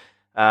them.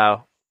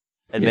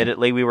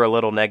 Admittedly, we were a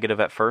little negative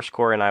at first,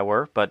 Corey and I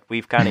were, but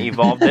we've kind of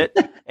evolved it,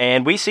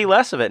 and we see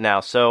less of it now.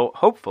 So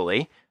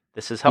hopefully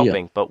this is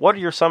helping. But what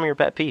are some of your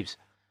pet peeves?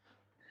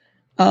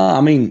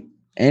 I mean,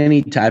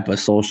 any type of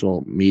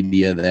social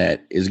media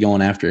that is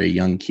going after a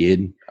young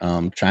kid,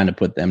 trying to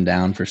put them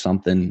down for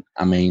something,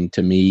 I mean,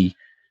 to me,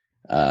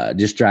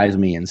 just drives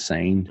me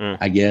insane,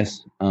 I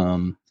guess.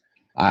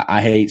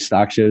 I hate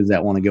stock shows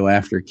that want to go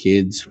after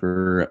kids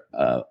for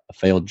a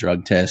failed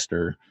drug test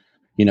or,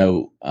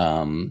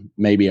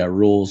 maybe a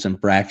rules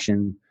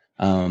infraction.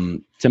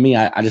 To me,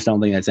 I just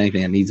don't think that's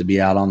anything that needs to be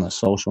out on the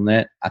social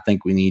net. I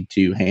think we need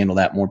to handle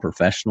that more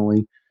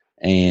professionally.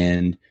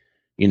 And,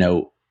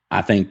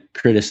 I think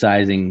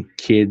criticizing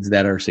kids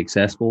that are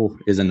successful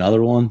is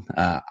another one.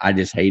 I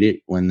just hate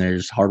it when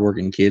there's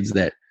hardworking kids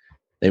that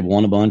they've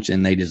won a bunch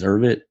and they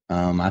deserve it.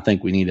 I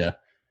think we need to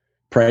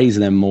praise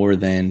them more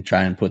than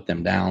try and put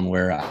them down,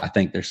 where I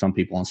think there's some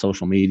people on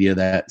social media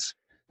that's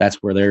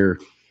where their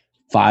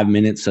 5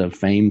 minutes of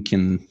fame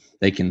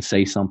they can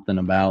say something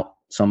about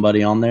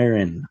somebody on there.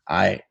 And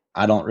I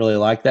don't really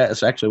like that.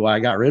 It's actually why I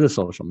got rid of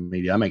social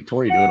media. I make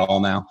Tori do it all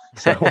now.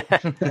 So,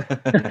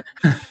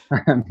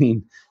 I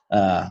mean,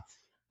 I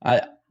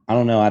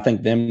don't know. I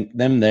think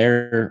them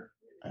there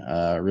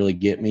really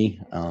get me.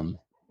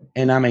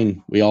 And I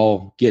mean, we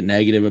all get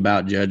negative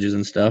about judges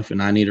and stuff,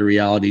 and I need a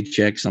reality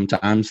check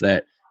sometimes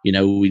that,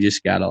 we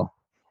just gotta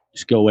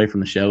go away from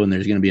the show and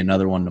there's going to be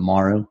another one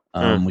tomorrow.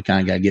 We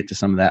kind of got to get to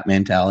some of that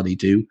mentality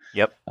too.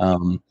 Yep.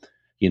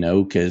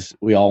 Cause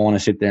we all want to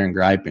sit there and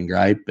gripe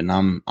and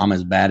I'm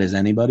as bad as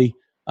anybody.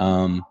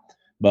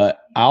 But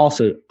I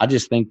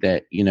just think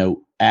that,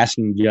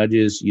 asking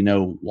judges,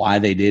 why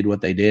they did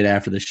what they did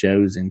after the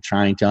shows and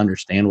trying to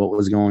understand what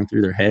was going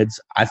through their heads,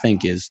 I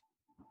think is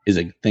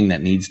a thing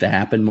that needs to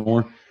happen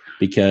more,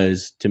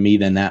 because to me,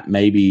 then that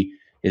maybe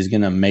is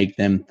going to make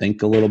them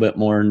think a little bit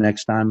more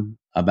next time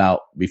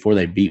about before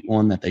they beat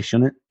one that they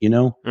shouldn't,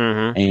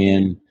 Mm-hmm.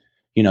 And,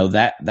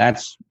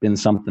 that's been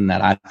something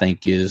that I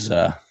think is,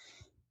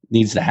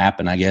 needs to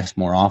happen, I guess,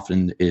 more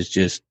often, is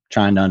just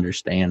trying to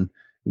understand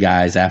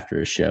guys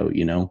after a show,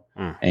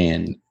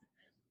 and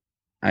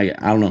I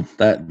don't know,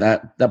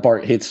 that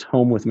part hits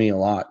home with me a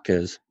lot,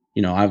 because,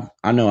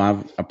 I know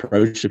I've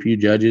approached a few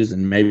judges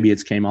and maybe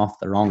it's came off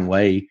the wrong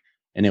way,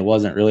 and it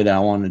wasn't really that I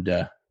wanted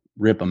to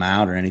rip them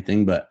out or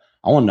anything, but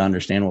I wanted to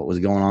understand what was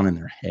going on in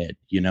their head,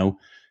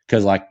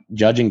 because like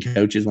judging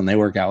coaches, when they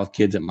work out with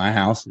kids at my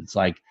house, it's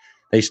like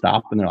they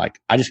stop and they're like,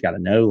 I just got to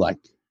know, like,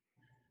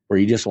 were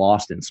you just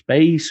lost in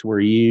space? Were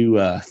you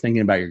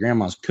thinking about your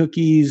grandma's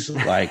cookies?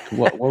 Like,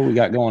 what we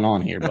got going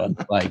on here,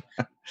 bud? Like,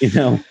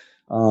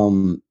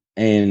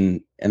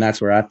 and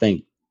that's where I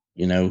think,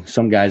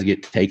 some guys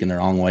get taken the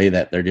wrong way,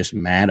 that they're just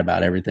mad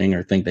about everything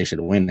or think they should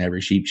win every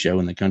sheep show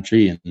in the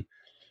country. And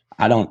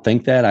I don't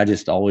think that. I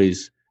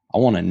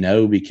want to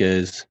know,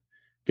 because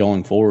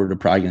going forward, we're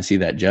probably going to see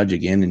that judge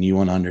again, and you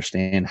want to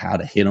understand how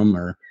to hit them,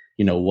 or,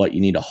 what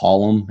you need to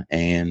haul them.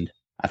 And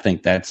I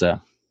think that's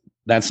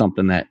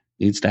something that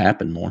needs to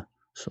happen more.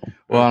 So,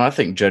 well, and I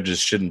think judges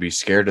shouldn't be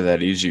scared of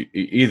that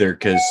either,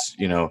 because,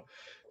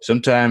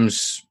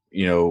 sometimes,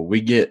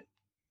 we get,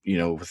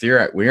 when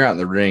you're out in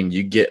the ring,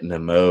 you get in the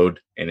mode,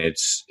 and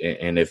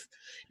if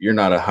you're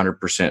not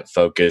 100%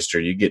 focused, or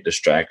you get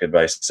distracted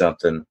by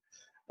something,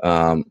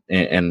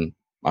 and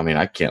I mean,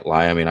 I can't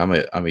lie. I mean,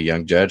 I'm a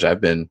young judge. I've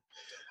been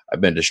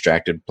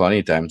distracted plenty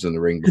of times in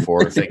the ring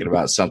before, thinking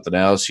about something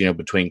else,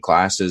 between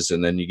classes,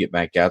 and then you get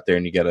back out there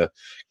and you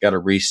gotta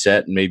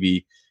reset, and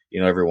maybe,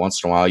 every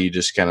once in a while you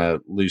just kind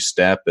of lose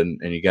step and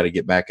you got to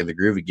get back in the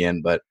groove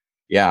again. But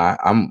yeah,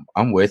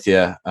 I'm with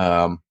you.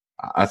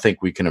 I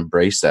think we can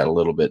embrace that a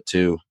little bit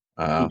too.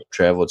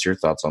 Trev, what's your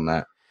thoughts on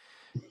that?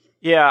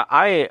 Yeah,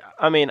 I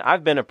mean,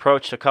 I've been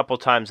approached a couple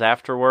times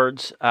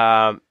afterwards,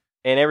 and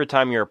every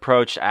time you're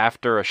approached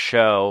after a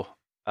show,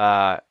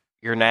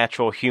 your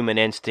natural human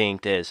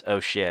instinct is, oh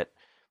shit.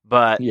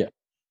 But yeah,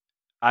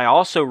 I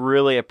also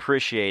really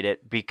appreciate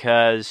it,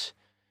 because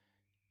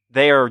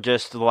they are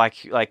just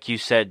like you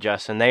said,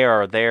 Justin, they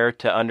are there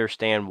to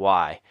understand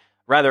why.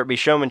 Rather it be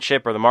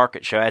showmanship or the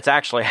market show. It's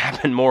actually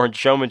happened more in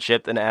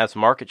showmanship than it has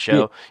market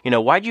show. Yeah.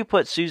 Why'd you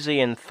put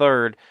Susie in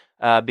third?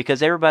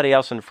 Because everybody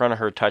else in front of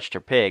her touched her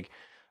pig,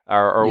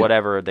 or yeah,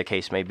 whatever the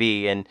case may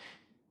be. And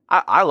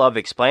I love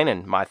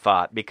explaining my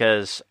thought,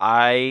 because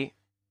I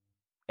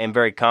am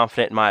very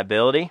confident in my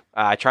ability.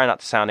 I try not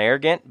to sound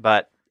arrogant,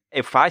 but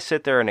if I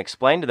sit there and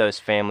explain to those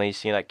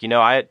families,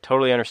 I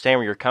totally understand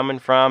where you're coming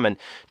from, and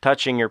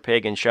touching your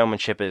pig in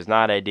showmanship is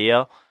not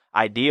ideal.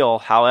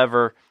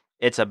 However,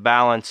 it's a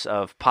balance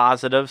of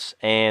positives,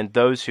 and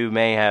those who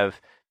may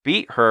have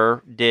beat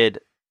her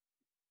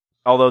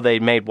although they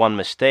made one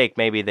mistake,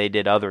 maybe they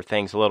did other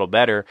things a little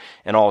better.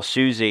 And all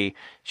Susie,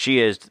 she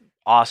is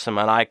awesome,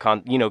 an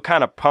icon,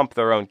 kind of pump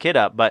their own kid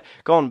up. But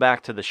going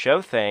back to the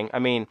show thing, I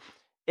mean,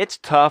 it's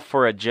tough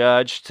for a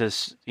judge to,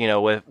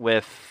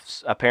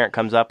 with a parent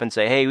comes up and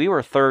say, hey, we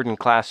were third in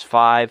class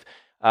 5.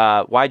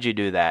 Why'd you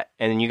do that?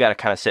 And then you got to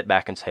kind of sit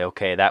back and say,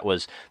 okay, that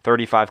was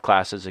 35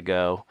 classes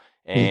ago.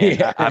 And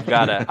yeah, I've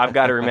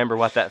got to remember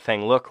what that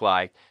thing looked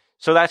like.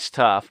 So that's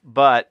tough.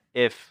 But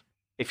if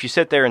you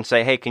sit there and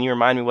say, hey, can you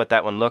remind me what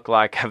that one looked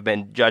like? I've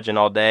been judging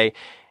all day.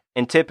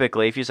 And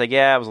typically, if you say,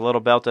 yeah, it was a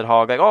little belted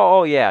hog, like,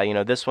 oh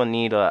yeah, this one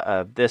need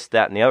this,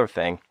 that, and the other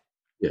thing.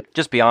 Yeah.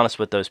 Just be honest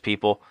with those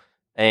people.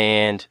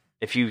 And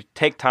if you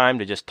take time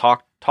to just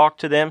talk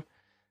to them,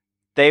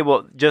 they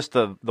will, just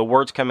the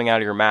words coming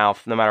out of your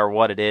mouth, no matter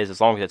what it is,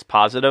 as long as it's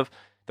positive,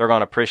 they're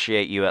going to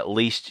appreciate you. At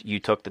least you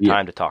took the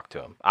time to talk to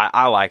them.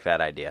 I like that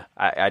idea.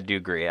 I do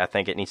agree. I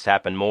think it needs to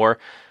happen more,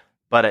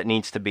 but it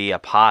needs to be a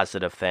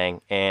positive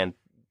thing. And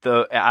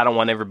I don't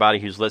want everybody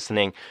who's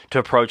listening to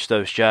approach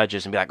those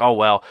judges and be like, oh,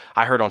 well,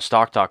 I heard on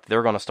Stock Talk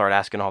they're going to start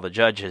asking all the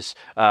judges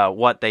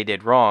what they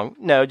did wrong.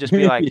 No, just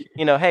be like,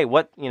 hey,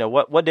 what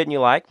didn't you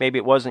like? Maybe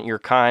it wasn't your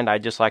kind.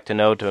 I'd just like to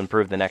know to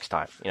improve the next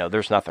time.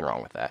 There's nothing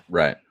wrong with that.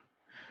 Right.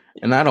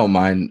 And I don't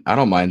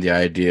mind the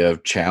idea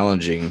of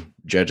challenging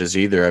judges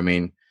either. I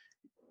mean,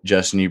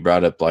 Justin, you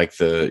brought up like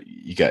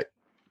you got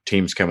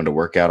teams coming to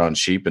work out on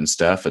sheep and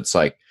stuff. It's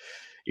like,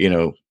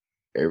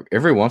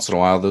 every once in a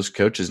while, those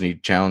coaches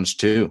need challenged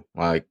too.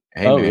 Like,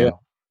 hey, man,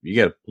 you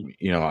got,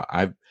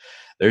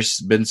 there's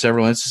been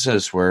several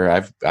instances where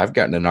I've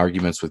gotten in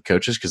arguments with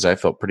coaches because I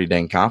felt pretty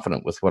dang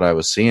confident with what I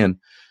was seeing,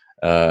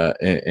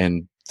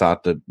 and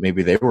thought that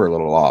maybe they were a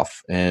little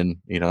off. And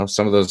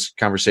some of those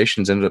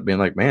conversations ended up being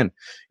like, man,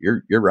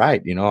 you're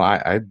right.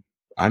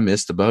 I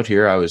missed the boat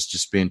here. I was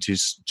just being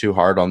too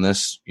hard on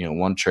this,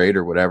 one trade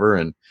or whatever.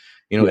 And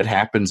it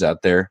happens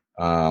out there.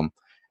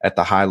 At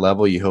the high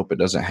level, you hope it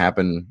doesn't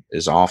happen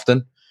as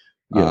often.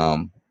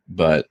 Yeah.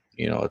 But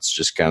it's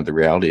just kind of the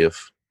reality of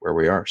where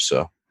we are.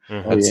 So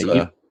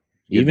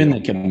even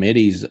the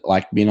committees,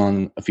 like being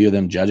on a few of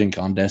them judging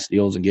contest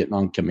deals and getting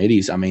on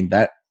committees. I mean,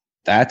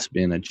 that's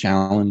been a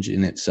challenge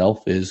in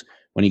itself, is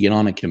when you get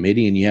on a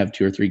committee and you have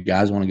 2 or 3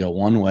 guys want to go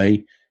one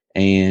way,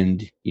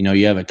 and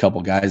you have a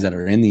couple guys that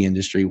are in the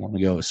industry want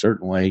to go a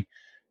certain way,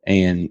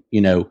 and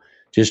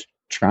just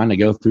trying to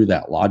go through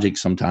that logic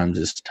sometimes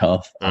is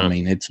tough. I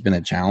mean, it's been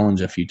a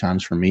challenge a few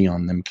times for me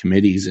on them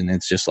committees, and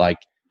it's just like,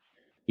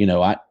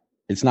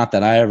 it's not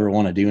that I ever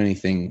want to do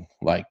anything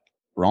like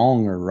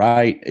wrong or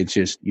right. It's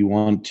just you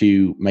want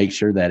to make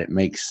sure that it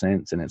makes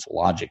sense and it's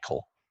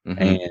logical.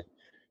 Mm-hmm. And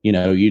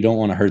you don't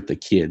want to hurt the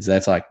kids.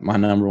 That's like my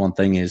number one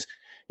thing, is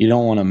you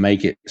don't want to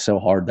make it so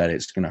hard that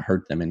it's going to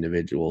hurt them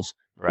individuals.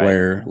 Right.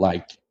 Where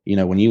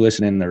when you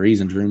listen in the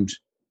reasons rooms,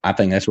 I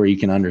think that's where you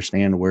can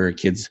understand where a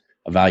kid's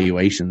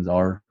evaluations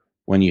are,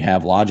 when you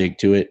have logic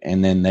to it,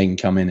 and then they can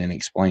come in and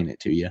explain it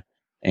to you.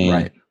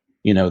 And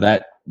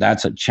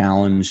that's a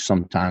challenge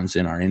sometimes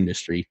in our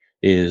industry,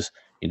 is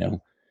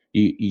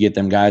you get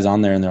them guys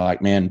on there and they're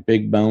like, man,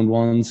 big boned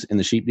ones in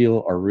the sheep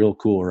deal are real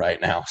cool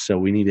right now, so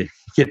we need to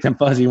get them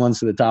fuzzy ones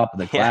to the top of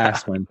the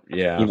class. When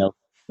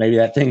maybe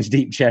that thing's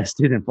deep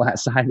chested and flat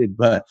sided,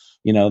 but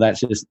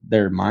that's just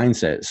their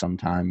mindset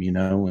sometime.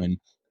 And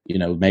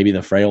maybe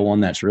the frail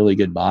one that's really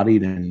good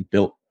bodied and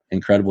built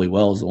incredibly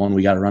well is the one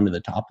we got to run to the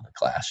top of the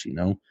class.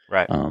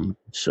 Right.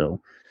 So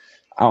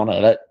I don't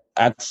know,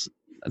 that's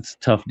a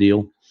tough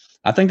deal.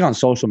 I think on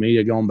social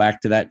media, going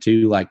back to that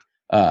too, like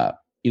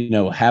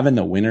having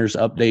the winners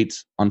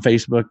updates on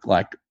Facebook,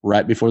 like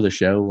right before the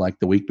show, like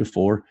the week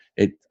before,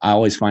 I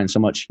always find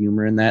so much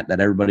humor in that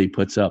everybody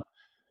puts up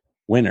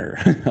winner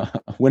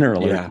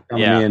alert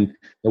coming in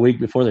the week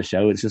before the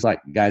show. It's just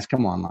like, guys,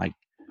 come on, like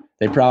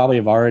they probably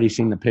have already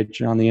seen the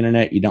picture on the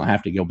internet. You don't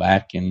have to go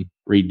back and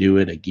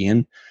redo it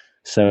again.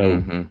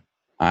 So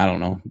I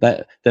don't know,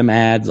 that them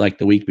ads like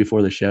the week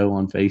before the show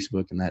on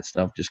Facebook and that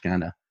stuff just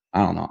kind of,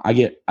 I don't know. I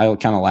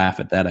kind of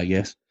laugh at that, I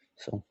guess.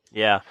 So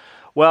yeah.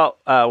 Well,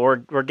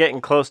 we're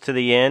getting close to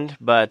the end,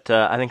 but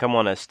I think I'm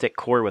going to stick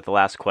Corey with the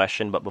last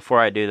question. But before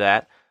I do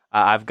that,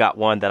 I've got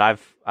one that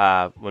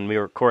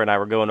when Corey and I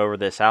were going over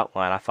this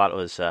outline, I thought it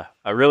was a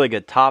really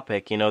good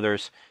topic.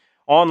 There's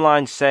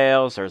online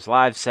sales, there's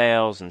live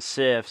sales and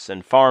SIFs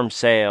and farm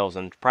sales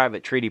and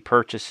private treaty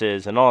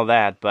purchases and all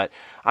that. But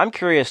I'm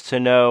curious to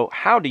know,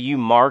 how do you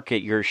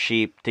market your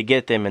sheep to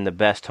get them in the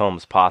best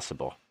homes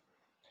possible?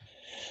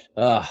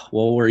 Well,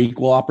 we're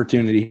equal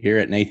opportunity here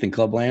at Nathan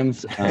Club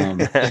Lambs. I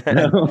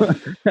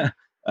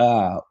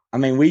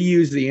mean, we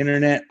use the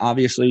internet,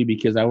 obviously,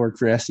 because I work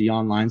for SE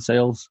Online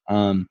Sales.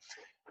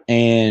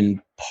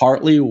 And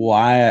partly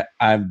why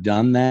I've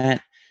done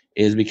that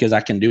is because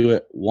I can do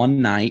it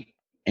one night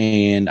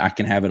and I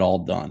can have it all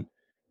done.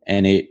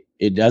 And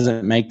it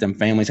doesn't make them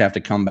families have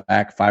to come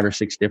back 5 or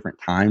 6 different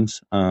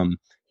times.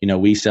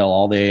 We sell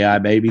all the AI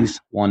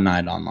babies one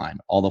night online,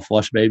 all the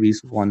flush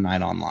babies one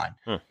night online.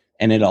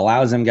 And it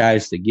allows them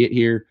guys to get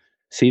here,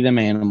 see them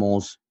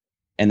animals,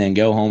 and then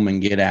go home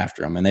and get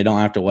after them. And they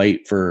don't have to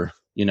wait for,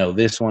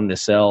 this one to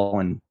sell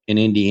in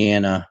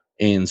Indiana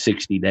in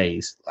 60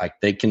 days. Like,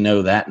 they can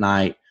know that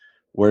night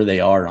where they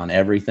are on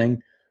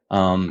everything.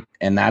 And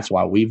that's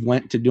why we've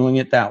went to doing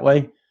it that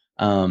way.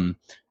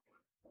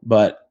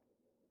 But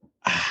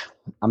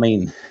I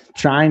mean,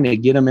 trying to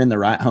get them in the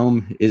right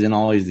home isn't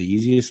always the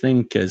easiest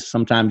thing, because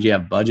sometimes you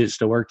have budgets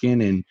to work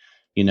in. And,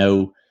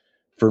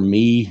 for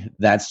me,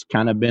 that's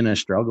kind of been a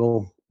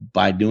struggle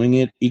by doing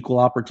it equal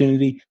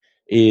opportunity,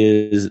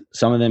 is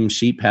some of them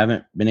sheep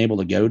haven't been able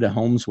to go to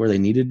homes where they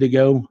needed to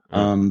go,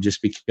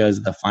 just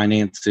because the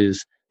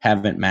finances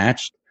haven't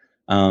matched.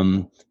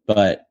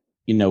 But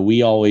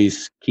we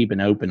always keep an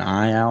open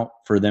eye out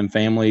for them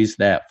families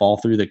that fall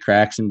through the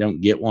cracks and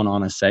don't get one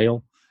on a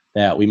sale,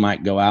 that we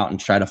might go out and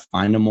try to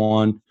find them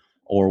one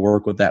or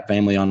work with that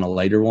family on a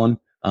later one.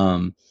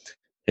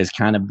 Has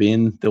kind of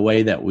been the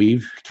way that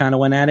we've kind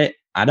of went at it.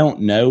 I don't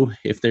know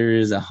if there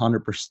is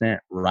 100%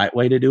 right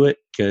way to do it,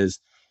 because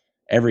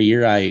every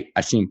year I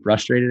seem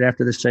frustrated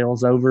after the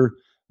sale's over,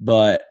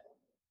 but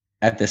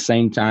at the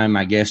same time,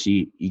 I guess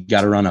you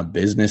got to run a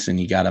business and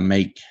you got to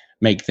make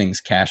things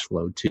cash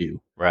flow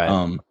too.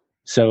 Right.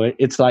 So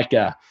it's like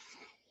you're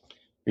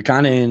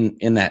kind of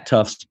in that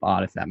tough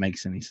spot, if that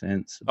makes any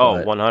sense.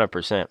 Oh,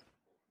 100%.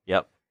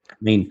 Yep. I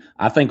mean,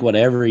 I think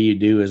whatever you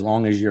do, as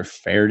long as you're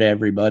fair to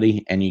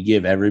everybody and you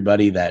give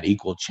everybody that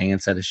equal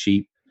chance at a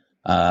sheep,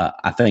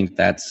 I think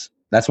that's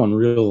when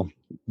real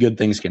good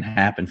things can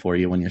happen for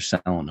you when you're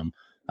selling them.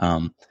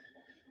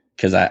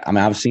 Because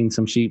I've seen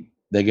some sheep,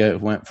 they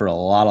went for a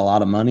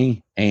lot of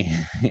money,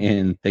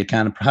 and they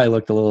kind of probably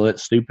looked a little bit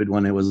stupid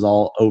when it was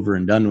all over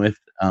and done with,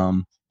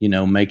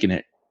 making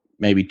it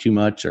maybe too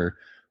much or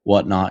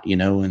whatnot,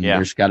 and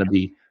there's got to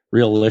be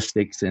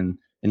realistics and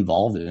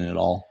involved in it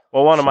all.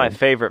 Well, one of my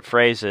favorite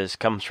phrases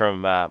comes from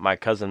my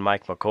cousin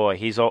Mike McCoy.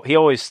 He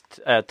always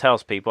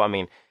tells people, I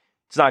mean,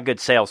 it's not a good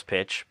sales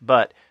pitch,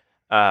 but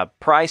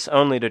price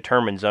only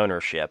determines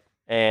ownership.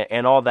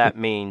 And all that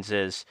means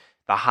is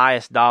the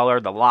highest dollar,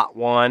 the lot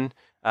one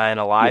in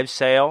a live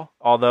sale,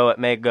 although it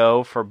may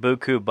go for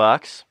buku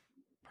bucks,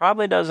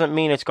 probably doesn't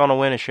mean it's going to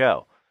win a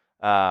show.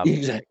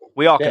 Exactly.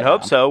 We all can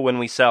hope so when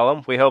we sell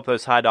them. We hope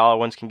those high dollar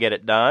ones can get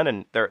it done,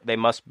 and they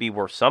must be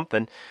worth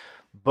something.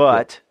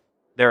 But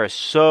there is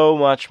so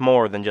much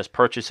more than just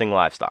purchasing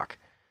livestock.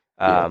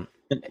 And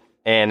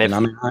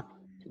I'm not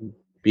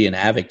be an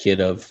advocate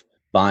of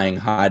buying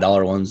high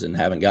dollar ones and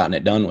haven't gotten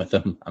it done with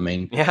them. I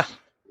mean,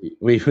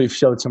 we've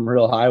showed some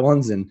real high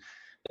ones, and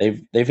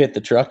they've hit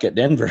the truck at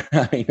Denver.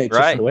 I mean, it's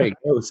just the way it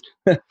goes.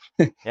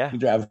 You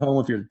drive home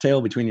with your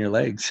tail between your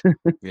legs.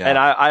 And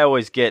I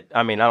always get,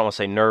 I mean, I don't want to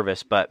say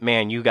nervous, but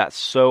man, you got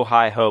so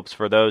high hopes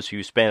for those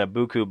who spend a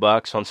buku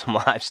bucks on some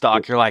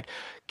livestock. You're like,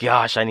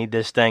 gosh, I need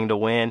this thing to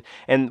win.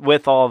 And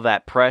with all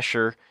that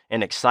pressure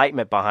and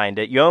excitement behind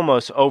it, you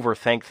almost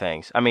overthink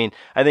things. I mean,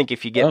 I think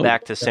if you get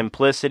back to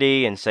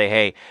simplicity and say,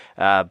 hey,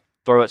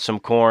 throw it some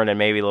corn and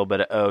maybe a little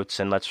bit of oats,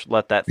 and let's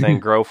let that thing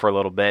grow for a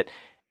little bit,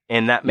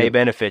 and that may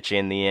benefit you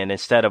in the end,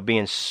 instead of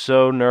being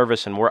so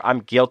nervous. And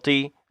I'm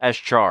guilty as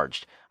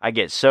charged. I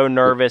get so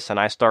nervous and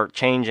I start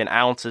changing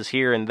ounces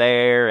here and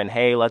there, and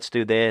hey, let's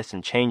do this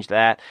and change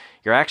that.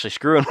 You're actually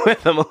screwing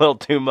with them a little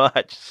too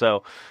much.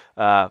 So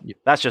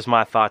that's just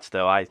my thoughts,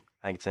 though. I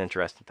think it's an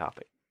interesting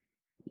topic.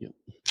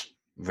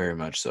 Very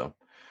much so.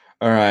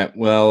 All right.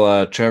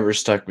 Well, Trevor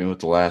stuck me with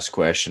the last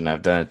question.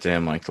 I've done it to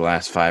him like the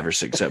last 5 or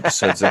 6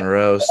 episodes in a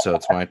row, so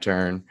it's my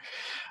turn.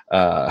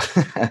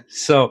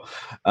 So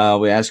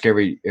we ask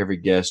every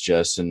guest,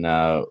 Justin,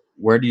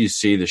 where do you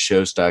see the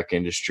show stock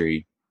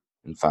industry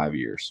in 5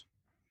 years?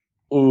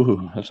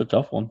 Ooh, that's a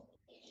tough one.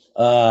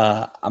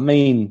 I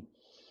mean,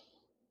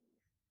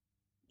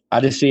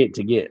 I just see it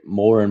to get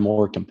more and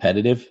more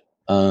competitive,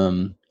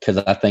 because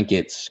I think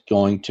it's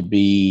going to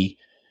be,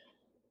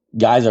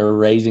 guys are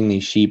raising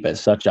these sheep at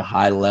such a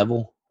high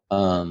level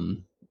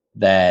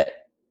that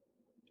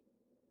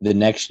the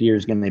next year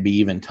is going to be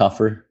even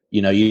tougher.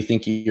 You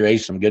think you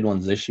raise some good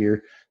ones this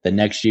year, the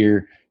next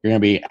year you're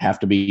going to have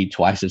to be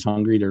twice as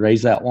hungry to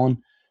raise that one.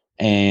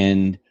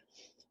 And,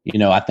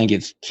 I think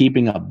it's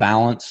keeping a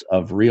balance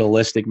of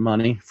realistic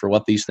money for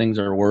what these things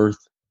are worth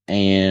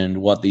and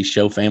what these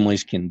show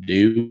families can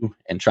do,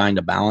 and trying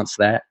to balance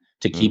that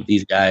to keep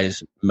these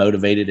guys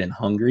motivated and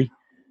hungry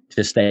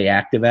to stay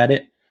active at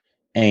it.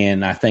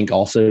 And I think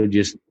also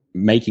just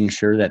making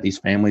sure that these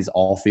families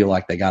all feel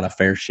like they got a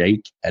fair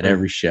shake at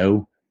every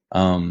show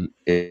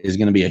is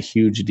going to be a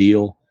huge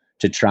deal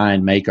to try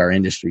and make our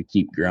industry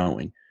keep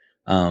growing.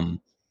 I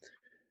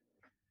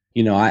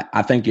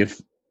think if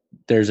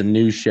there's a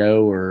new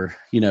show, or,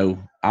 I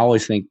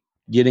always think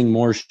getting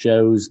more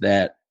shows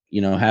that,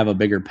 have a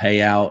bigger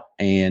payout,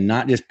 and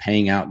not just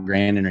paying out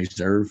Grand and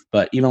Reserve,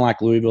 but even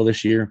like Louisville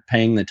this year,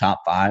 paying the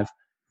top 5,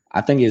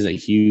 I think is a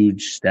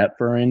huge step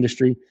for our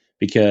industry.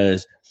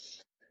 Because,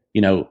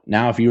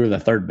 now if you were the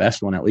third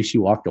best one, at least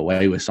you walked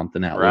away with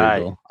something at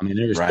Louisville. I mean,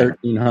 there's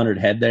 1,300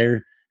 head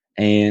there.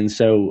 And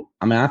so,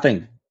 I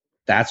think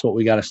that's what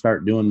we got to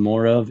start doing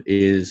more of,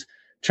 is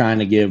trying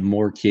to give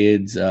more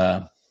kids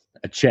a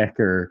check,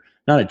 or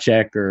not a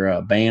check, or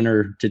a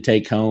banner to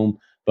take home,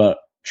 but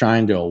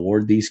trying to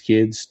award these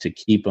kids to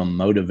keep them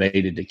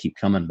motivated to keep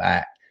coming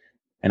back.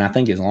 And I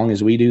think as long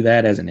as we do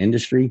that as an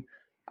industry,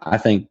 I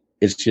think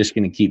it's just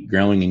going to keep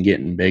growing and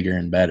getting bigger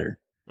and better.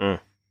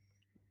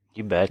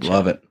 You betcha.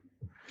 Love it.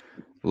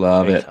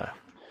 Love it.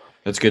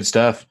 That's good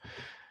stuff.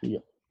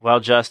 Well,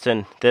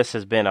 Justin, this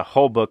has been a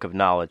whole book of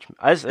knowledge.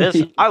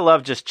 I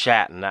love just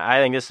chatting. I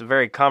think this is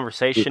very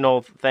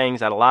conversational things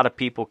that a lot of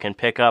people can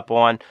pick up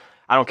on.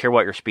 I don't care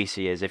what your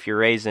species is. If you're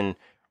raising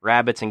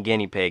rabbits and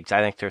guinea pigs,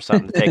 I think there's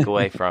something to take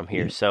away from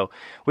here. So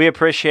we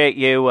appreciate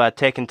you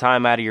taking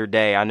time out of your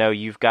day. I know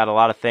you've got a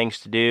lot of things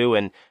to do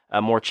and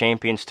more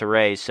champions to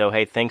raise. So,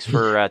 hey, thanks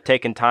for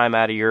taking time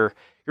out of your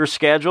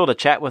schedule to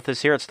chat with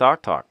us here at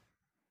Stock Talk.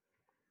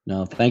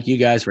 No, thank you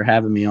guys for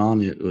having me on.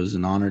 It was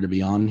an honor to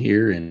be on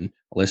here and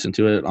listen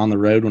to it on the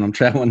road when I'm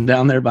traveling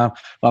down there by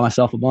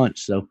myself a bunch.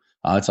 So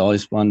it's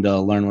always fun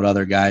to learn what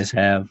other guys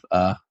have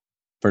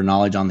for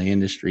knowledge on the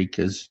industry,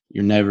 because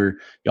you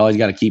always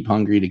got to keep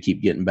hungry to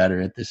keep getting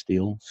better at this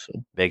deal. So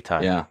big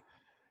time.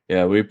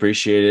 Yeah, we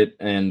appreciate it,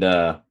 and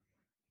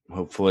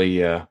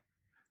hopefully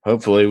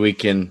we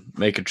can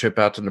make a trip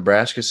out to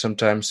Nebraska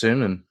sometime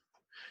soon and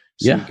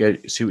see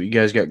what you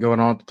guys got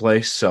going on at the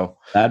place. So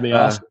that'd be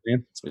awesome,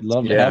 man. We'd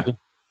love to have you.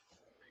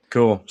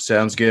 Cool.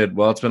 Sounds good.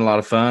 Well, it's been a lot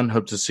of fun.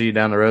 Hope to see you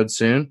down the road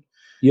soon.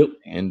 Yep.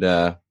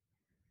 And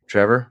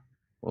Trevor,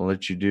 we'll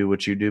let you do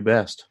what you do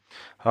best.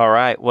 All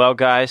right. Well,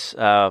 guys,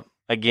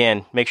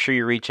 again, make sure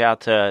you reach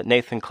out to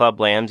Nathan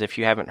Clublands. If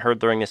you haven't heard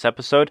during this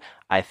episode,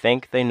 I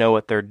think they know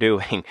what they're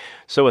doing.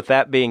 So with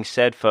that being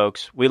said,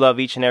 folks, we love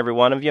each and every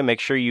one of you. Make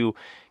sure you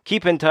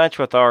keep in touch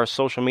with our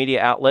social media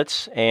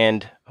outlets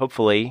and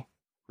hopefully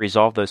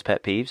resolve those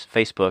pet peeves.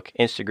 Facebook,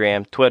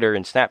 Instagram, Twitter,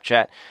 and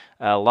Snapchat.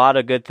 A lot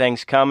of good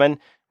things coming.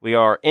 We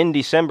are in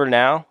December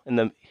now, in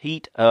the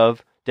heat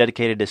of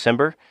Dedicated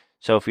December.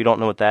 So if you don't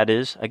know what that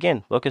is,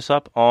 again, look us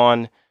up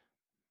on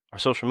our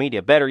social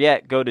media. Better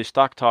yet, go to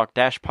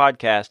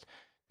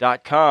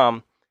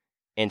stocktalk-podcast.com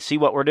and see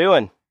what we're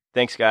doing.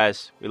 Thanks,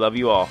 guys. We love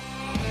you all.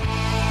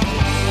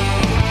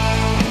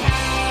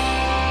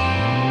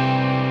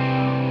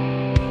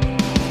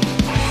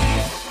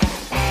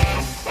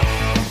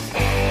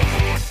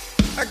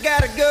 I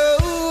gotta go.